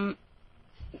life.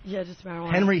 Yeah, just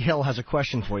marijuana. Henry Hill has a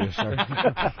question for you, sir.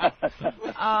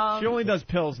 She only does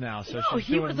pills now, so she's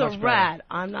he doing was much a better. rat.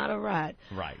 I'm not a rat.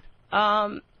 Right.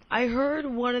 I heard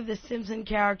one of the Simpson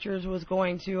characters was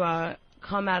going to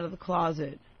come out of the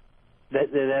closet.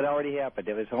 That already happened.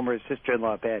 It was Homer's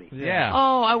sister-in-law, Patty. Yeah.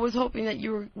 Oh, I was hoping that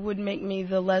you would make me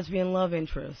the lesbian love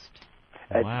interest.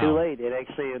 It's Wow. too late. It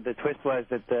actually, the twist was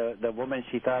that the woman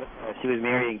she thought she was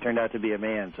marrying turned out to be a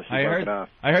man, so she broke it off.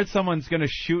 I heard someone's going to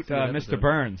shoot Mr.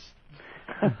 Burns.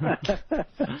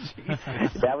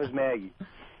 That was Maggie.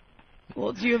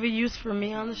 Well, do you have a use for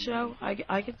me on the show?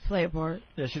 I could play a part.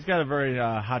 Yeah, she's got a very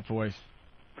hot voice.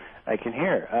 I can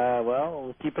hear. Well,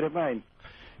 we'll keep it in mind.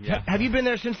 Yeah. Have you been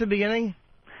there since the beginning?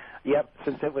 Yep,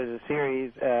 since it was a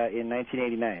series in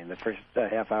 1989, the first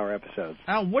half-hour episodes.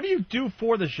 Al, what do you do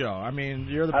for the show? I mean,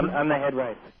 you're the... I'm the head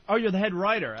writer. Oh, you're the head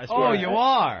writer. Oh, you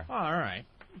are? Oh, all right.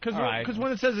 Because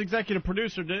when it says executive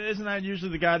producer, isn't that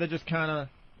usually the guy that just kind of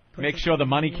make sure the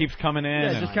money keeps coming in?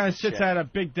 Yeah, just kind of sits at a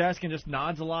big desk and just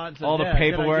nods a lot. And says, all the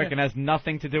paperwork and has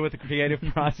nothing to do with the creative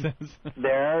process.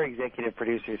 There are executive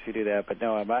producers who do that, but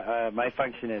no, my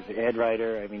function is head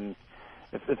writer. I mean,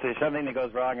 if there's something that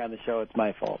goes wrong on the show, it's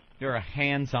my fault. You're a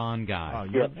hands-on guy.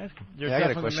 You're I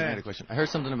got a question. I heard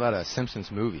something about a Simpsons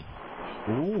movie.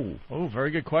 Oh,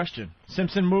 very good question.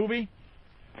 Simpson movie?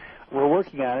 We're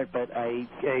working on it, but I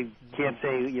can't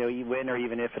say when or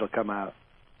even if it'll come out.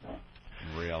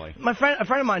 Really? A friend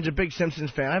of mine's a big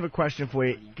Simpsons fan. I have a question for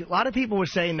you. A lot of people were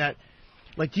saying that,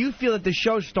 like, do you feel that the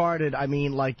show started,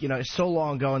 so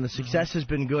long ago and the success has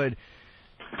been good?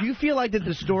 Do you feel like that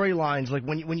the storylines, like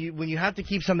when you have to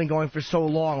keep something going for so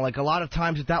long, like a lot of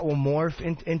times that will morph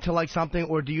into like something,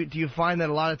 or do you find that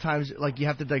a lot of times like you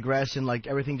have to digress and like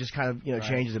everything just kind of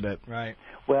changes a bit? Right.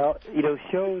 Well,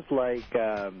 shows like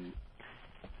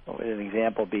what would an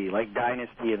example be? Like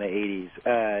Dynasty in the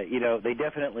 80s. They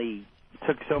definitely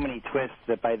took so many twists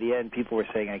that by the end people were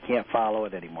saying, I can't follow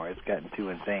it anymore. It's gotten too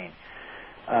insane.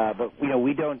 But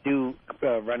we don't do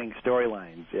running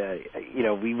storylines.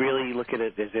 We really look at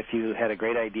it as if you had a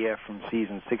great idea from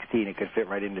season 16, it could fit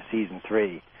right into season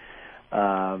 3.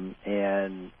 And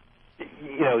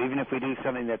even if we do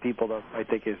something that people don't quite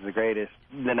think is the greatest,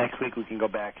 the next week we can go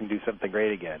back and do something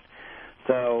great again.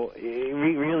 So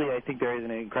really, I think there is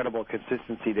an incredible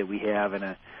consistency that we have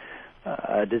and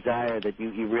a desire that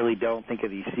you really don't think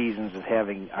of these seasons as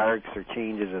having arcs or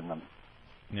changes in them.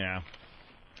 Yeah.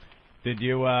 Did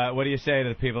you? What do you say to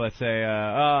the people that say,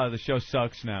 "Oh, the show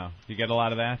sucks now"? You get a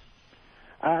lot of that.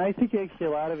 I think actually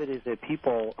a lot of it is that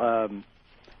people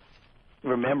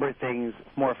remember things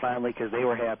more fondly because they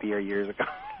were happier years ago,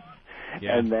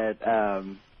 and that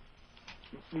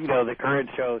the current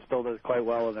show still does quite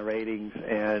well in the ratings.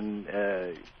 And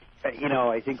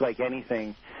I think like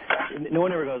anything, no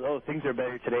one ever goes, "Oh, things are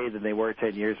better today than they were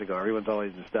 10 years ago." Everyone's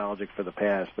always nostalgic for the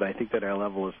past, but I think that our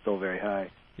level is still very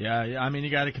high. Yeah, I mean,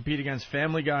 you got to compete against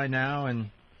Family Guy now,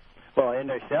 and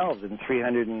ourselves in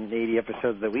 380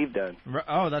 episodes that we've done.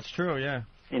 Oh, that's true. Yeah.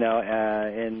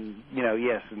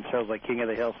 Yes, and shows like King of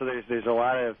the Hill. So there's a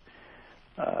lot of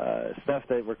stuff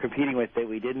that we're competing with that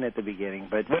we didn't at the beginning.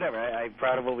 But whatever, I'm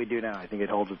proud of what we do now. I think it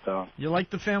holds its own. You like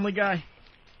the Family Guy?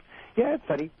 Yeah, it's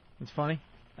funny. It's funny.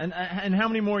 And how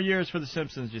many more years for the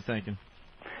Simpsons you thinking?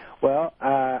 Well,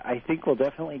 I think we'll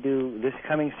definitely do this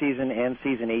coming season and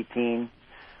season 18.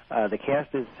 The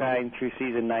cast is signed through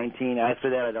season 19. After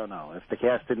that, I don't know. If the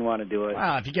cast didn't want to do it...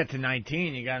 Well, if you get to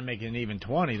 19, you got to make it an even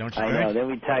 20, don't you think? I know. Then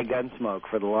we tie Gunsmoke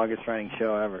for the longest-running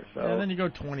show ever. So. And then you go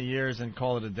 20 years and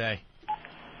call it a day.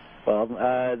 Well,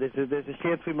 there's a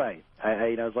chance we might.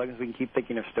 As long as we can keep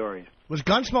thinking of stories. Was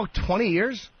Gunsmoke 20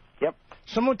 years? Yep.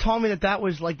 Someone told me that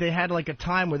was like they had like a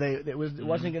time where it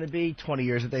wasn't going to be 20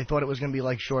 years, that they thought it was going to be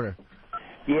like shorter.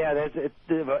 Yeah,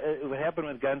 what happened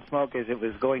with Gunsmoke is it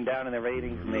was going down in the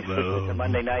ratings, and they switched it to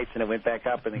Monday nights, and it went back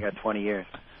up, and they got 20 years.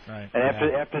 Right. And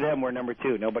after them, we're number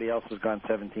 2. Nobody else has gone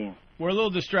 17. We're a little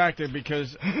distracted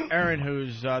because Erin,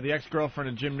 who's the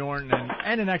ex-girlfriend of Jim Norton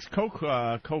and an ex-Coke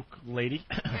lady,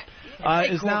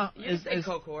 is now a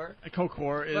Coke whore. A Coke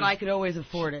whore. But I could always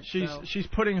afford it. She's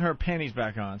putting her panties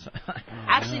back on. So.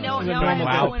 Actually, no, I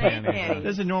have panties.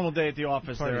 This is a normal day at the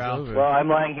office. They're out. Well, I'm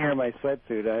lying here in my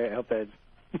sweatsuit. I hope that's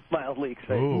mildly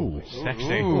exciting. Ooh,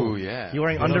 sexy. Ooh, yeah. You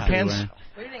wearing underpants? What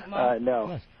do you think, Mom?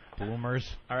 No. Boomers.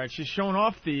 All right, she's showing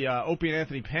off the Opie and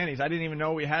Anthony panties. I didn't even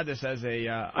know we had this as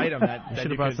a item that you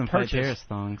should have brought could some purchase.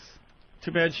 thongs.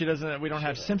 Too bad she doesn't. We don't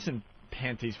have Simpson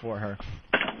panties for her.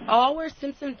 Oh, I'll wear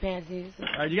Simpson panties. All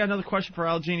right, you got another question for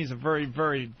Al Jean? He's a very,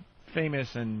 very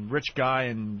famous and rich guy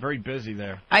and very busy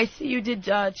there. I see you did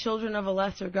Children of a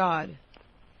Lesser God.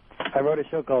 I wrote a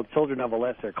show called Children of a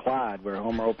Lesser Clod, where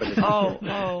Homer opened his... Oh.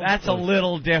 That's a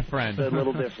little different. It's a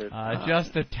little different.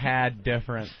 Just a tad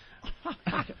different.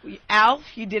 Alf?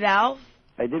 You did Alf?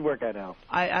 I did work on Alf.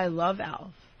 I love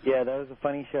Alf. Yeah, that was a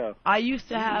funny show. I used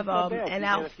to have an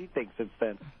Alf... Had a few things since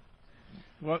then.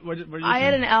 What are you I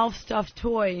had an Alf stuffed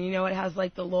toy, and it has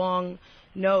like the long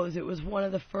nose. It was one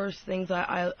of the first things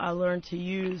I learned to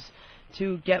use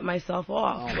to get myself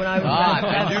off when I was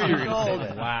I knew you were old. going to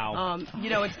say that. Wow.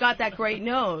 It's got that great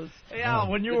nose. Yeah,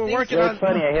 when you were working on... It's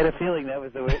funny, I had a feeling that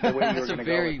was the way you were going to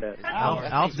go with that.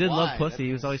 Alf did love pussy.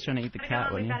 He was always trying to eat the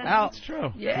cat, wasn't he? Alf's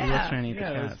true. Yeah. He was trying to eat the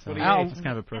cat, so it's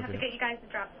kind of appropriate. I have to get you guys to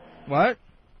drop. What?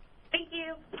 Thank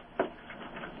you.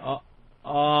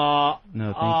 No,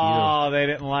 thank you. Oh, they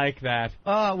didn't like that.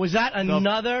 Was that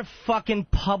another fucking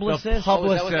publicist? The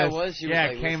publicist. Oh, is that what that was? She was, yeah,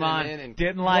 like, came on. and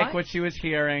Didn't like what she was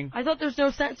hearing. I thought there's no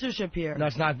censorship here. No,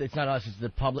 it's not. It's not us. It's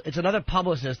the It's another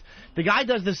publicist. The guy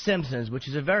does The Simpsons, which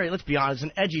is a very, let's be honest,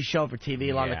 an edgy show for TV.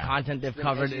 A lot of the content they've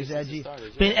covered is edgy.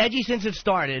 It's been edgy since it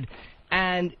started.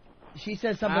 And she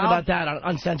said something about that on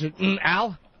Uncensored.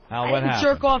 Al? Al, I what didn't happened?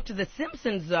 jerk off to The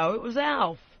Simpsons, though. It was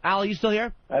Alf. Al, are you still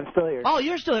here? I'm still here. Oh,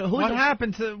 you're still here. What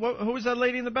happened to... Who was that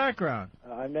lady in the background?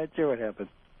 I'm not sure what happened.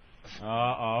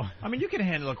 Uh-oh. I mean, you can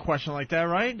handle a question like that,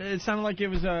 right? It sounded like it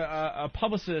was a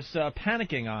publicist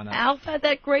panicking on it. Alf had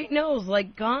that great nose,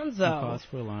 like Gonzo. Cause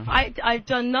for alarm. I've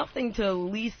done nothing to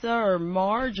Lisa or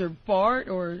Marge or Bart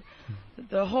or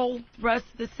the whole rest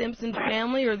of the Simpson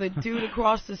family or the dude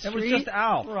across the street. It was just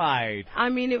Al. Right. I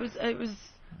mean, it was.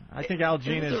 I think Al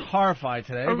Jean is horrified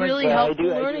today. A really helpful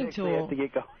learning tool. I have to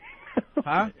get going.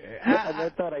 Huh? I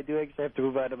thought I do actually have to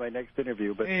move on to my next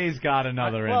interview, but he's got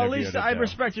another well, interview. at least to I do.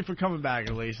 respect you for coming back.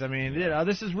 At least, I mean,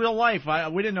 this is real life.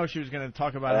 We didn't know she was going to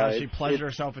talk about how she pleasured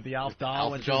herself with the Alf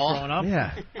doll when she was growing up.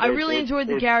 Yeah. I really enjoyed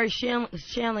the Gary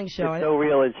Shandling show. It's so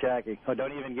real and shocking. Oh,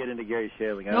 don't even get into Gary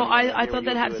Shandling. No, I thought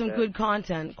that had some good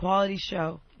content, quality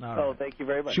show. Oh, thank you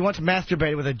very much. She once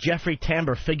masturbated with a Jeffrey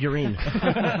Tambor figurine.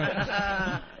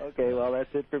 Okay, well, that's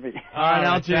it for me. All right,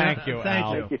 Al Jean. Thank you, Thank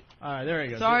Al. you. All right, there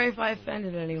you go. Sorry if I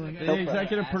offended anyone. The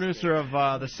executive producer of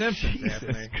The Simpsons,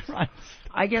 Anthony.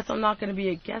 I guess I'm not going to be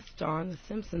a guest star on The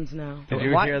Simpsons now. Did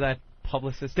you hear that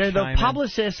publicist? The chime in?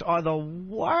 publicists are the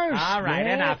worst. All right,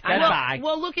 man. enough. Goodbye.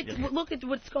 Well, look at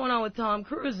what's going on with Tom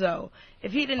Cruise, though.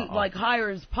 If he didn't hire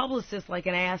his publicist like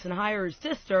an ass and hire his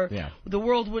sister, the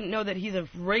world wouldn't know that he's a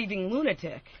raving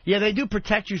lunatic. Yeah, they do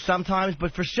protect you sometimes,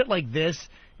 but for shit like this,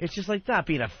 it's just like that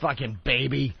being a fucking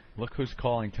baby. Look who's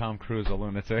calling Tom Cruise a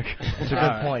lunatic. That's a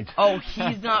good point. Oh,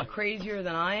 he's not crazier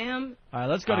than I am? All right,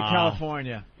 let's go to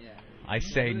California. I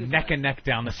say neck and neck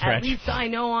down the stretch. At least I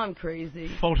know I'm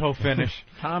crazy. Photo finish.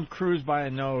 Tom Cruise by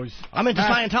a nose. I'm into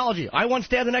Scientology. I once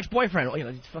stabbed an ex-boyfriend. Well, you know,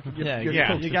 it's fucking,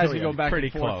 You guys can go back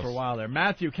and forth for a while there.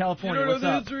 Matthew, California, what's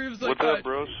up? What's up,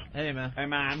 bros? Hey, man. Hey,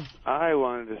 man. I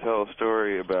wanted to tell a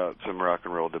story about some rock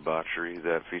and roll debauchery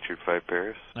that featured Five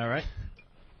Paris. All right.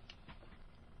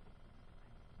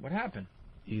 What happened?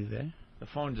 You there? The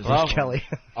phone just... Kelly.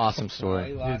 Awesome story.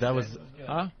 Dude, that was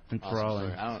Awesome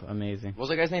enthralling. story. Amazing. What was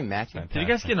that guy's name? Matthew? Did you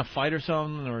guys get in a fight or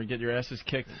something, or get your asses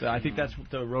kicked? I think that's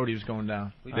what the road he was going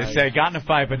down. They say got in a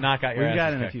fight, but not got your We've ass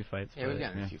gotten in a kicked. few fights. Yeah, we've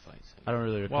gotten in a few fights. I don't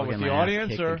really recall What, with getting the my ass audience,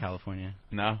 kicked or? in California.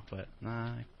 No. But, nah.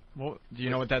 Well, do you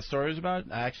know what that story was about?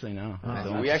 I actually know.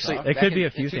 We actually... It could be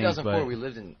a few in things, 2004, but...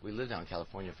 we lived out in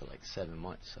California for like 7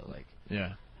 months, so like...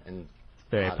 Yeah. And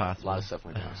very a possible. lot of stuff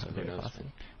went down, so who knows.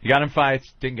 You got in fights,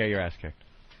 didn't get your ass kicked.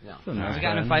 No. I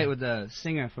got in a fight with a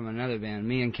singer from another band.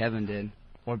 Me and Kevin did.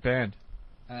 What band?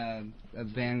 A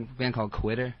band called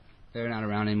Quitter. They're not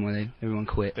around anymore. Everyone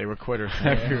quit. They were quitters.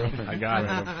 I got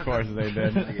it. Of course they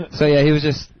did. So yeah, he was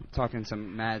just talking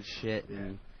some mad shit,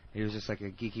 and he was just like a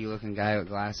geeky-looking guy with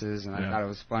glasses, and I thought it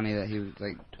was funny that he was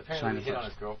like trying to hit on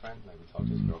his girlfriend. Like we talked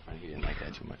to his girlfriend, he didn't like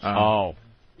that too much. Oh.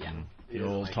 Yeah. The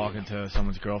old talking to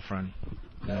someone's girlfriend.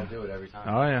 That'll do it every time.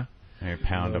 Oh yeah. They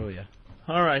pound him. yeah.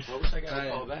 All right. Well, I wish I got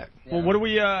a call back. Well, what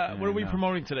are we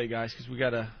promoting today, guys? Because we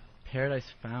got a Paradise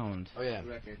Found. Oh yeah.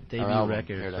 Debut Our album,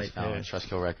 record. Paradise right Found, there.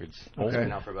 Trustkill Records. Okay. It's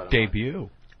been out for about a Debut.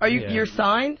 Are you're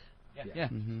signed? Yeah.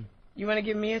 Mm-hmm. You want to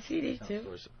give me a CD too?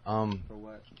 For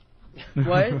what?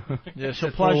 What? Yeah,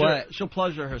 she'll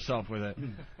pleasure herself with it.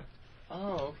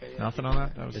 Oh, okay. Yeah. Nothing on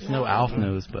that? It's no Alf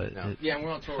knows, but... No. Yeah, and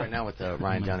we're on tour right now with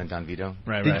Ryan Dunn and Don Vito.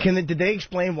 Right. Did they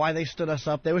explain why they stood us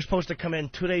up? They were supposed to come in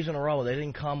 2 days in a row. They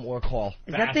didn't come or call.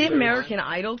 Is that the American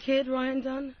Idol kid, Ryan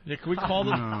Dunn? Yeah, can we call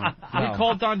them? Can we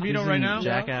call Don Vito right now?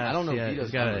 Jackass. I don't know if yeah, Vito's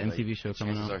he's got an coming, MTV show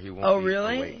coming chances out. are he won't Oh, be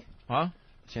really? awake. Huh?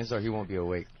 Chances are he won't be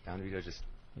awake. Don Vito just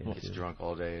gets drunk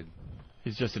all day.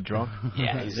 He's just a drunk?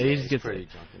 Yeah, He just he's gets pretty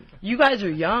drunk. You guys are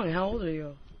young. How old are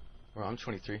you? Well, I'm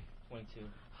 23. 22.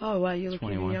 Oh, wow, you look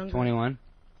 21. even younger. 21.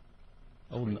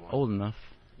 Old enough.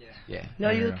 Yeah.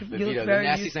 No, you look, The you Vito, look very the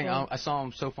nasty youthful. thing, I saw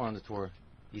him so far on the tour.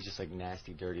 He's just like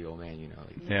nasty, dirty old man, you know.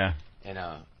 Like, Yeah. And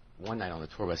one night on the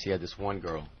tour bus, he had this one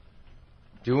girl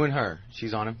doing her.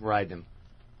 She's on him, riding him.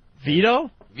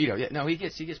 Vito? Vito, yeah. No, he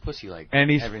gets pussy like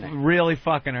And he's every night. really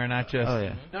fucking her, not just... Oh,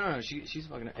 yeah. No, she's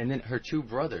fucking her. And then her two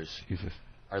brothers Jesus.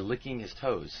 are licking his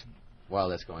toes while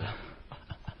that's going on.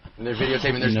 And they're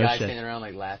videotaping. There's No guys shit. standing around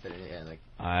like laughing. And, yeah, like.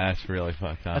 That's really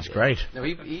fucked up. That's great. No,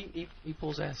 he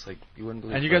pulls ass like you wouldn't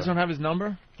believe. And you guys don't have his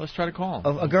number? Let's try to call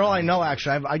him. A girl I know,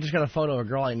 actually, I just got a photo of a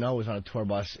girl I know who was on a tour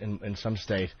bus in some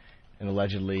state and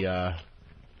allegedly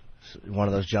One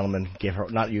of those gentlemen gave her,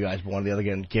 not you guys, but one of the other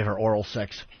guys gave her oral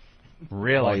sex.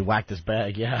 Really? While he whacked his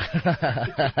bag,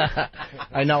 yeah.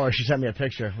 I know her. She sent me a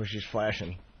picture where she's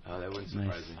flashing. Oh, that wouldn't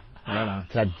surprise me. Right on.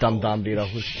 To that dumb Vito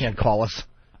who can't call us.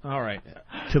 All right.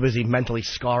 Too busy mentally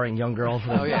scarring young girls.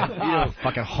 Oh, yeah. Vito.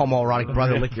 Fucking homoerotic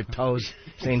brother, lick your toes.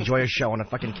 Say enjoy a show on a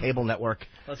fucking cable network.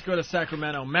 Let's go to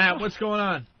Sacramento. Matt, what's going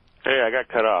on? Hey, I got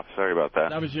cut off. Sorry about that.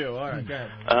 That was you. All right, go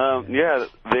ahead. Yeah,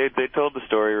 they told the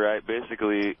story right.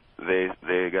 Basically,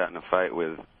 they got in a fight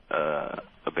with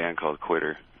a band called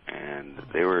Quitter, and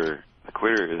the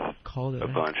Quitter is a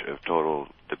bunch of total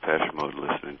Depeche Mode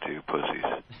listening to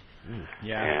pussies.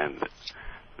 Yeah. And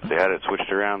they had it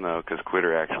switched around though, because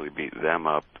Quitter actually beat them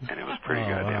up, and it was pretty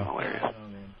goddamn hilarious.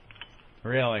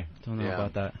 Really? Don't know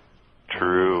about that.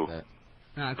 True.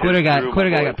 Quitter guy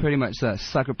got pretty much a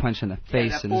sucker punch in the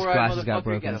face, and his glasses got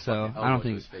broken. So I don't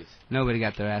think nobody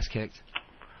got their ass kicked.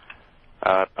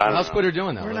 How's Quitter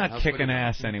doing though? We're not kicking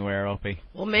ass anywhere, Opie.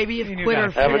 Well, maybe if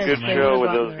Quitter have a good finished, they show would've with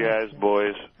gotten those their- guys,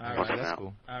 boys. All right, that's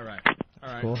cool. All right.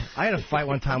 Cool. I had a fight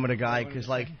one time with a guy because,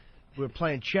 like, we were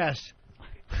playing chess,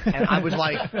 and I was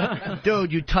like,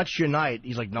 dude, you touched your knight.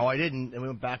 He's like, no, I didn't. And we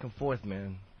went back and forth,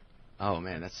 man. Oh,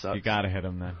 man, that sucks. You got to hit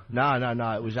him then.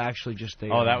 No. It was actually just a...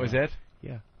 Oh, that was it?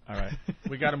 Yeah. All right.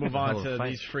 We got to move on to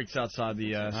these freaks outside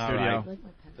the studio. Right.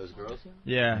 Those girls?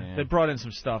 Yeah, they brought in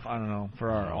some stuff, I don't know,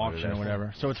 for our auction or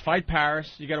whatever. So it's Fight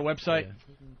Paris. You got a website?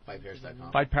 Yeah.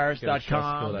 FightParis.com.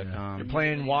 FightParis.com. You're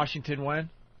playing Washington when?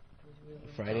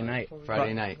 Friday night.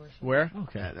 Friday night. Where?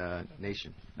 Okay. At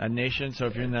Nation. At Nation. So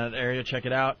if you're in that area, check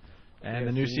it out. And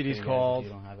the new CD's called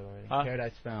You don't have it already.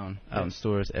 Paradise Found. Out in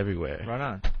stores everywhere. Right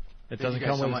on. It Thank doesn't you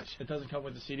guys come so with much. it doesn't come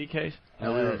with the CD case.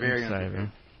 No, we were very excited.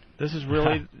 unprepared. This is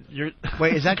really your.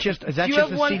 Wait, is that just a CD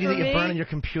one that for you me? burn on your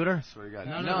computer? Swear to God.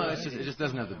 No, it's just, it just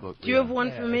doesn't have the book. Do you have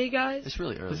one for me, guys? It's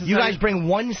really early. You guys bring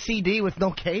one CD with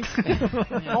no case?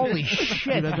 Holy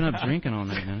shit. I've been up drinking all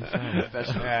night, man.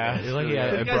 Yeah. You're lucky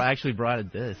I actually brought a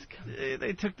disc.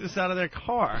 They took this out of their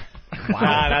car.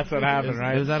 Wow, that's what happened,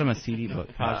 right? It was out of my CD book.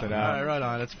 Pass it All out. right, right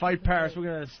on. It's Fight Paris. We're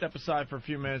going to step aside for a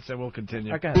few minutes and we'll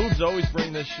continue. Okay. Boobs always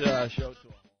bring this show to us.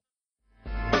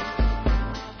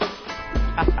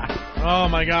 Oh,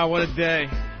 my God, what a day.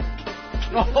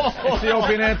 It's the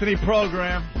Opie and Anthony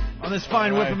program on this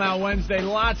fine Whip 'em Out Wednesday.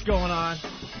 Lots going on.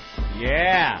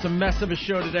 Yeah. It's a mess of a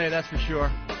show today, that's for sure.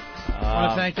 I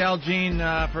want to thank Al Jean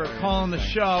for calling the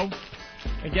show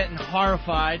and getting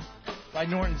horrified by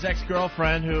Norton's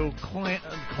ex-girlfriend who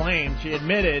claimed, she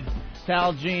admitted to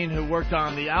Al Jean, who worked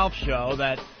on the Alf show,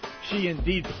 that she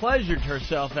indeed pleasured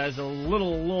herself as a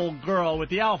little girl with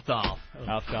the Alf doll.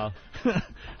 Alf doll.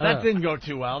 That didn't go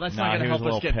too well. That's not going to help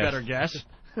us get better guests.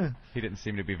 He didn't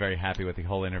seem to be very happy with the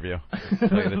whole interview. To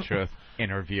tell you the truth.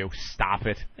 Interview. Stop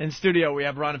it. In studio, we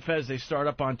have Ron and Fez. They start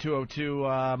up on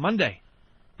 202 Monday.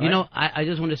 You know, I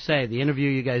just want to say, the interview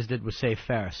you guys did with Safe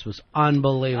Ferris was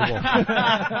unbelievable.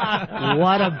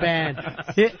 What a band.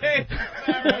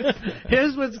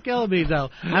 Here's what's killing me, though.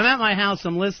 I'm at my house,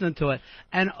 I'm listening to it,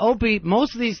 and Opie,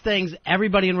 most of these things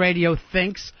everybody in radio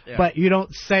thinks, but you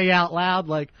don't say out loud,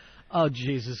 like, oh,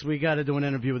 Jesus, we got to do an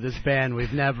interview with this band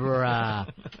we've never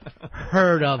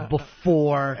heard of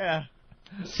before. Yeah.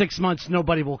 6 months,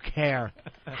 nobody will care.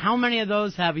 How many of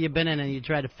those have you been in and you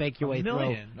try to fake your way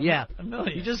through? Yeah. A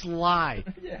million. You just lie.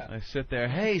 Yeah. I sit there,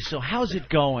 hey, so how's it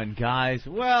going, guys?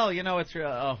 Well, you know, it's...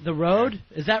 The road?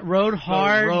 Is that road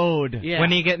hard? The road. Yeah.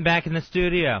 When are you getting back in the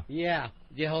studio? Yeah.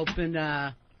 You hoping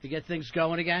to get things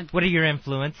going again? What are your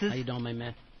influences? How you doing, my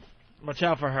man? Watch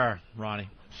out for her, Ronnie.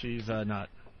 She's not...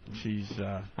 She's...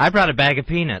 I brought a bag of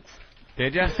peanuts.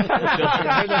 Did you?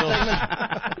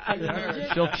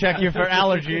 She'll check you for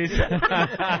allergies.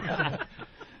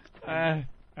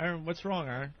 Aaron, what's wrong,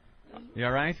 Aaron? You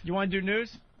all right? You want to do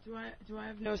news? Do I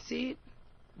have no seat?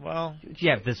 Well...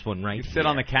 You have this one right You sit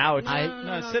on the couch.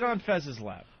 No, sit on Fez's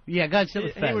lap. Yeah, go ahead, sit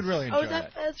with Fez. He would really enjoy Oh, is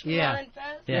that Fez from Ron and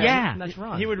Fez? Yeah. That's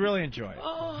Ron. He would really enjoy it.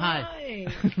 Oh, Hi. hi. You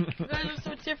guys are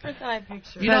so different than I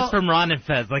pictured. Fez from Ron and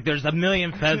Fez. Like, there's a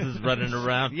million Fezes running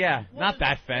around. Yeah, not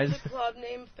that Fez. There's a club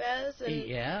named Fez, and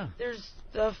Yeah. there's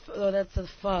the... Oh, that's the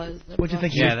Fuzz. What'd you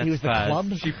think? Yeah, he was the that's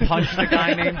club? She punched the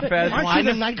guy named Fez. Aren't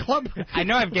you the nightclub? I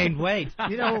know I've gained weight.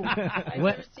 You know, I've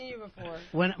never seen you before.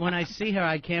 when I see her,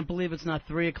 I can't believe it's not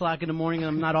 3 o'clock in the morning and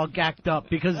I'm not all gacked up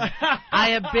because I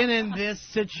have been in this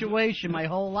situation my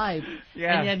whole life,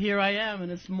 and yet here I am,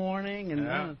 and it's morning, and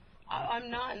I'm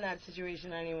not in that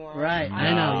situation anymore. Right, I'm I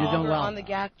know, no you're doing longer well. on the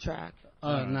GAC track.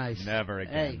 Oh, nice. Never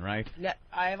again, Hey. right?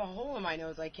 I have a hole in my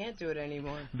nose. I can't do it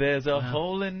anymore. There's a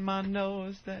hole in my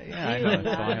nose. Yeah, I know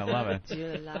that song. I love it.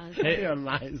 Dear Eliza. Hey,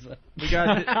 Eliza. We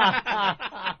got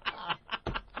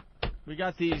We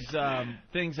got these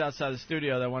things outside the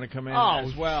studio that want to come in Oh,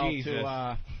 as well Jesus.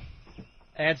 to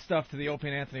add stuff to the Opie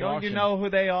and Anthony Don't auction. you know who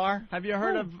they are? Have you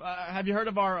heard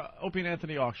of our Opie and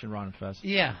Anthony auction, Ron and Fez?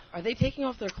 Yeah. Are they taking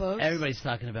off their clothes? Everybody's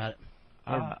talking about it.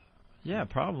 Yeah,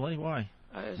 probably. Why?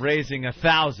 Raising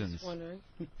thousands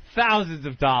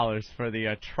of dollars for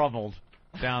the troubled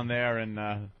down there in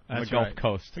the Gulf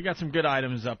Coast. We got some good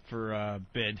items up for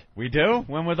bid. We do?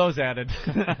 When were those added?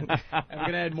 And we're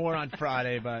going to add more on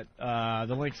Friday, but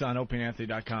the link's on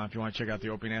opieandanthony.com if you want to check out the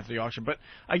Opie and Anthony auction. But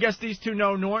I guess these two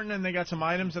know Norton, and they got some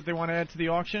items that they want to add to the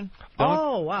auction.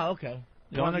 Oh, wow, okay.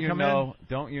 Don't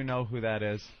you know who that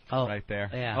is? Right there.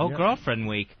 Yeah. Oh, girlfriend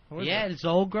week. Yeah, it's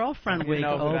old girlfriend week.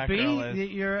 know who that girl Opie,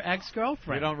 is. your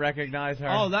ex-girlfriend. You don't recognize her?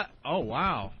 Oh,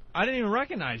 wow. I didn't even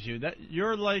recognize you.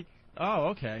 You're like, oh,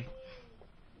 okay.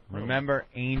 Remember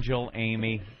Angel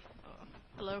Amy?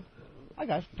 Hello. Hi,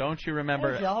 guys. Don't you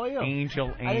remember Hey, how are you?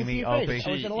 Angel I didn't see Amy, your face. Opie?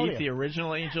 I was Did gonna you love eat the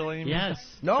original Angel Amy? Yes.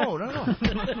 No. No,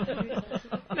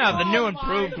 the new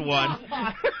improved one.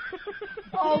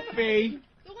 Opie.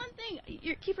 The one thing,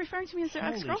 you keep referring to me as their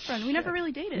Holy ex-girlfriend. We shit. never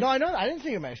really dated. No, I know that. I didn't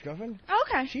see your ex-girlfriend. Oh,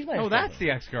 okay. She's my Oh, ex-girlfriend. that's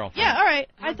the ex-girlfriend. Yeah, all right.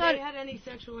 I Have thought they had any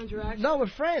sexual interaction? No, we're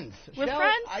friends. We're Shell,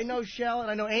 friends? I know Shell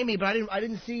and I know Amy, but I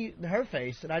didn't see her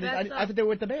face, and I thought they were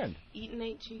with the band. Eating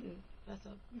ain't cheating. That's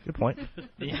up. Good point.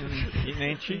 Eating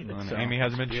ain't cheating. So. Amy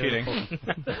hasn't been cheating.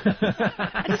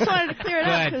 I just wanted to clear it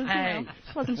up because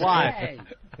just wasn't sure. Why?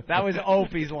 That was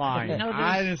Opie's line. You know,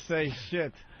 I didn't say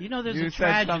shit. You know there's You a said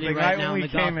tragedy something right right now when on we the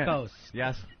came Gulf in. Coast.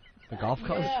 Yes. The Gulf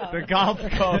Coast? Yeah. The Gulf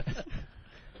Coast.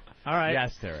 All right.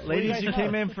 Yes, there is. Ladies, you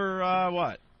came in for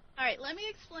what? All right, let me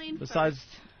explain Besides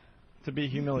first. to be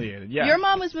humiliated. Yeah. Your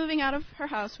mom was moving out of her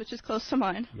house, which is close to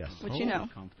mine. Yes. Which you know.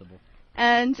 Comfortable.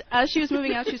 And as she was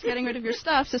moving out, she was getting rid of your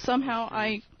stuff, so somehow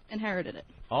I inherited it.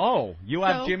 Oh, you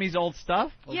have So- Jimmy's old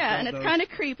stuff? Yeah, and it's kind of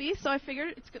creepy, so I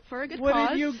figured it's good for a good What cause.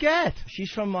 did you get? She's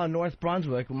from North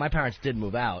Brunswick. My parents did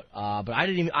move out, but I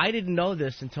didn't know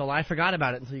this until I forgot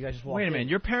about it until you guys just walked Wait a in. minute.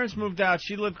 Your parents moved out.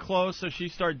 She lived close, so she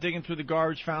started digging through the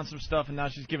garbage, found some stuff, and now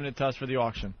she's giving it to us for the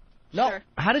auction. No. Sure.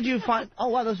 How did you find? Oh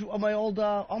wow, those are my old.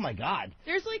 Oh my God.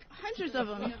 There's like hundreds of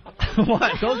them. What?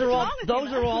 Those hell are is all. wrong with Those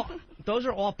you, are man? all. Those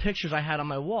are all pictures I had on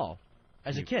my wall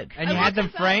as a kid. And you had them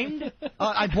framed?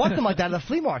 I bought them like that at the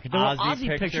flea market. They were Ozzy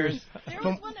Ozzy pictures. There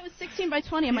was one that was 16 by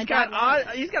 20, and my He's dad wanted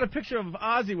it. he's got a picture of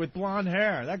Ozzy with blonde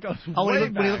hair. That goes Oh, way when he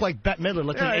looked back. like Bette Midler,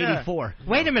 looked like Yeah. 84.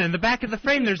 Wait a minute, in the back of the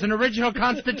frame there's an original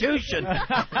Constitution.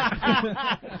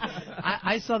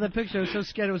 I saw the picture. I was so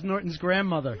scared it was Norton's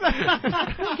grandmother. Look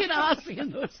at Ozzy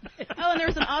in those days. Oh, and there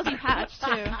was an Aussie patch,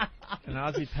 too. An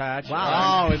Ozzy patch.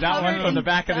 Wow. Oh, is that one Covered from the in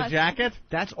back of the dust. jacket?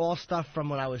 That's all stuff from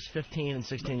when I was 15 and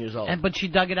 16 years old. But she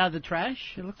dug it out of the trash?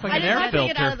 It looks like I an did air not filter.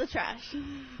 take it out of the trash.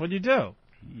 What'd you do?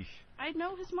 I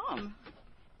know his mom.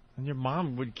 And your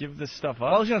mom would give this stuff up?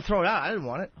 Well, I was going to throw it out. I didn't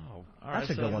want it. Oh, That's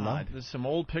a good one, though. There's some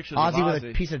old pictures Ozzy of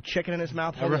with a piece of chicken in his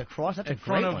mouth holding a cross. That's a in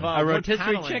front great of one. A wood rotisserie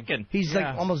paneling. chicken. He's Yeah.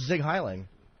 like almost Zig Heiling.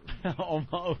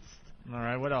 Almost. All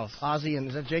right, what else? Ozzy and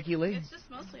is that Jakey Lee? It's just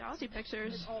mostly Aussie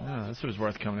pictures. Oh, this was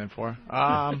worth coming in for.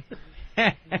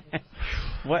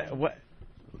 What?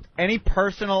 Any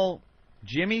personal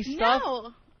Jimmy stuff?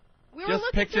 No. We were Just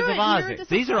looking pictures through of it, and we Ozzy. were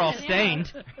These are all disappointed,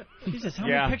 stained. Jesus, how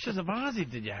Yeah. many pictures of Ozzy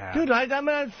did you have? Dude, I'm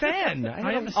a fan.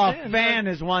 I A understand. fan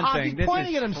is one Ozzy's thing. This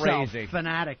pointing is at himself. crazy.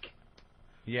 Fanatic.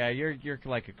 Yeah, you're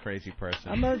like a crazy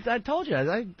person. I told you.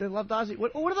 I loved Ozzy.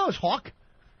 What are those, Hawk?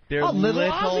 They're Oh, little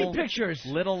Ozzy pictures.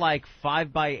 Little like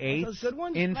 5x8 Those good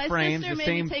ones? in My frames, sister the made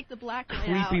same me take the black light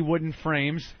creepy out wooden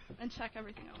frames. and check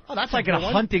everything out. Oh, That's like a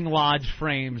hunting lodge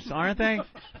frames, aren't they?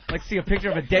 Like see a picture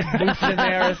of a dead moose in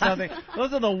there or something.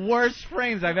 Those are the worst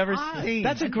frames I've ever seen.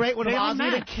 That's a great one of They don't Ozzy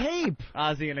in a match. cape.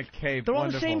 Ozzy in a cape. They're all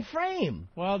Wonderful. the same frame.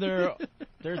 Well, they're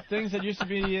things that used to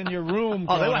be in your room.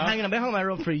 Oh, they were growing up. hanging. They hung in my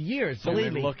room for years. So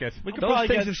Believe we me. look at. We could Those probably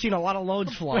things get have seen a lot of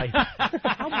loads fly.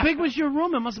 How big was your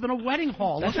room? It must have been a wedding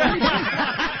hall. Look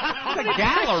It's a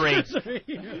gallery.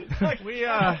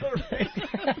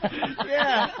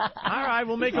 yeah. All right,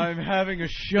 we'll make. I'm having a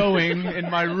showing in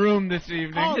my room this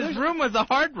evening. His room was a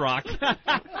Hard Rock.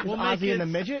 We'll make Ozzy it, and the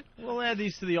Midget? We'll add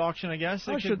these to the auction, I guess.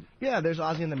 They could- Yeah, there's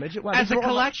Ozzy and the Midget. Wow, As these a are all-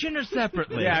 collection or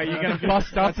separately? Yeah, you're gonna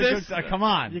bust up That's a this? Come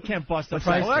on. You can't bust up the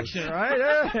priceless. collection, right?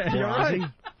 Yeah, you're right.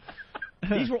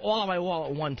 Ozzy. These were all on my wall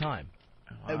at one time.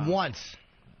 At once.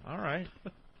 All right.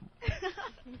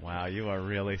 Wow, you are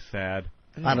really sad.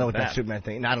 I don't know what that Superman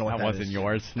thing. No, I don't know what That that wasn't is.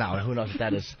 yours. No, who knows what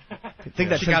that is? I think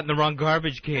that's She got in the wrong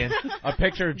garbage can. A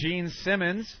picture of Gene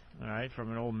Simmons. All right,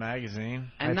 from an old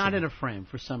magazine. And not in a frame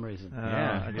for some reason.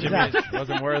 Yeah, Jimmy's,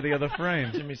 wasn't worthy of the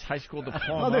frame. Jimmy's high school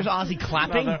diploma. Oh, there's Ozzy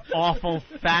clapping. Another awful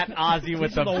fat Ozzy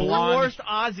with These the are the blonde. worst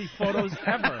Ozzy photos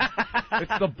ever.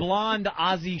 It's the blonde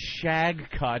Ozzy shag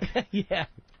cut. Yeah.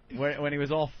 When he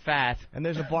was all fat. And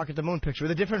there's a Bark at the Moon picture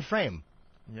with a different frame.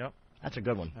 Yep. That's a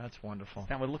good one. That's wonderful.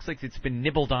 That one looks like it's been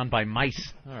nibbled on by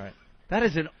mice. All right. That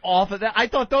is an awful... I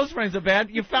thought those frames are bad.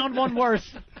 You found one worse.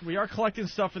 We are collecting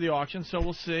stuff for the auction, so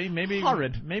we'll see. Maybe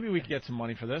Horrid. Maybe we can get some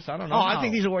money for this. I don't know. Oh, I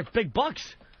think these are worth big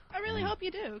bucks. I really hope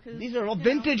you do. Cause, These are all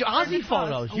vintage Ozzy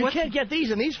photos. You can't get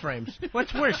these in these frames.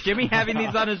 What's worse, Jimmy having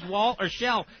these on his wall or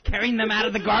Shell carrying them out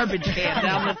of the garbage can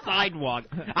down the sidewalk?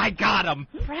 I got them.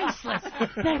 Priceless.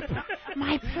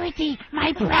 My pretty,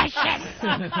 my precious. Do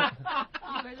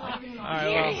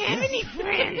you have any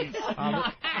friends?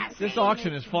 This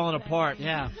auction is falling apart.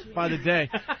 Yeah. By the day.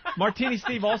 Martini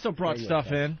Steve also brought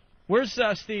stuff in. Where's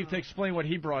Steve to explain what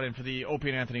he brought in for the Opie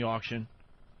and Anthony auction?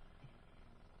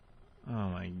 Oh,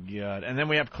 my God. And then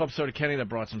we have Club Soda Kenny that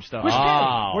brought some stuff.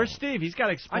 Where's Steve? He's got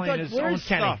to explain his own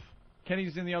stuff.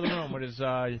 Kenny's in the other room with his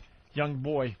young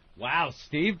boy. Wow,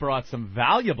 Steve brought some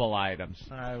valuable items.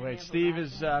 All right, wait. Steve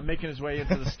is making his way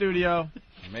into the studio.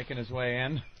 Making his way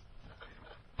in.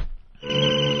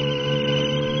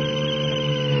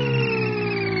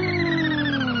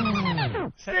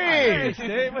 Steve!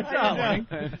 Steve, what's up?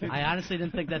 I honestly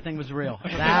didn't think that thing was real.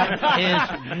 That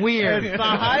is weird. It's the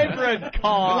hybrid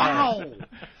car. Wow.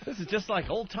 This is just like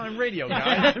old-time radio,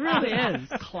 guys. It really is.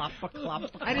 Clop,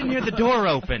 clop. I didn't hear the door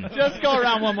open. Just go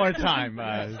around one more time,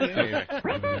 Steve.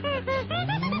 Whoa,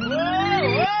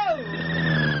 whoa!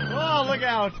 Whoa, look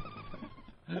out.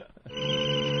 There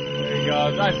he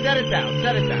goes. Set it down.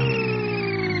 Set it down.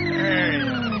 There you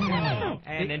go.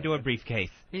 And into a briefcase.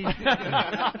 He's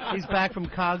back from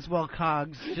Cogswell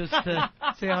Cogs just to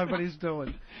see how everybody's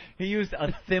doing. He used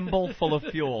a thimble full of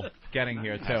fuel getting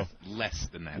here, too. Less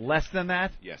than that. Less than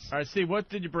that? Yes. All right, Steve, what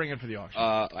did you bring in for the auction?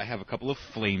 I have a couple of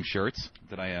flame shirts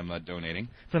that I am donating.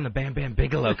 From the Bam Bam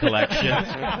Bigelow collection.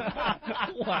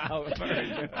 Wow. Very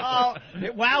good. Oh,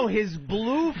 wow, his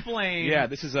blue flame. Yeah,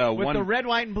 this is with one... the red,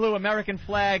 white, and blue American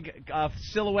flag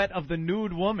silhouette of the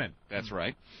nude woman. That's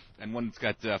right. And one that's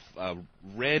got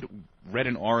red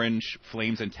and orange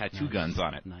flames and tattoo guns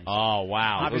on it. Nice. Oh,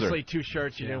 wow. Obviously, two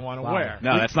shirts you didn't want to wear.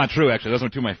 No, that's not true, actually. Those are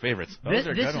two of my favorites. This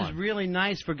is really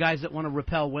nice for guys that want to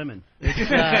repel women. It's,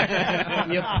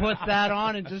 you put that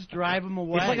on and just drive them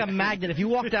away. It's like a magnet. If you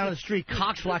walk down the street,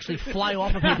 cocks will actually fly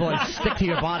off of people and stick to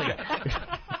your body.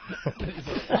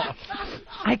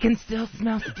 I can still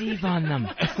smell Steve on them.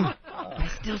 I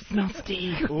still smell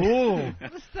Steve. Ooh.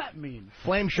 What does that mean?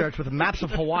 Flame shirts with maps of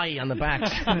Hawaii on the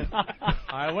backs. All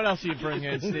right, what else are you bringing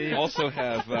in, Steve? Also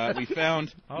have, we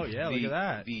found look at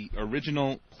that. The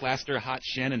original plaster Hot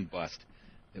Shannon bust.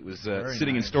 It was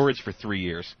sitting in nice. storage for 3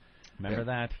 years. Remember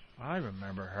that? I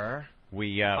remember her.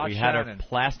 We had her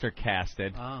plaster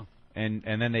casted, and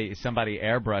then somebody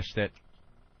airbrushed it,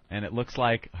 and it looks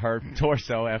like her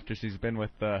torso after she's been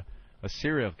with a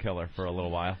serial killer for a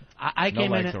little while. I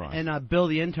came in and Bill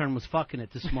the intern was fucking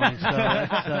it this morning, so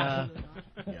that's...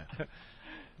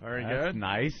 Very That's good.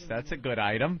 Nice. That's a good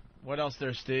item. What else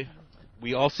there, Steve?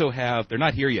 We also have, they're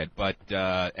not here yet, but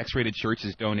X-Rated Shirts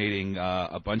is donating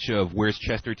a bunch of Where's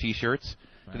Chester T-shirts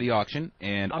to the auction.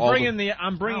 And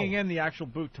I'm bringing in the actual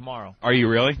boot tomorrow. Are you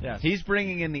really? Yes. He's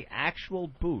bringing in the actual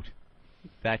boot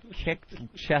that kicked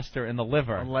Chester in the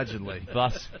liver. Allegedly.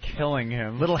 Thus killing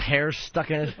him. Little hair stuck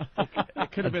in it.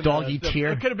 It could have been doggy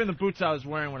tear. It could have been the boots I was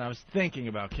wearing when I was thinking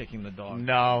about kicking the dog.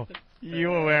 No. You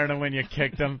were wearing them when you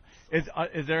kicked him. Is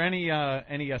there any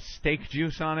steak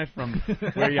juice on it from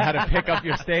where you had to pick up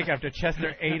your steak after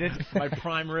Chester ate it? My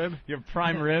prime rib. Your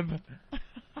prime rib.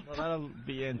 Well, that'll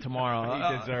be in tomorrow.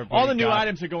 He deserved all what the he new got.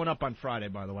 items are going up on Friday,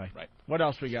 by the way. Right. What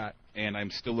else we got? And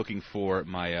I'm still looking for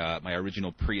my my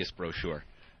original Prius brochure,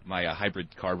 my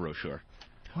hybrid car brochure.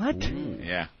 What?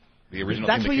 Yeah. The original.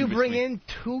 That's thing where that you convinced bring me. in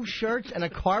 2 shirts and a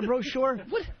car brochure?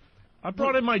 What? I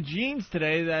brought in my jeans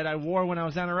today that I wore when I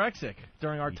was anorexic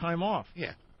during our time off.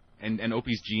 Yeah. And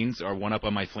Opie's jeans are one up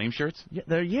on my flame shirts?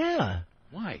 Yeah.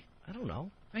 Why? I don't know.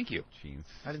 Thank you. Jeans.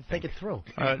 I didn't think it through.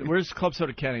 Where's Club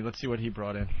Soda Kenny? Let's see what he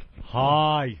brought in.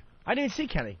 Hi. I didn't see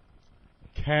Kenny.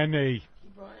 Kenny. You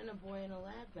brought in a boy in a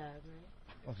lad bag,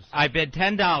 right? I bid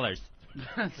 $10.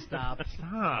 Stop.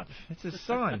 Stop. It's his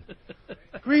son.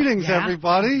 Greetings,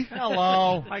 everybody.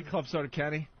 Hello. Hi, Club Soda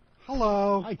Kenny.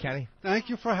 Hello. Hi, Kenny. Thank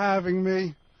you for having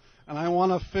me. And I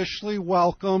want to officially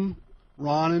welcome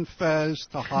Ron and Fez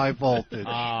to High Voltage.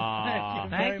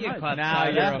 Thank you, Club Now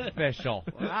Soda. you're official.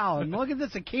 Wow, and look at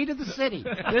this, a key to the city.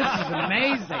 This is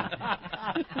amazing.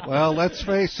 Well, let's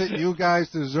face it, you guys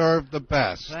deserve the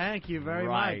best. Thank you very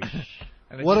Right.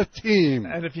 much. What a team.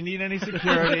 And if you need any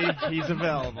security, he's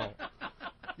available.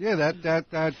 Yeah,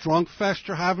 that drunk fest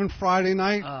you're having Friday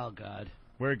night. Oh, God.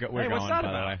 We're Hey, going, what's that by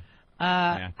the about? way.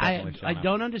 I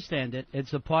don't understand it.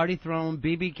 It's a party thrown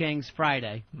BB King's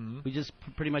Friday. We just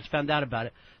pretty much found out about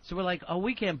it. So we're like, oh,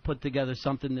 we can't put together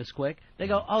something this quick. They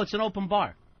go, oh, it's an open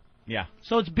bar. Yeah.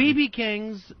 So it's BB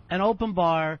King's, an open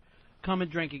bar. Come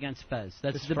and drink against Fez.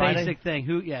 That's This the Friday? basic thing.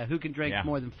 Who can drink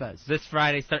more than Fez? This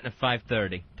Friday, starting at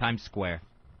 5:30, Times Square.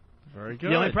 Very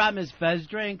The only problem is Fez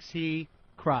drinks, he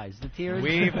cries. The tears.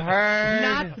 We've heard.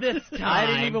 Not this time. I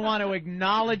didn't even want to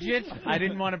acknowledge it. I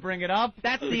didn't want to bring it up.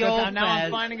 That's the because old now I'm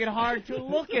Fez. finding it hard to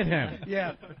look at him.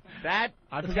 Yeah. That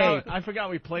I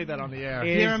forgot we played that on the air.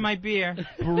 Here in my beer.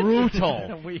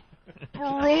 Brutal.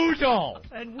 Brutal.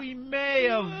 And we may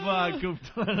have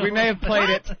goofed on it. We may have played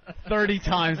it 30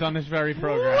 times on this very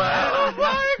program.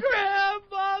 My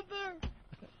grandmother.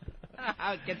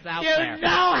 It gets out You there. know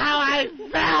how I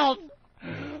felt.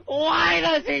 Why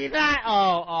does he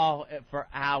not? For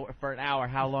an hour.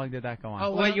 How long did that go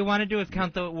on? What you want to do is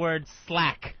count the word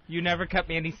slack. You never cut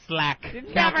me any slack.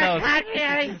 Never cut me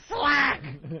any slack.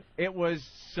 It was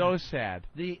so sad.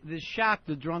 The shock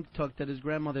the drunk took that his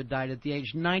grandmother died at the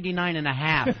age 99 and a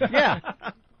half. Yeah.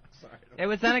 It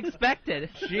was unexpected.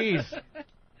 Jeez.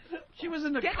 She was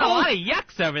in a Getting a lot of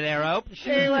yucks over there, Ope. She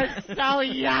was so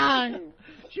young.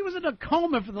 She was in a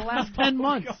coma for the last 10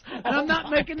 months. And I'm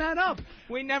not making that up.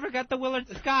 We never got the Willard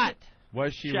Scott.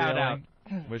 Was she Shout really?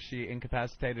 out. Was she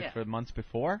incapacitated for months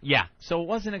before? Yeah. So it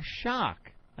wasn't a shock.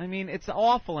 I mean, it's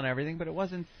awful and everything, but it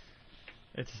wasn't.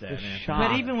 It's the sad, man. shock.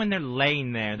 But even when they're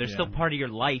laying there, they're still part of your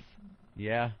life.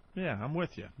 Yeah. Yeah, I'm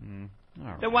with you. All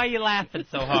right. Then why are you laughing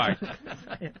so hard?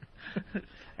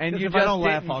 And you if just I don't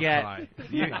laugh, didn't I'll get.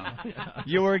 cry.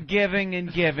 You were giving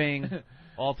and giving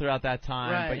all throughout that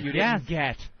time, Right. but you didn't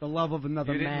get the love of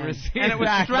another you didn't man. receive And it was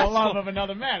back the stressful. love of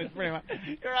another man. It's pretty much.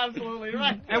 You're absolutely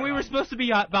right. And we were supposed to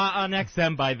be on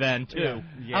XM by then, too. Oh,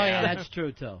 yeah, that's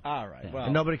true, too. All right. Well,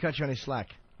 And nobody cut you any slack.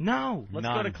 No. Let's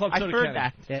None. go to Club I've Soda heard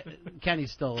Kenny. that.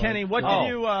 Kenny's still. Kenny, what Oh, did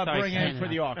you sorry, bring Kenny. in for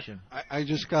the auction? I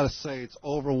just got to say, it's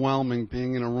overwhelming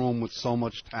being in a room with so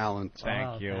much talent.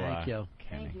 Thank you. Thank you.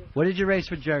 Kenny. What did you raise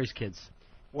for Jerry's kids?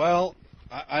 Well,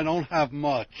 I don't have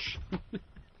much.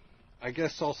 I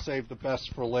guess I'll save the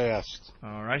best for last.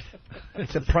 All right.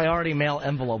 It's a priority mail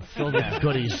envelope filled with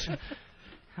goodies.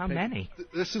 How many?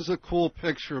 This is a cool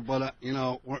picture, but,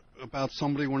 about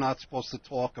somebody we're not supposed to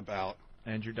talk about.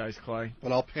 Andrew Dice Clay.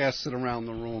 But I'll pass it around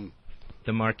the room.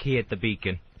 The marquee at the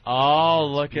Beacon. Oh,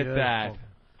 look at that.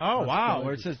 Oh, wow.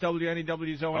 Where it says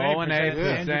WNEW's O&A. O&A presents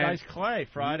presents. Andrew Dice Clay,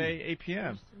 Friday, 8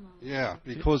 p.m. Yeah,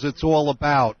 because it's all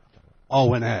about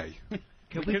O&A.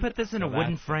 Can we put this in a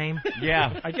wooden frame?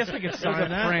 Yeah. I guess we could There's sign a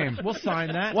that. frame. We'll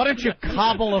sign that. Why don't you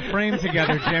cobble a frame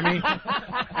together, Jimmy?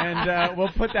 And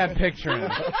we'll put that picture in.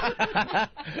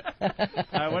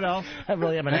 What else? I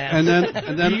really am an ass. And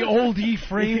then The old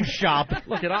E-frame shop.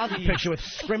 Look at Ozzy's picture with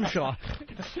Scrimshaw.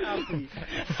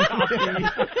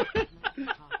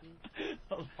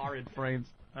 Those horrid frames.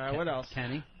 All right, what else?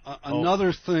 Kenny?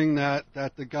 another thing that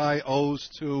the guy owes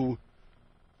to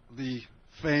the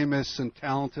famous and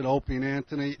talented Opie and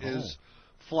Anthony is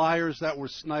flyers that were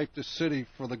sniped the city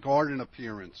for the Garden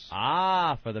appearance.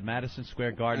 Ah, for the Madison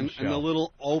Square Garden show. And the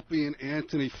little Opie and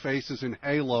Anthony faces in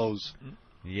halos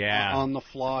on the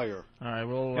flyer. All right,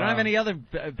 well, you don't have any other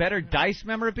better Dice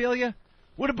memorabilia?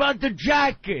 What about the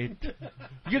jacket?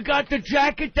 You got the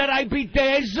jacket that I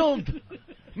bedazzled?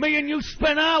 Me and you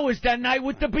spent hours that night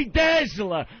with the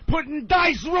bedazzler, putting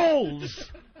dice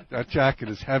rolls. That jacket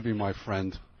is heavy, my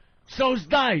friend. So's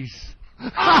dice.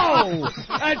 Oh,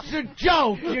 that's a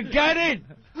joke. You get it?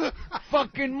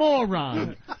 Fucking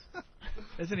moron.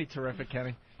 Isn't he terrific,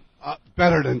 Kenny?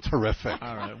 Better than terrific.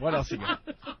 All right, what else you got?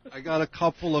 I got a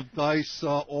couple of Dice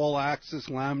all-access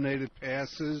laminated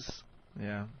passes.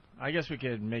 Yeah, I guess we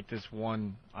could make this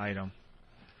one item.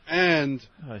 And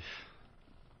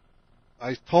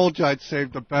I told you I'd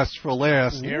save the best for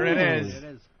last. Here it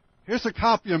is. Here's a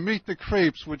copy of Meet the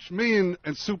Creeps, which me and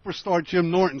superstar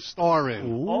Jim Norton star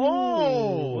in.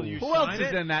 Oh, Will you who sign else is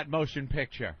it? in that motion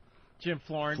picture? Jim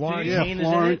Florentine. Yeah,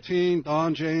 Florentine,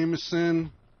 Don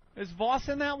Jameson. Is Voss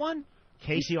in that one?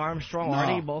 Casey Armstrong, No.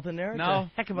 Artie, both in there? No.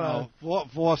 It's a heck of a... No,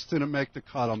 Voss didn't make the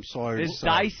cut, I'm sorry to Is say.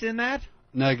 Dice in that?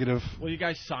 Negative. Will you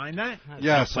guys sign that?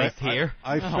 Yes, No place here.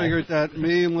 I No. figured that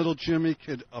me and little Jimmy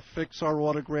could affix our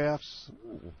autographs.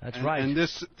 That's and, right. And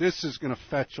this is going to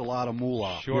fetch a lot of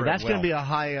moolah. Sure, that's going will. to be a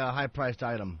high-priced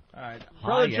item. All right.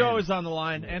 Brother High Joe end. is on the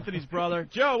line, Anthony's brother.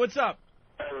 Joe, what's up?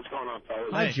 Hey, what's going on, fellas?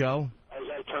 Hi, Joe. I was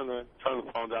at I turn the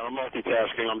phone down. I'm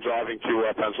multitasking. I'm driving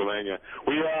to Pennsylvania.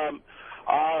 We, I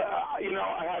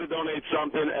had to donate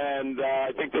something, and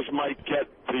I think this might get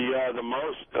the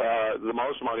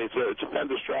most money. It's a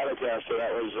Fender Stratocaster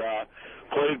that was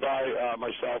played by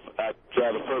myself at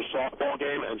the first softball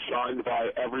game and signed by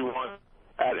everyone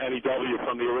at NEW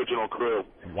from the original crew.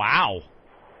 Wow.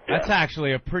 That's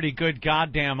actually a pretty good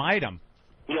goddamn item.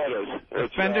 Yeah, it is.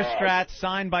 It's Fender Strat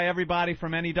signed by everybody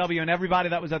from NEW and everybody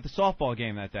that was at the softball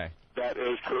game that day. That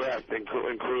is correct,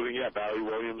 including, Barry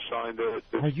Williams signed it.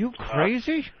 Are you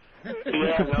crazy? You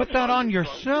could no, put that on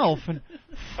yourself and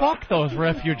fuck those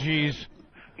refugees.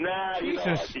 Nah,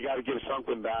 Jesus. You got to give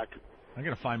something back. I'm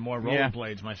going to find more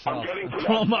rollerblades myself. I'm getting to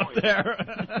Throw that them up point.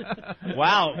 there.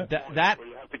 Wow, that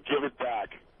You have to give it back.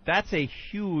 that's a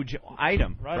huge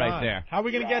item right on. there. How are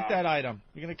we going to get that item?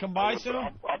 You going to come by soon?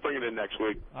 I'll bring it in next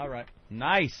week. All right.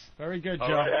 Nice. Very good, Joe.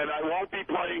 All right, and I won't be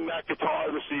playing that guitar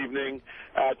this evening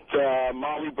at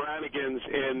Molly Brannigan's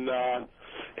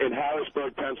in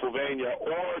Harrisburg, Pennsylvania,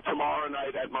 or tomorrow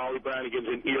night at Molly Brannigan's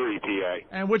in Erie, PA.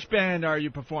 And which band are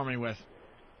you performing with?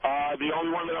 The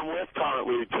only one that I'm with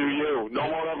currently, 2U. No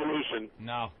More Evolution.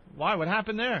 No. Why? What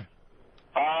happened there?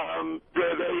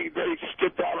 They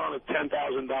skipped out on a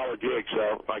 $10,000 gig,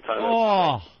 so I kind of.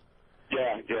 Oh.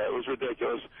 Yeah, it was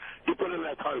ridiculous. You put in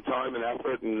that kind of time and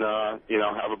effort, and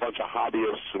have a bunch of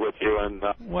hobbyists with you, and.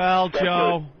 Well,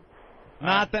 Joe,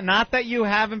 not that you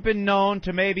haven't been known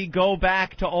to maybe go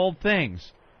back to old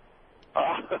things.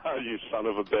 You son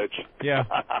of a bitch. Yeah.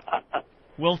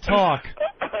 We'll talk.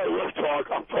 We'll talk.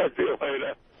 I'll talk to you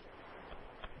later.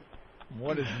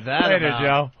 What is that Later, about?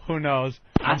 Joe. Who knows?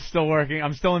 I'm still working.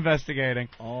 I'm still investigating.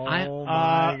 Oh,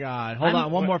 my God. Hold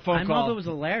on. One more phone call. I know it was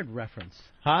a Laird reference.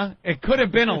 Huh? It could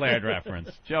have been a Laird reference.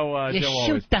 Joe. You Joe shoot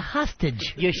always. the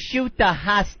hostage. You shoot the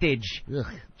hostage. Ugh.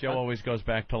 Joe always goes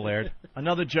back to Laird.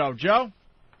 Another Joe. Joe?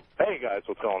 Hey, guys.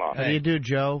 What's going on? How do you do,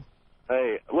 Joe?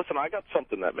 Hey, listen, I got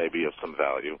something that may be of some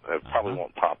value. It probably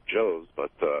won't top Joe's, but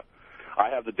I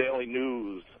have the Daily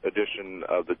News edition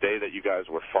of the day that you guys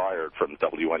were fired from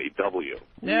WNEW.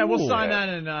 Yeah, we'll sign that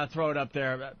and throw it up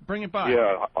there. Bring it by.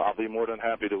 Yeah, I'll be more than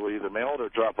happy to either mail it or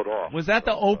drop it off. Was that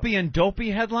the Opie and Dopey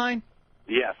headline?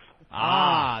 Yes.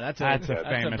 That's a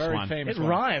famous very one. famous It one.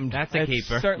 rhymed. That's a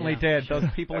keeper. It certainly did. Those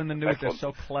people in the news are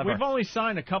so clever. We've only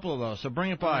signed a couple of those, so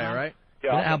bring it by, all right? Yeah,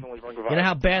 You know I'll how, definitely bring it by. you know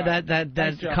how bad that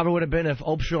Thanks, Joe. cover would have been if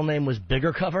Ope's real name was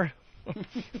Bigger Cover?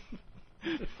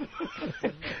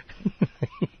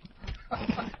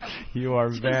 You are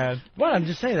bad. Well, I'm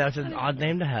just saying that's an odd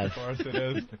name to have. Of course it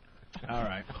is. All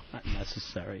right. Not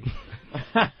necessary.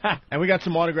 And we got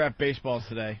some autographed baseballs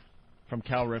today from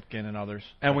Cal Ripken and others.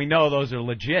 And we know those are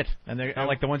legit. And they're Not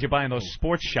like the ones you buy in those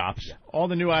sports shops. all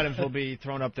the new items will be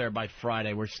thrown up there by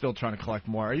Friday. We're still trying to collect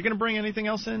more. Are you going to bring anything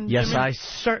else in? Yes, Jimmy? I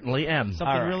certainly am. Something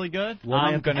All right. really good?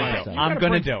 I'm going to do it. I'm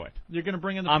going to do it. You're going to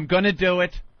bring in the... I'm going to do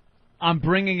it. I'm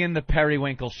bringing in the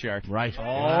Periwinkle shirt. Right.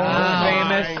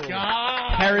 Famous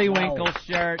Periwinkle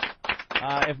shirt.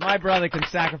 If my brother can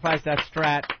sacrifice that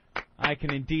Strat, I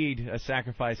can indeed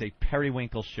sacrifice a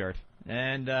Periwinkle shirt.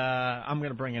 And I'm going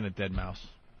to bring in a dead mouse.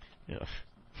 Ugh.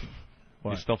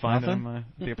 What? You still finding Nothing? them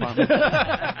at the apartment?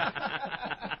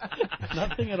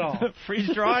 Nothing at all.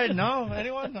 Freeze dried? No?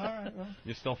 Anyone? All right. Well.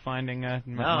 You're still finding No,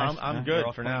 mice? I'm good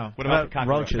for now. What about the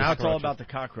cockroaches? Now it's all about the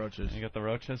cockroaches. You got the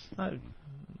roaches?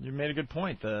 You made a good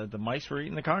point. The mice were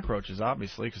eating the cockroaches,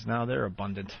 obviously, because now they're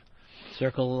abundant.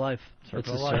 Circle of life. Circle It's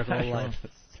of a life. circle of life.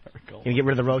 Can you get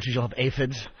rid of the roaches? You'll have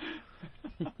aphids.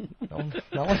 No?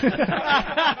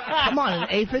 Come on, an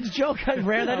aphids joke? How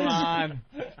rare that is. Come on.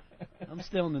 I'm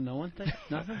still in the no one thing.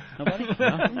 Nothing? Nobody? No?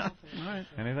 All right.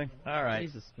 Anything? All right.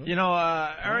 Jesus. You know,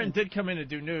 Aaron did come in to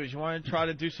do news. You want to try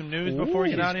to do some news before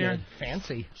we get out of here?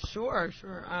 Fancy. Sure.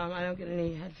 I don't get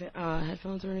any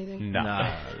headphones or anything.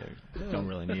 No. You don't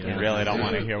really need You it. really don't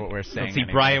want to hear what we're saying. Don't see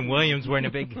anymore. Brian Williams wearing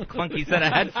a big clunky set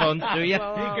of headphones, do you?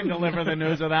 Well, He can deliver the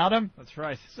news without him. That's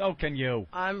right. So can you.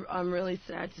 I'm really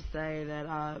sad to say that.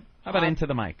 How about into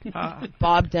the mic?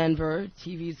 Bob Denver,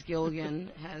 TV's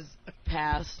Gilligan, has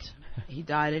passed. He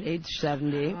died at age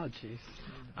 70. Oh,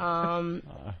 jeez.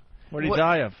 What did he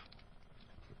die of?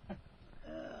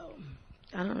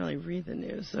 I don't really read the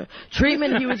news.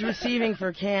 Treatment he was receiving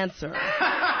for cancer.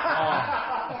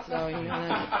 So, you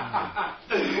know.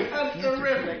 That's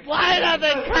terrific. Why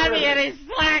doesn't cut me any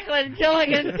slack when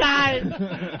Gilligan dies?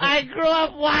 I grew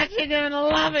up watching him and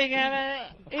loving him.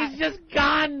 He's just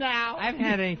gone now. I haven't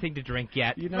had anything to drink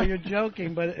yet. You know you're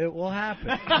joking, but it will happen.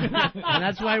 And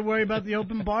that's why I worry about the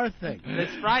open bar thing. This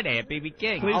Friday at BB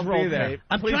King. Please roll tape.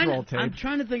 I'm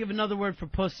trying to think of another word for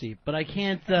pussy, but I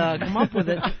can't come up with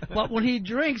it. But when he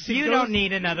drinks, You don't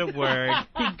need another word.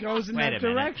 He goes in that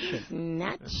direction.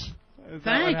 Snatch.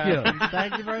 Thank you.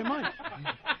 Thank you very much.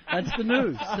 That's the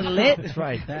news. Slit. That's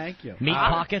right. Thank you. Meat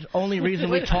pocket. Only reason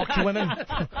we talk to women.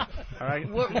 All right.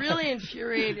 What really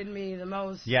infuriated me the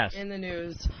most in the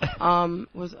news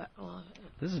was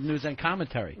this is news and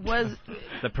commentary. Was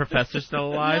the professor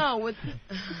still alive? No, with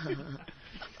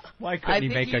why couldn't he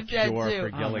make a cure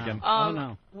for Gilligan?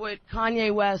 No. What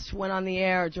Kanye West went on the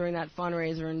air during that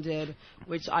fundraiser and did,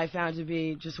 which I found to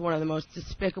be just one of the most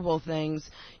despicable things.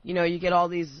 You know, you get all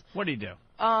these. What do you do?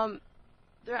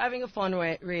 They're having a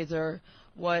fundraiser.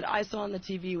 What I saw on the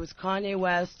TV was Kanye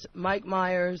West, Mike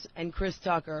Myers, and Chris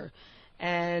Tucker.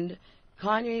 And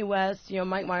Kanye West, you know,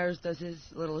 Mike Myers does his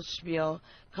little spiel.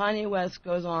 Kanye West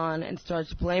goes on and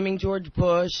starts blaming George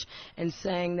Bush and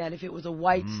saying that if it was a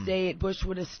white state, Bush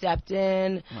would have stepped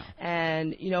in. Wow.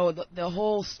 And, you know, the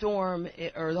whole storm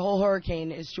or the whole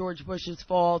hurricane is George Bush's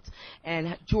fault.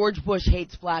 And George Bush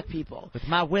hates black people. With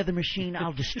my weather machine,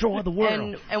 I'll destroy the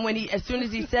world. And when as soon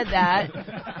as he said that,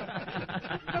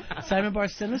 Simon Bar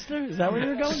Sinister? Is that where you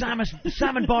were going?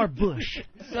 Simon Bar Bush.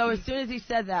 So as soon as he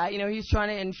said that, you know, he's trying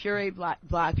to infuriate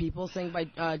black people, saying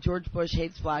by George Bush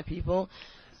hates black people.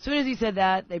 As soon as he said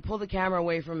that, they pull the camera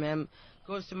away from him,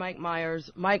 goes to Mike Myers.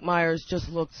 Mike Myers just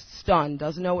looks stunned,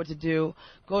 doesn't know what to do.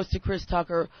 Goes to Chris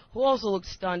Tucker, who also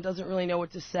looks stunned, doesn't really know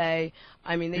what to say.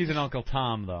 I mean, he's an Uncle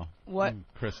Tom, though. What?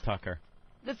 Chris Tucker.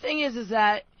 The thing is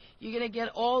that you're gonna get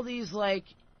all these black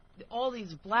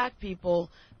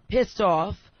people pissed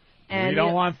off. And we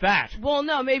don't want that. Well,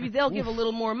 no, maybe they'll give a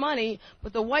little more money,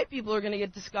 but the white people are going to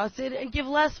get disgusted and give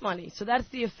less money. So that's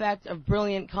the effect of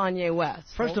brilliant Kanye West.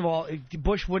 First of all,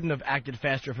 Bush wouldn't have acted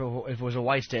faster if it was a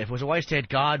white state. If it was a white state,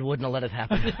 God wouldn't have let it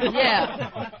happen.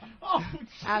 Yeah.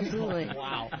 Absolutely.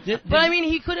 Wow. But I mean,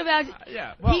 he could have acted.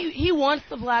 Yeah. Well, he wants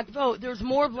the black vote. There's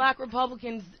more black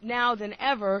Republicans now than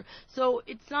ever, so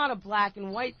it's not a black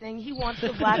and white thing. He wants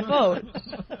the black vote.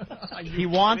 He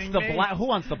wants the black. Who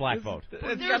wants the black vote?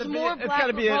 There's more black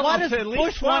Republicans. Why does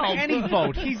Bush want any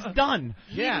vote? He's done.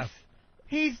 Yes.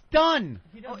 He's done.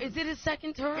 Oh, is it his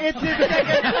second term? It's his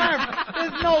second term.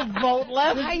 There's no vote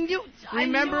left.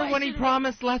 Remember when he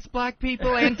promised less black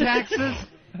people and taxes?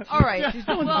 All right. He's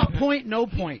doing point, no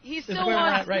point. He still is where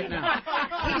wants we're at right now.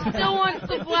 He still wants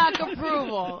the black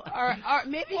approval. Or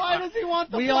maybe. Why does he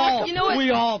want the We black? all, You know what?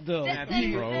 we all do.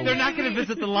 They're not going to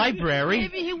visit the library.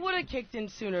 Maybe he would have kicked in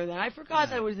sooner then. I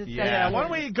forgot that was his second Yeah. term. Why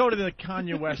don't we go to the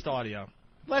Kanye West audio?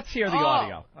 Let's hear the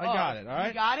audio. I got it. All right.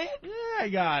 You got it? Yeah, I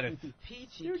got it.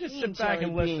 Peachy You just keen, sit back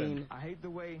and Jelly listen. bean. I hate the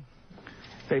way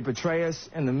they portray us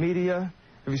in the media.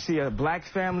 If you see a black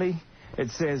family,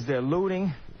 it says they're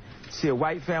looting. See a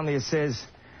white family, it says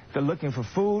they're looking for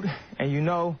food. And you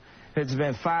know it's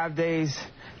been 5 days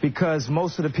because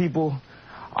most of the people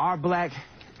are black.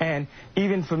 And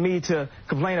even for me to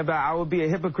complain about, I would be a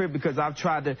hypocrite because I've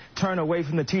tried to turn away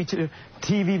from the TV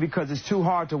because it's too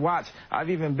hard to watch. I've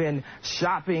even been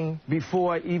shopping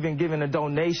before even giving a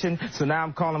donation. So now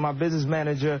I'm calling my business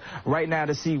manager right now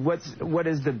to see what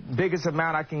is the biggest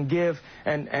amount I can give,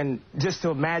 and just to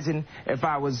imagine if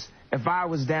I was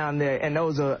down there, and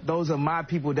those are my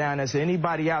people down there. So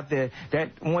anybody out there that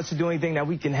wants to do anything that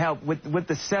we can help with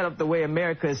the setup, the way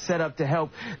America is set up to help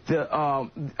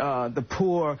the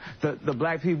poor, the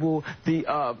black people,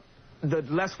 the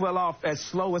less well off as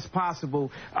slow as possible.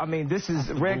 I mean, this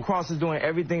is Red Cross is doing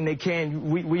everything they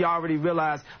can. We already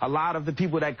realize a lot of the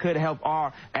people that could help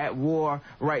are at war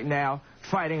right now,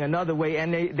 fighting another way,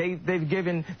 and they've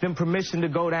given them permission to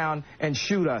go down and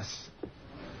shoot us.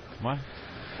 What?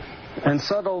 And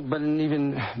subtle, but in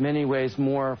even many ways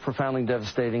more profoundly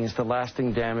devastating, is the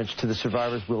lasting damage to the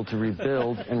survivors' will to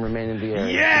rebuild and remain in the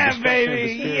area. Yeah, the baby, of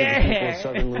the spirit of the people of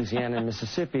southern Louisiana and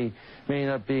Mississippi may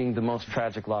end up being the most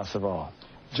tragic loss of all.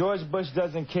 George Bush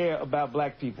doesn't care about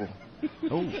black people.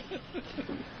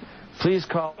 Please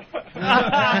call. Please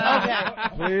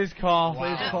call.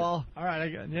 Please call. All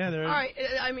right. There. All right.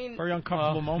 I mean, very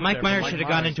uncomfortable moment. Mike there Myers for should have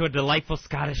gone into a delightful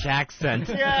Scottish accent.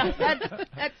 yeah,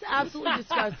 that's absolutely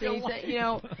disgusting.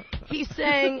 He's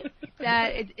saying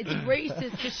that it's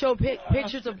racist to show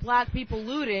pictures of black people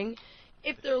looting.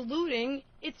 If they're looting,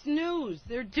 it's news.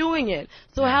 They're doing it.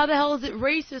 So how the hell is it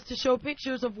racist to show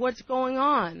pictures of what's going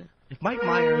on? If Mike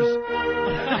Myers...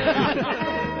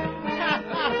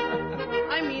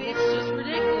 I mean, it's just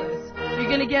ridiculous. You're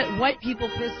going to get white people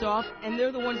pissed off, and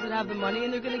they're the ones that have the money,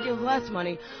 and they're going to give less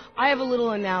money. I have a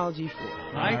little analogy for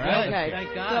it. Okay.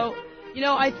 Thank God. So,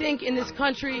 I think in this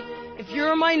country, if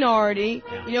you're a minority,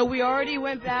 we already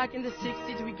went back in the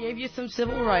 60s. We gave you some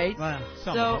civil rights. Wow.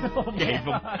 So Gave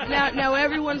them. now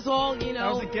everyone's all, That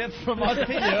was a gift from us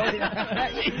to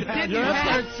you. You're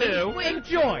her too.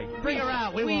 Enjoy. Bring her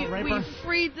out. We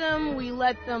freed them. We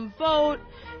let them vote.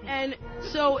 And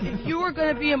so if you are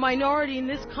going to be a minority in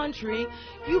this country,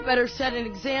 you better set an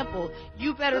example.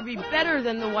 You better be better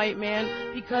than the white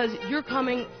man, because you're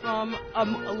coming from,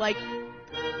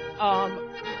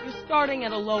 you're starting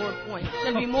at a lower point. It's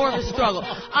going to be more of a struggle.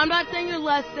 I'm not saying you're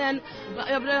less than, but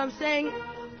I'm saying,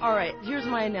 all right, here's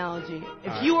my analogy.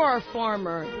 If you are a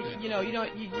farmer, you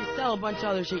sell a bunch of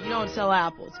other shit. You don't sell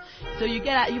apples. So you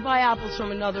buy apples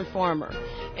from another farmer.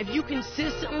 If you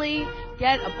consistently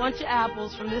get a bunch of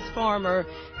apples from this farmer,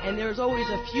 and there's always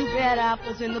a few bad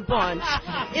apples in the bunch,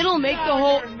 it'll make the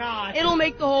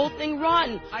whole thing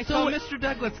rotten. I saw Mr.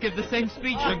 Douglas give the same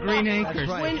speech on Green Acres.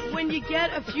 When you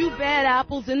get a few bad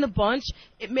apples in the bunch,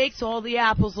 it makes all the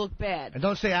apples look bad. And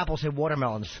don't say apples, say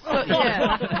watermelons.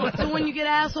 So when you get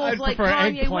assholes like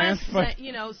Kanye West,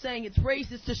 saying it's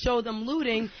racist to show them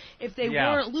looting, if they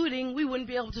weren't looting, we wouldn't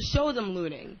be able to show them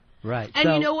looting. Right.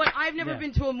 And you know what? I've never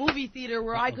been to a movie theater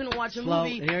where I couldn't watch a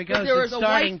movie Here it if goes. there was It's a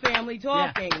starting. white family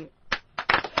talking. You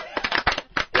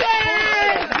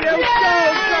go,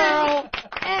 girl.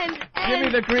 And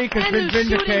Jimmy the Greek has been they're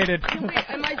vindicated. Wait,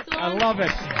 am I still I on? love it.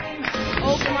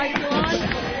 Oh, am I still on?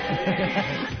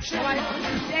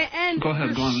 And Go ahead,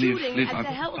 they're go on, leave, shooting leave. at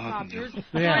the helicopters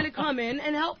Yeah. trying to come in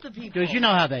and help the people. Because you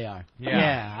know how they are.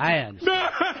 Yeah, I understand.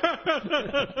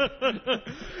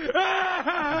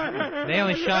 They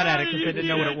only shot at it because they didn't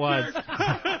know what it was.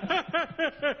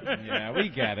 Yeah, we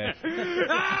get it.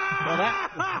 Well,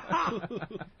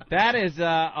 that is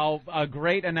a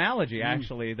great analogy,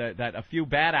 actually, that a few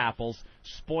bad apples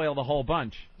spoil the whole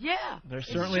bunch. Yeah. They're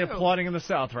certainly applauding in the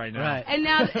South right now. Right. And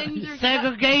now,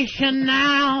 Segregation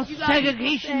now, you got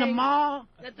segregation people tomorrow.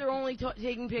 that they're only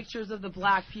taking pictures of the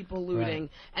black people looting,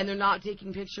 and they're not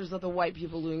taking pictures of the white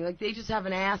people looting. Like, they just have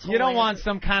an asshole. You don't want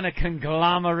some kind of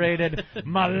conglomerated,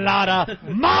 mulata,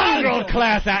 mongrel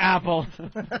class of apple.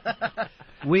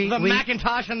 The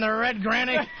Macintosh and the red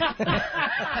granny.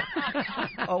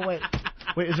 Oh, wait.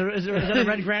 Wait, is that a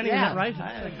red granny? Yeah. Is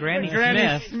that right? Granny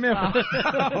Smith.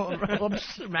 Oh,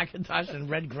 oops, Macintosh and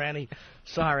red granny.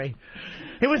 Sorry.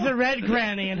 It was the red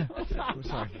granny. And I'm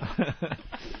sorry.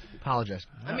 Apologize.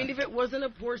 I mean, if it wasn't a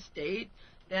poor state,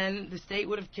 then the state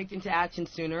would have kicked into action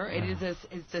sooner.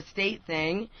 It's a state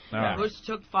thing. Right. Bush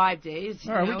took 5 days.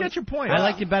 All right, we get your point. I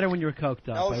liked you better when you were coked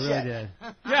up. Oh, I really did.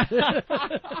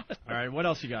 All right, what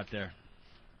else you got there?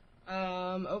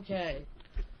 Okay.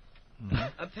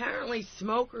 Apparently,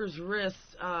 smokers' risk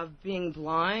of being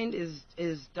blind is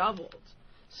doubled.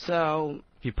 So.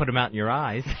 If you put them out in your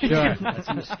eyes. Sure, that's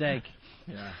a mistake.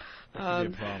 Yeah, that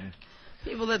could be a problem.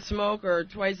 People that smoke are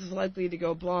twice as likely to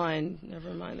go blind.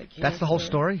 Never mind the cancer. That's the whole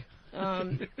story?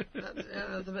 There's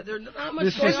not much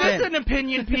This going is on. it. an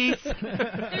opinion piece.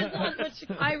 There's not much.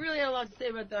 I really have a lot to say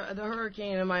about the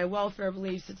hurricane and my welfare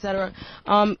beliefs, etc.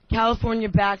 California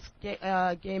backs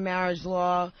gay marriage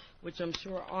law, which I'm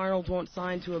sure Arnold won't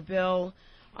sign to a bill.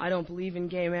 I don't believe in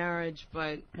gay marriage,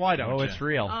 but why don't you? It's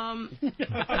real.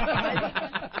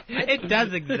 It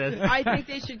does exist. I think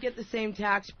they should get the same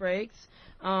tax breaks.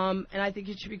 And I think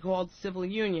it should be called civil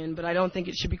union, but I don't think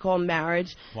it should be called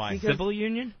marriage. Why? Civil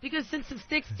union? Because since the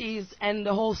 60s and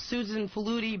the whole Susan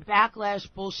Faludi backlash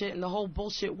bullshit and the whole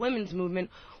bullshit women's movement,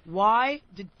 why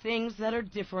did things that are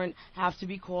different have to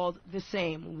be called the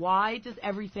same? Why does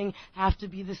everything have to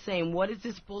be the same? What is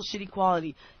this bullshit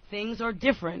equality? Things are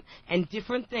different, and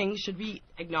different things should be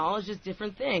acknowledged as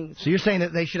different things. So you're saying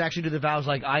that they should actually do the vows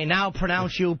like, I now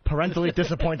pronounce you parentally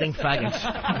disappointing faggots.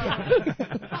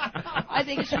 I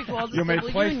think it should be called the You may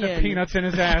civil place union. the peanuts in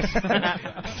his ass.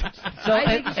 So I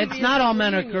think it should it's be a not all civil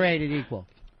men are union. created equal.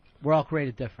 We're all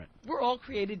created different. We're all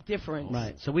created different.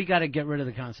 Right. So we got to get rid of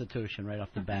the Constitution right off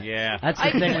the bat. Yeah. That's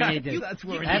the thing we need to do. That's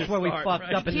where we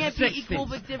fucked up in the Can't be 60s. equal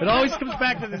but different. It always comes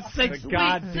back to the 60s. The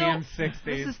goddamn 60s.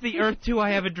 This is the Earth 2 I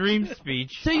Have a Dream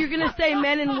speech. So you're gonna say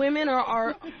men and women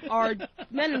are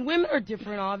men and women are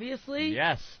different, obviously.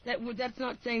 Yes. That's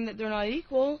not saying that they're not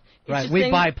equal. It's Right. just We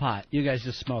saying, buy pot. You guys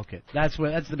just smoke it. That's the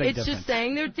big It's difference. just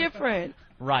saying they're different.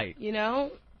 Right. You know,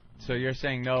 So you're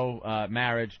saying no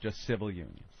marriage, just civil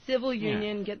union. civil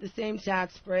union, get the same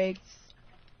tax breaks.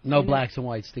 No blacks and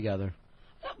whites together.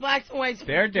 Blacks and whites.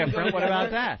 They're different. What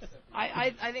about that?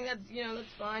 I think that's that's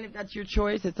fine if that's your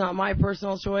choice. It's not my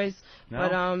personal choice. No?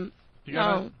 But You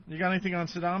got anything on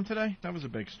Saddam today? That was a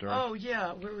big story. Oh,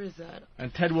 yeah. Where is that?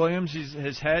 And Ted Williams,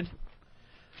 his head.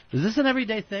 Is this an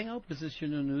everyday thing, Ope? Is this your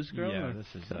new news girl? Yeah, or? this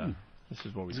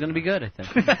is what we. It's going to be good, I think.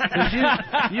 'Cause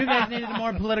you guys needed a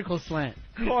more political slant.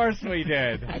 Of course we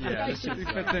did. Yeah. She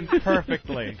fits in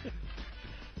perfectly.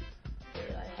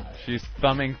 She's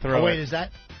thumbing through Oh, wait, it. is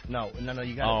that? No,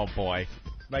 you got Oh, boy.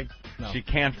 Right. No. She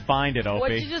can't find it, Opie.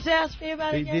 What'd you just ask me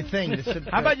about again? The thing.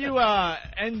 How about you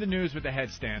end the news with the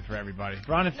headstand for everybody?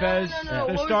 Ron and Fez, no.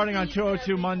 they're What starting was on the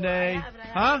 202 Monday.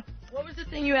 Huh? What was the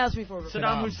thing you asked me for?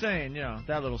 Saddam Hussein,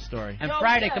 that little story. And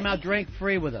Friday, come out drink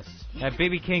free with us. At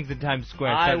BB King's in Times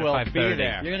Square. I 7 to will 5:30. be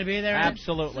there. You're going to be there?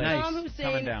 Absolutely. Nice. Saddam Hussein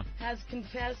Coming down. has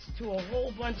confessed to a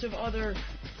whole bunch of other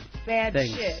bad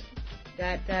Things. shit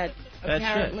that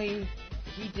apparently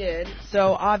he did.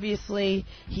 So obviously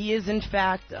he is in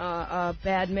fact a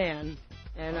bad man.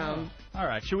 And all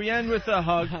right, should we end with a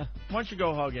hug? Why don't you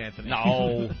go hug Anthony?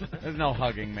 No, there's no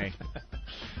hugging me.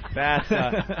 That's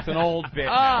it's an old bit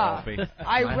now, Opie.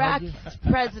 Iraq's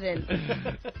president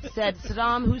said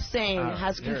Saddam Hussein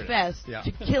has confessed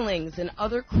to killings and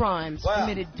other crimes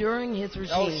committed during his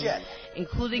regime,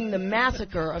 including the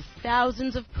massacre of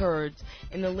thousands of Kurds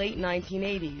in the late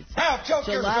 1980s.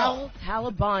 Jalal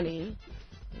Talabani,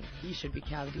 he should be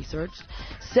cavity searched,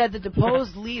 said the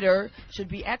deposed leader should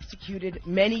be executed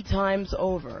many times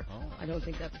over. I don't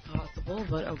think that's possible,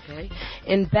 but okay.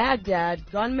 In Baghdad,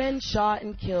 gunmen shot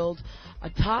and killed a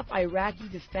top Iraqi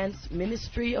Defense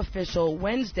Ministry official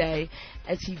Wednesday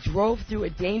as he drove through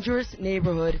a dangerous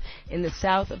neighborhood in the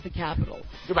south of the capital.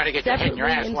 You better get your head and your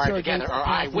ass wired together, or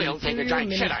I will take a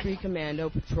giant shit on Ministry you. Commando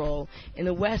patrol in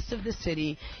the west of the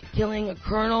city, killing a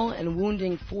colonel and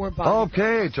wounding 4 bodies.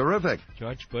 Okay, terrific.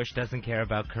 George Bush doesn't care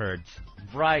about Kurds.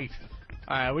 Right.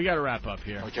 All right, we got to wrap up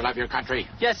here. Don't you love your country?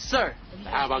 Yes, sir.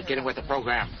 How about getting with the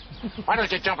program? Why don't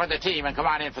you jump on the team and come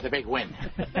on in for the big win?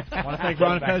 I want to thank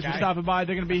Ron and Fez for stopping by.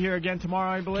 They're going to be here again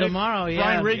tomorrow, I believe. Tomorrow, yeah.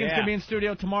 Brian Regan's Yeah. going to be in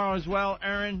studio tomorrow as well.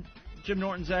 Aaron, Jim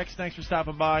Norton's ex, thanks for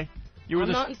stopping by. You were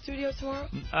I'm not in studio tomorrow?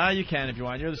 You can if you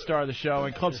want. You're the star of the show.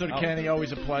 And Club Soda Candy,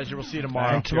 always a pleasure. We'll see you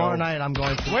tomorrow. And tomorrow night I'm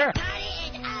going to... Where?